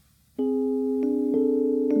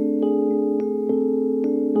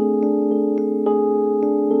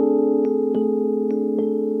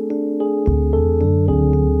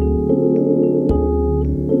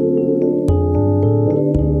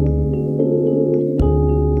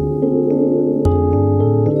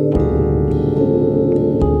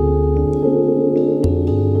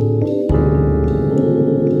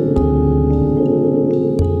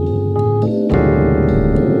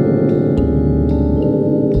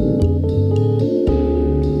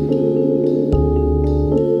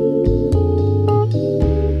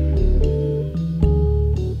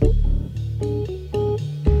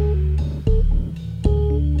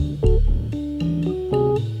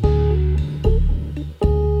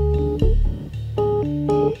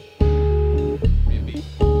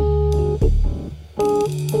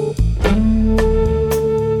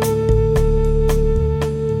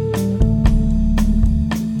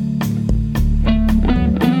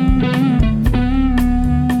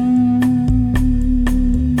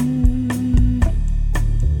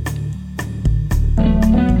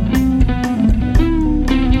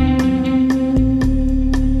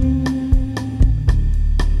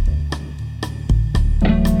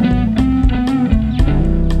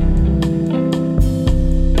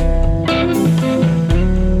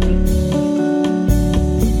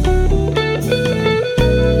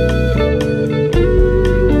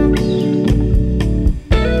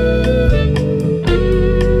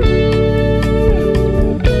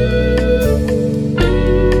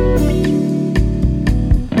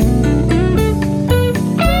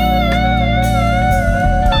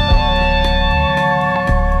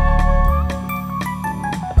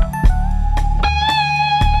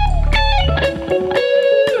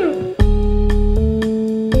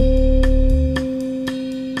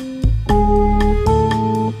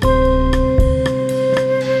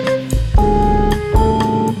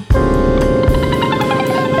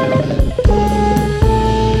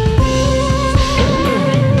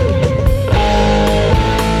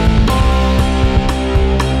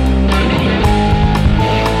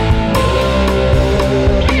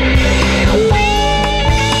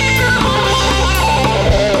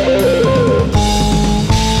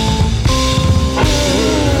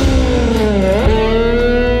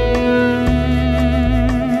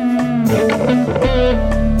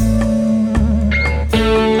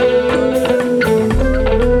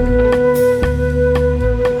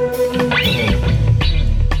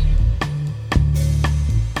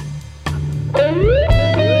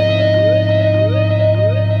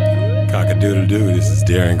 Cock-a-doodle-doo, this is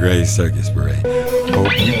Darren Gray's Circus Parade.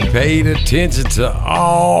 Hope you paid attention to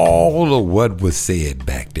all of what was said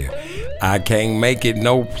back there. I can't make it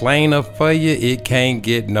no plainer for you. It can't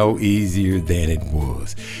get no easier than it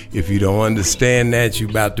was. If you don't understand that, you're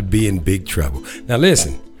about to be in big trouble. Now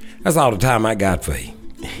listen, that's all the time I got for you.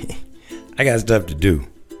 I got stuff to do.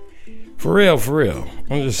 For real,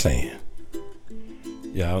 I'm just saying.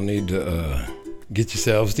 Y'all need to get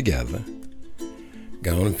yourselves together.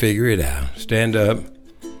 Go on and figure it out. Stand up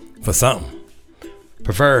for something.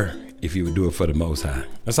 Prefer if you would do it for the Most High.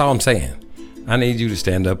 That's all I'm saying. I need you to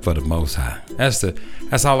stand up for the Most High. That's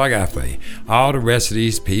all I got for you. All the rest of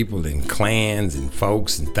these people and clans and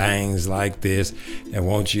folks and things like this that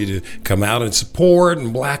want you to come out and support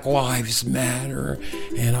and Black Lives Matter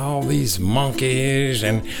and all these monkeys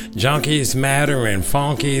and junkies matter and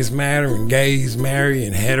funkies matter and gays marry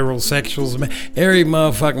and heterosexuals matter. Every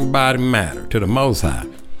motherfucking body matter to the Most High.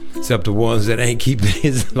 Except the ones that ain't keeping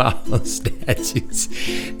his laws, statutes,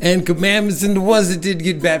 and commandments, and the ones that did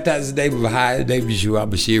get baptized in the name of Bahai, the name of Yeshua,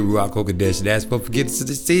 Bashir, Ruach, Kodesh, that's for forgiveness of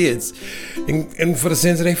the sins, and for the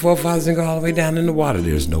sins of their forefathers, and go all the way down in the water.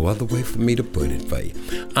 There's no other way for me to put it for you.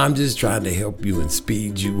 I'm just trying to help you and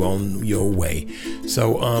speed you on your way.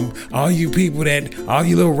 So, all you people all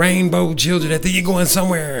you little rainbow children that think you're going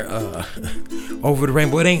somewhere over the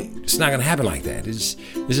rainbow, it's not gonna happen like that. It's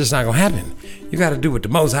just not gonna happen. You got to do what the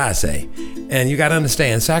Most High say, and you got to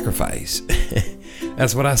understand sacrifice.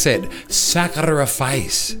 That's what I said.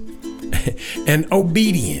 Sacrifice and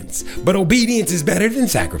obedience. But obedience is better than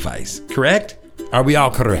sacrifice. Correct? Are we all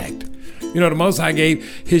correct? You know, the Most High gave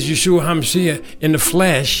his Yeshua HaMashiach in the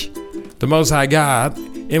flesh, the Most High God,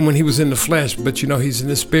 and when he was in the flesh, but you know he's in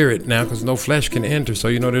the spirit now because no flesh can enter. So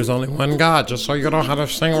you know there's only one God, just so you know how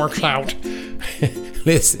this thing works out.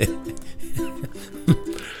 Listen.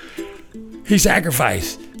 He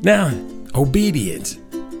sacrificed. Now, Obedience.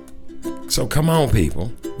 So come on,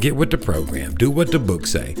 people. Get with the program. Do what the book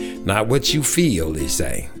say. Not what you feel they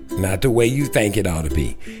say. Not the way you think it ought to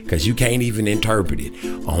be. Because you can't even interpret it.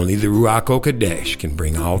 Only the Ruach HaKodesh can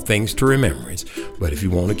bring all things to remembrance. But if you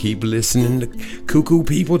want to keep listening to cuckoo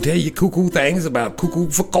people tell you cuckoo things about cuckoo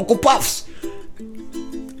for Cocoa Puffs,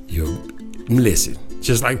 you listen.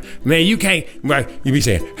 Just like, man, you can't, like, you be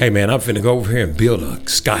saying, hey, man, I'm finna go over here and build a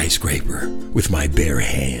skyscraper with my bare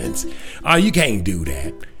hands. Oh, you can't do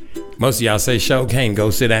that. Most of y'all say, show can't go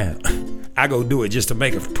sit down. I go do it just to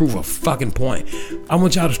prove a fucking point. I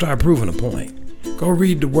want y'all to start proving a point. Go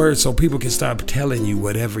read the word so people can start telling you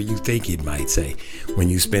whatever you think it might say when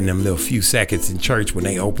you spend them little few seconds in church when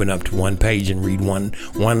they open up to one page and read one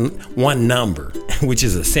number, which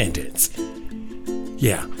is a sentence.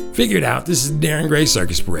 Yeah, figure it out. This is Darren Gray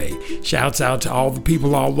Circus Parade. Shouts out to all the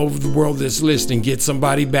people all over the world that's listening. Get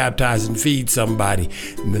somebody baptized and feed somebody.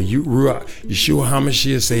 The Yeshua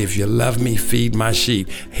HaMashiach say, if you love me, feed my sheep.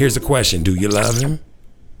 Here's a question. Do you love him?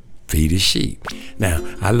 Feed his sheep. Now,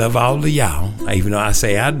 I love all of y'all. Even though I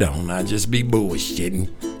say I don't, I just be bullshitting.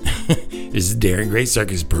 This is Darren Gray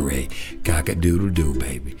Circus Parade. Cock-a-doodle-doo,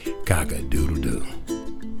 baby. Cock-a-doodle-doo.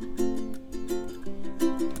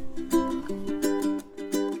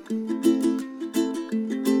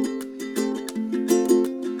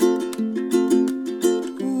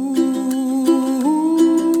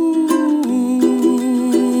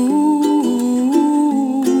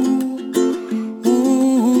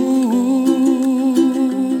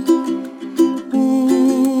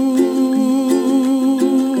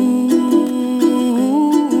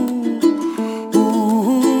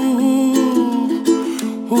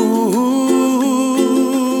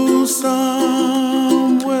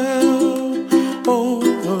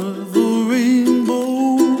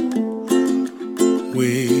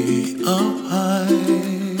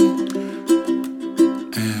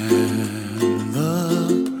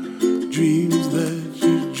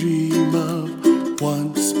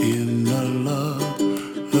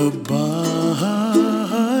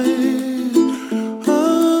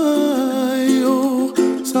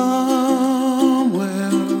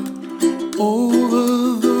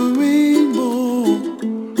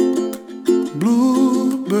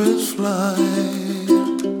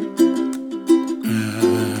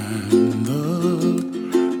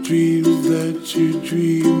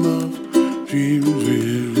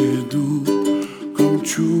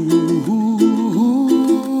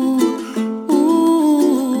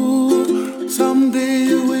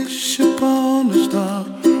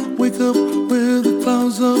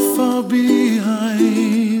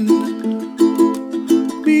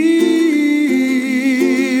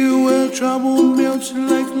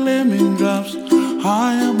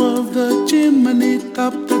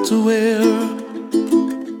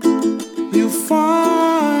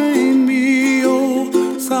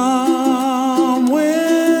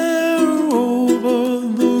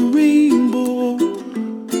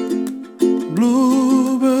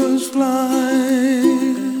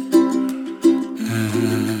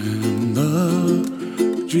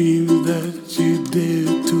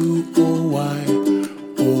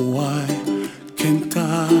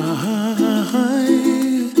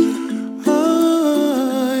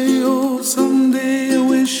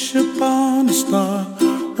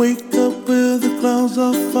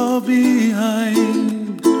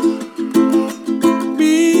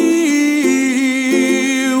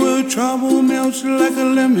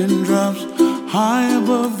 High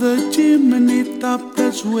above the chimney top,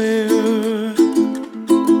 that's where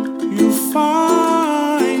you find